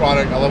this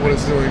product. I love what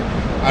it's doing.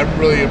 I'm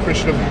really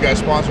appreciative of you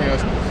guys sponsoring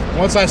us.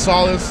 Once I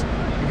saw this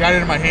and got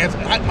it in my hands,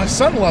 my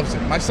son loves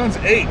it. My son's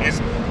 8,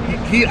 and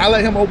I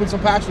let him open some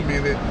packs with me,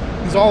 and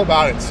he's all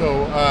about it.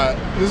 So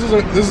this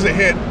is a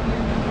hit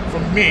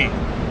from me.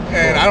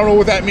 And I don't know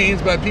what that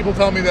means, but people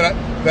tell me that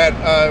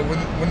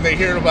when they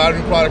hear about a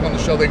new product on the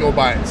show, they go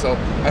buy it. So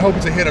I hope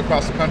it's a hit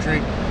across the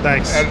country.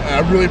 Thanks. And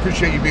I really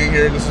appreciate you being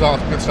here. This is all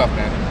good stuff,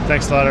 man.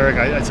 Thanks a lot, Eric.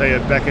 I tell you,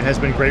 Beckett has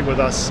been great with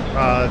us.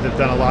 They've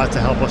done a lot to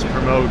help us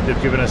promote.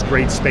 They've given us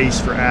great space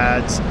for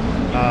ads,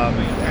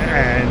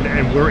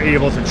 and we're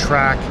able to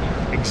track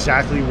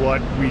exactly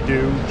what we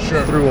do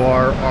through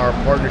our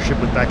partnership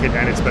with Beckett,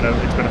 and it's been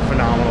a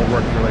phenomenal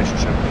working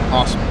relationship.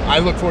 Awesome. I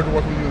look forward to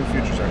working with you in the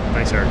future, sir.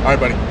 Thanks, Eric. All right,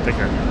 buddy. Take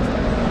care.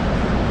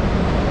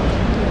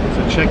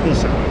 So check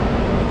this out.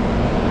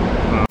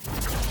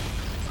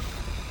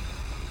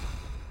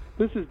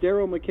 This is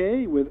Daryl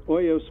McKay with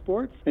Oyo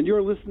Sports, and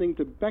you're listening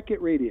to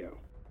Beckett Radio.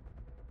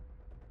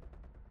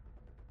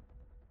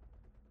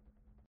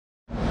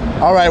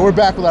 All right, we're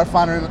back with our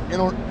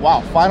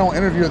final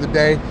interview of the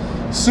day.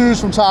 Suze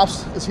from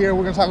Topps is here.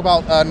 We're going to talk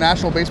about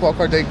National Baseball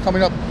Card Day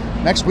coming up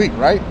next week,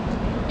 right?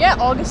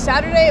 Yeah,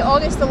 Saturday,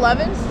 August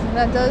 11th.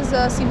 That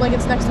does seem like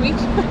it's next week.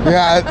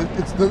 Yeah,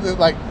 it's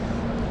like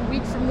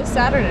week from this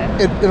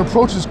Saturday. It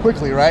approaches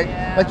quickly, right?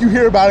 Yeah. Like you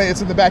hear about it,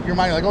 it's in the back of your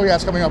mind. You're like, oh yeah,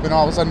 it's coming up, and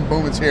all of a sudden,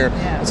 boom, it's here.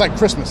 Yeah. It's like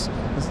Christmas.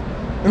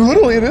 And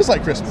literally, it is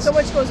like Christmas. So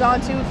much goes on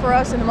too for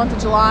us in the month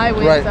of July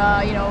with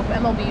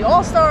MLB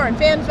All-Star and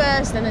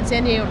FanFest, and then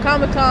San Diego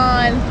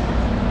Comic-Con,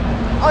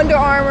 Under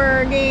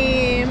Armour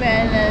game,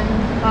 and then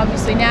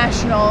obviously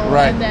National,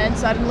 Right. and then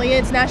suddenly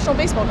it's National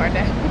Baseball Card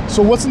Day.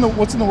 So what's in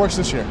the works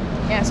this year?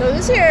 Yeah, so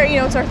this year,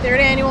 it's our 3rd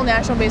annual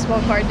National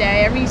Baseball Card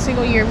Day. Every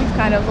single year we've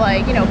kind of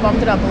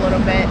bumped it up a little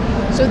bit.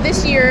 So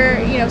this year,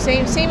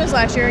 same as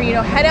last year,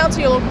 head out to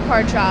your local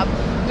card shop.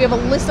 We have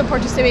a list of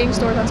participating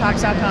stores on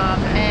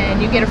Topps.com,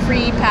 and you get a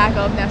free pack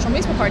of National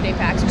Baseball Card Day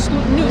packs. It's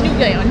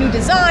new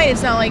design.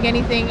 It's not like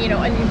anything,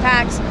 new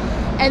packs.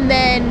 And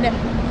then,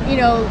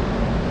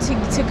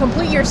 to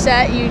complete your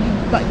set, you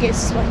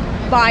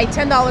buy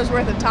 $10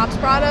 worth of Topps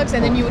products,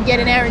 and then you would get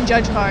an Aaron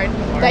Judge card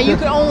that you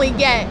could only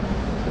get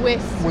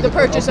with the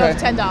purchase of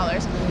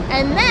 $10.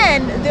 And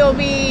then there'll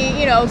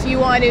be, if you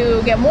want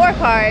to get more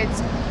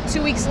cards,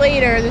 2 weeks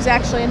later, there's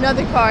actually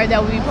another card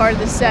that will be part of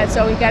the set.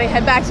 So we got to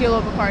head back to your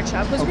local card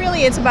shop, because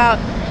really it's about,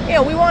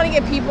 we want to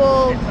get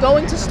people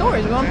going to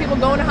stores. We want people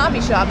going to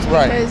hobby shops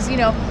because, we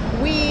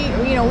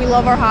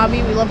love our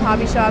hobby. We love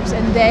hobby shops,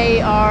 and they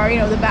are,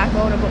 the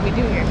backbone of what we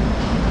do here.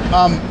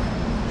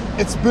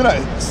 It's been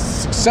a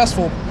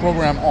successful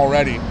program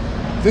already.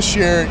 This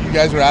year, you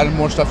guys are adding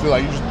more stuff. You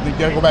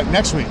got to go back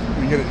next week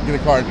and get a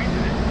card.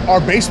 Are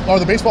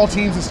the baseball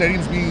teams and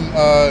stadiums being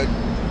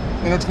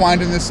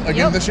intertwined in this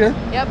again this year?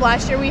 Yep.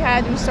 Last year we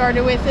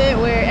started with it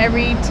where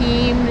every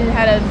team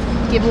had a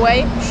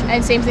giveaway,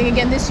 and same thing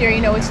again this year.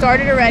 It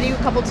started already. A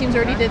couple teams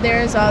already did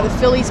theirs. The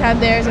Phillies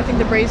had theirs. I think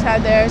the Braves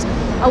had theirs.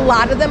 A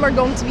lot of them are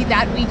going to be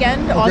that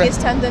weekend,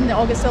 August 10th and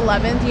August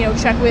 11th.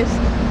 Check with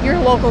your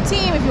local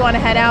team if you want to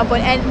head out.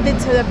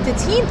 The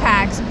team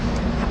packs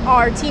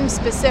are team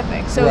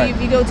specific. So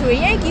if you go to a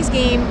Yankees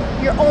game,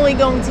 you're only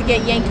going to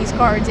get Yankees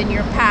cards in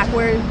your pack,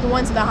 where the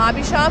ones in the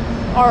hobby shop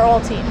are all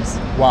teams.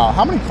 Wow.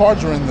 How many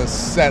cards are in the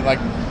set, like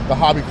the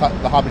hobby shop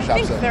set?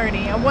 I think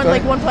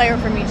 30. One player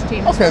from each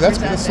team. Okay, that's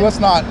good. So that's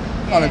not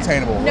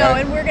unattainable. No,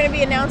 right? And we're going to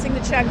be announcing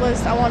the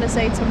checklist, I want to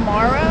say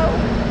tomorrow.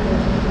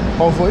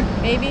 Hopefully.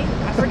 Maybe.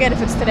 I forget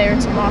if it's today or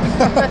tomorrow.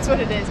 That's what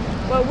it is.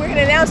 Well, we're going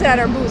to announce it at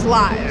our booth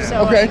live.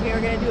 So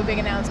we're going to do a big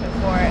announcement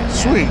for it.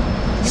 Sweet.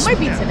 It might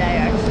be today,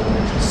 actually.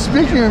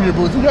 Speaking of your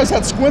booth, you guys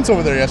had Squints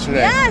over there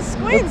yesterday. Yes,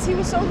 Squints. He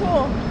was so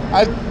cool.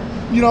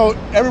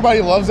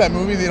 Everybody loves that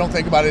movie. They don't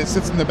think about it. It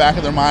sits in the back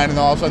of their mind, and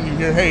then all of a sudden you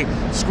hear, hey,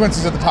 Squints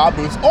is at the top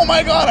booth. Oh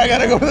my God, I got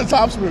to go to the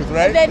Topps booth,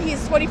 right? And then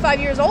he's 25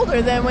 years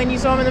older than when you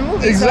saw him in the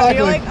movie. Exactly.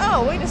 So you're like,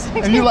 oh, wait a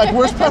second. And you're like,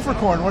 where's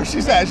Peppercorn? Where's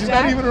she's at? She's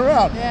not even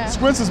around. Yeah.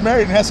 Squints is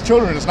married and has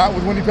children. It's not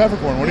with Wendy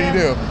Peppercorn. What do you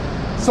do?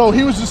 So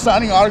he was just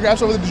signing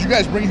autographs over there. Did you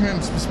guys bring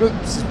him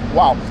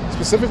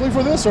specifically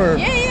for this, or?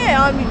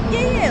 Yeah,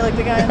 like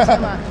the guy in the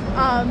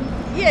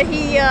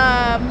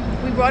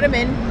we brought him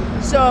in.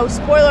 So,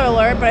 spoiler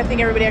alert, but I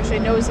think everybody actually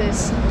knows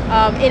this.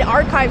 In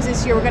archives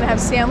this year, we're going to have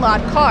Sandlot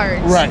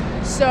cards. Right.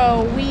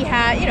 So we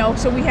have,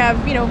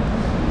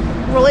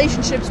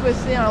 relationships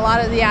with a lot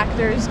of the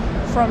actors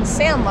from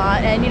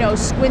Sandlot, and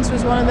Squints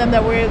was one of them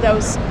that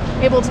was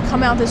able to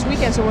come out this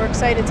weekend. So we're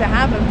excited to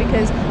have him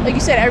because, like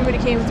you said, everybody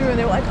came through and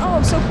they were like,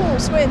 "Oh, so cool,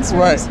 Squints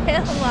from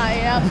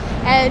Sandlot,"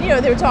 and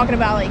they were talking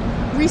about like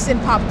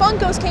recent Pop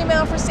Funkos came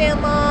out for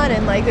Sandlot,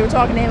 and like they were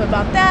talking to him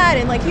about that,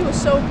 and like he was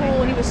so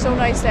cool and he was so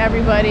nice to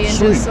everybody, and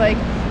just like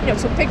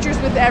took pictures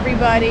with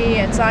everybody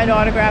and signed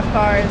autograph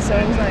cards. So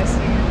it was nice.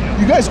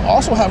 You guys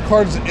also have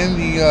cards in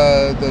the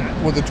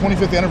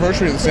 25th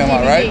anniversary of the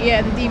Sandlot, DVD, right?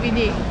 Yeah, the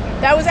DVD.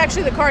 That was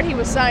actually the card he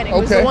was signing. It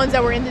was the ones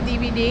that were in the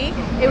DVD.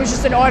 It was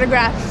just an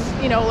autograph,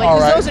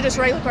 those are just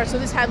regular cards. So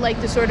this had like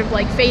the sort of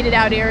like faded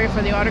out area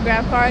for the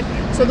autograph card.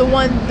 So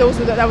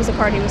that was the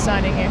card he was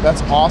signing here.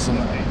 That's awesome.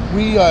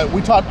 We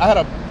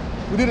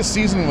did a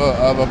season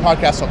of a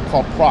podcast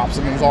called Props,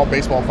 and it was all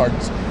baseball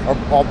cards, or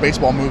all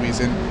baseball movies,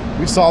 and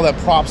we saw that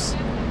we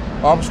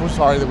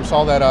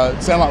saw that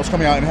Sandlot was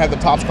coming out and had the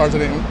Topps cards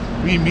in it.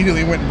 We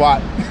immediately went and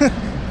bought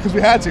because we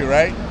had to,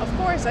 right? Of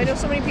course, I know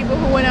so many people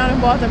who went out and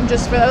bought them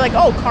just for like,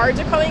 oh, cards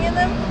are coming in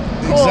them.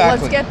 Cool,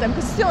 exactly. Let's get them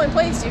because it's the only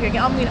place you can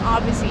get. I mean,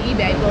 obviously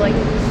eBay, but like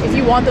if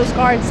you want those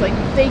cards, like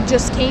they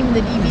just came in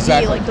the DVD.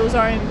 Exactly. Like those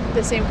aren't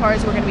the same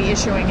cards we're going to be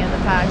issuing in the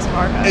packs of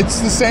archives. It's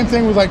the same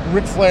thing with like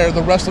Ric Flair,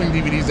 the wrestling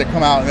DVDs that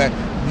come out, and that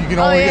you can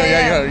only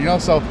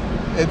get. So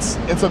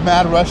it's a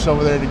mad rush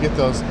over there to get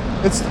those.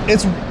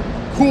 It's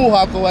cool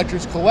how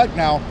collectors collect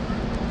now.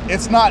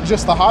 It's not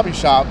just the hobby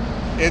shop.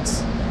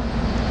 It's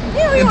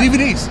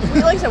DVDs.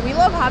 Like I said, we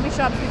love hobby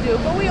shops, we do,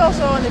 but we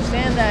also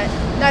understand that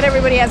not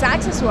everybody has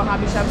access to a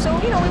hobby shop. So,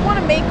 we want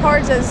to make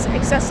cards as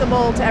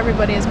accessible to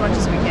everybody as much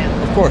as we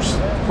can. Of course.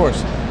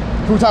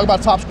 Can we talk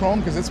about Topps Chrome?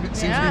 Because it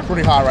seems to be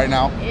pretty hot right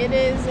now. It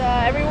is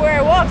everywhere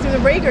I walk through the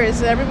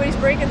breakers. Everybody's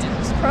breaking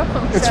Topps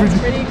Chrome. It's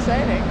pretty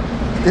exciting.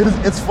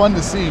 It's fun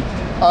to see.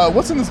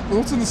 What's in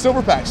the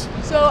silver packs?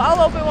 So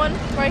I'll open one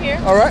right here.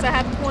 All right. I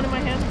have one in my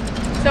hand.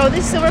 So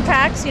these silver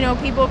packs,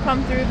 people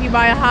come through. If you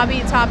buy a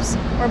hobby Topps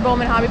or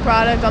Bowman hobby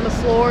product on the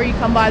floor, you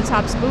come by the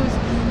Topps booth.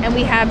 and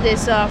we have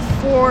this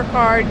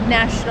 4-card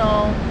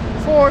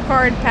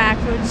pack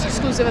which is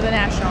exclusive of the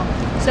National.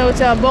 So it's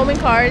Bowman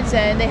cards,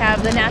 and they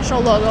have the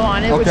National logo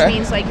on it, which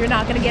means like you're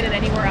not going to get it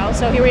anywhere else.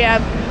 So here we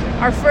have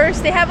our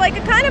first. They have like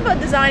a kind of a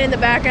design in the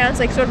background. It's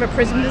like sort of a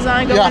prism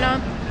design going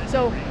on.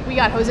 So we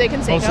got Jose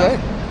Canseco,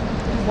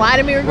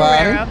 Vladimir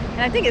Guerrero,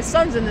 and I think his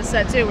son's in this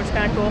set too, which is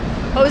kind of cool.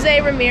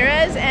 Jose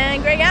Ramirez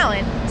and Greg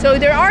Allen. So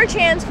there are a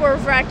chance for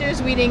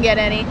refractors. We didn't get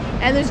any,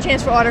 and there's a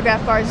chance for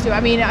autograph cards too. I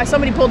mean,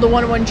 somebody pulled the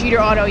 1-1 Jeter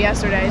auto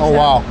yesterday. Oh,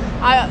 wow.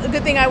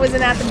 Good thing I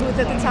wasn't at the booth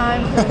at the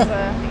time, because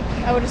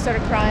I would have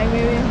started crying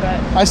maybe.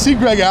 But I see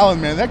Greg Allen,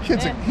 man. That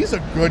kid's he's a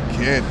good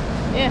kid.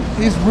 Yeah.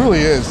 He really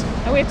is.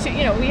 And we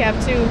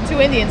have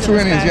two Indians. Two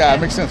Indians, yeah, it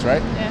makes sense,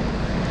 right?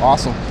 Yeah.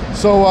 Awesome.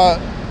 So,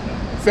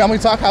 family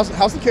talk. How's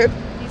the kid?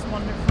 He's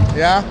wonderful.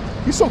 Yeah.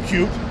 He's so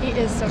cute. He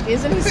is so cute.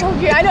 Isn't he so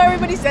cute? I know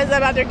everybody says that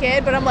about their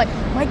kid, but I'm like,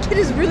 my kid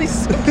is really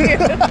so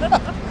cute.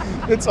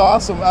 It's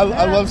awesome.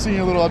 I love seeing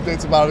your little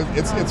updates about it.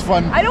 It's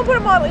fun. I don't put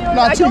them on.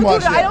 Not too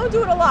much. I don't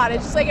do it a lot.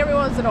 It's just like every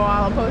once in a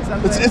while I'll post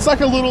something. It's like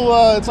a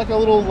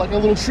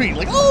little treat.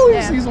 Like,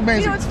 he's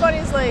amazing. You know what's funny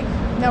is like,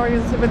 now we're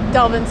gonna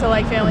delve into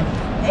like family.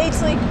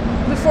 It's like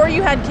before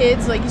you had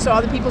kids, like you saw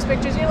other people's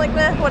pictures and you're like,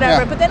 meh,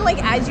 whatever. Yeah. But then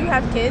like as you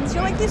have kids,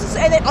 you're like, this is,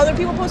 and then other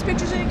people post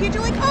pictures of your kids,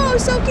 you're like, oh,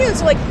 so cute.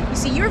 So like you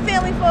see your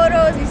family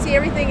photos, you see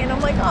everything, and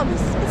I'm like, oh,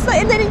 it's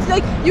like, and then it's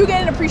like you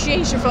get an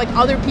appreciation for like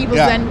other people's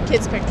then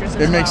kids' pictures.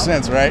 It makes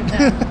sense, right?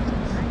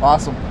 Yeah.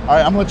 Awesome. All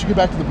right, I'm gonna let you get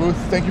back to the booth.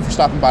 Thank you for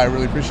stopping by. I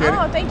really appreciate it.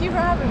 Oh, thank you for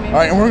having me. All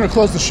right, and we're gonna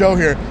close the show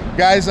here,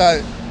 guys.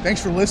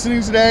 Thanks for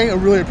listening today. I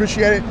really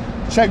appreciate it.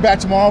 Check back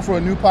tomorrow for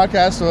a new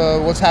podcast.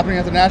 What's happening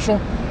at the National?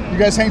 You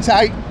guys hang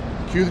tight.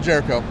 Cue the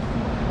Jericho.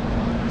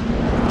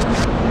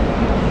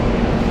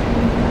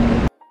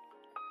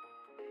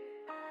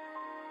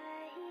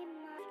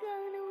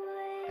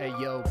 Hey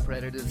yo,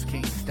 predators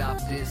can't stop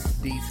this.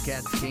 These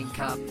cats can't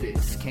cop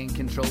this. Can't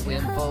control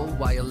info,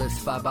 wireless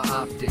fiber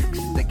optics.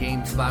 The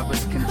game's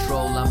virus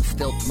control, I'm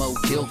stealth mode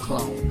kill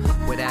clone.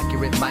 With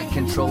accurate mic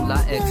control,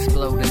 I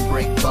explode and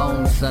break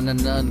bones. Son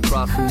of none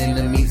crossing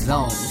enemy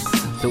zones.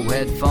 Through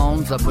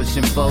headphones, I push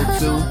info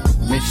to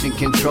mission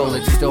control.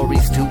 It's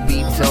stories to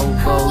be told.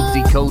 Bold,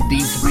 decode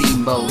these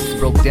remotes.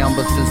 Broke down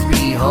Buster's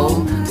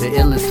B-hole. The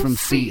illest from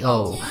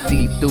CO.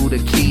 Deep through the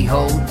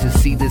keyhole to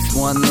see this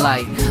one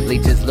light.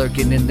 Leeches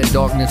lurking in the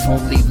darkness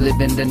won't leave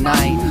living the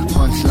night.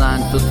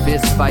 Punchline for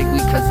fist fight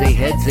cause they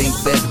heads ain't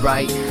fed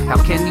right. How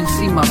can you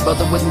see my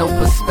brother with no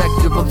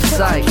perspective of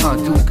sight?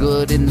 Do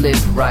good and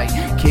live right.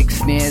 Kick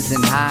snares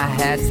and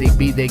hi-hats, they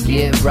be they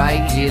get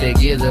right. Yeah, they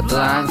get a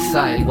blind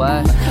sight.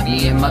 What?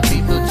 Me and my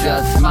people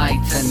just might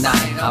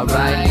tonight,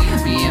 alright?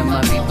 Me and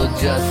my people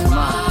just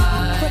might.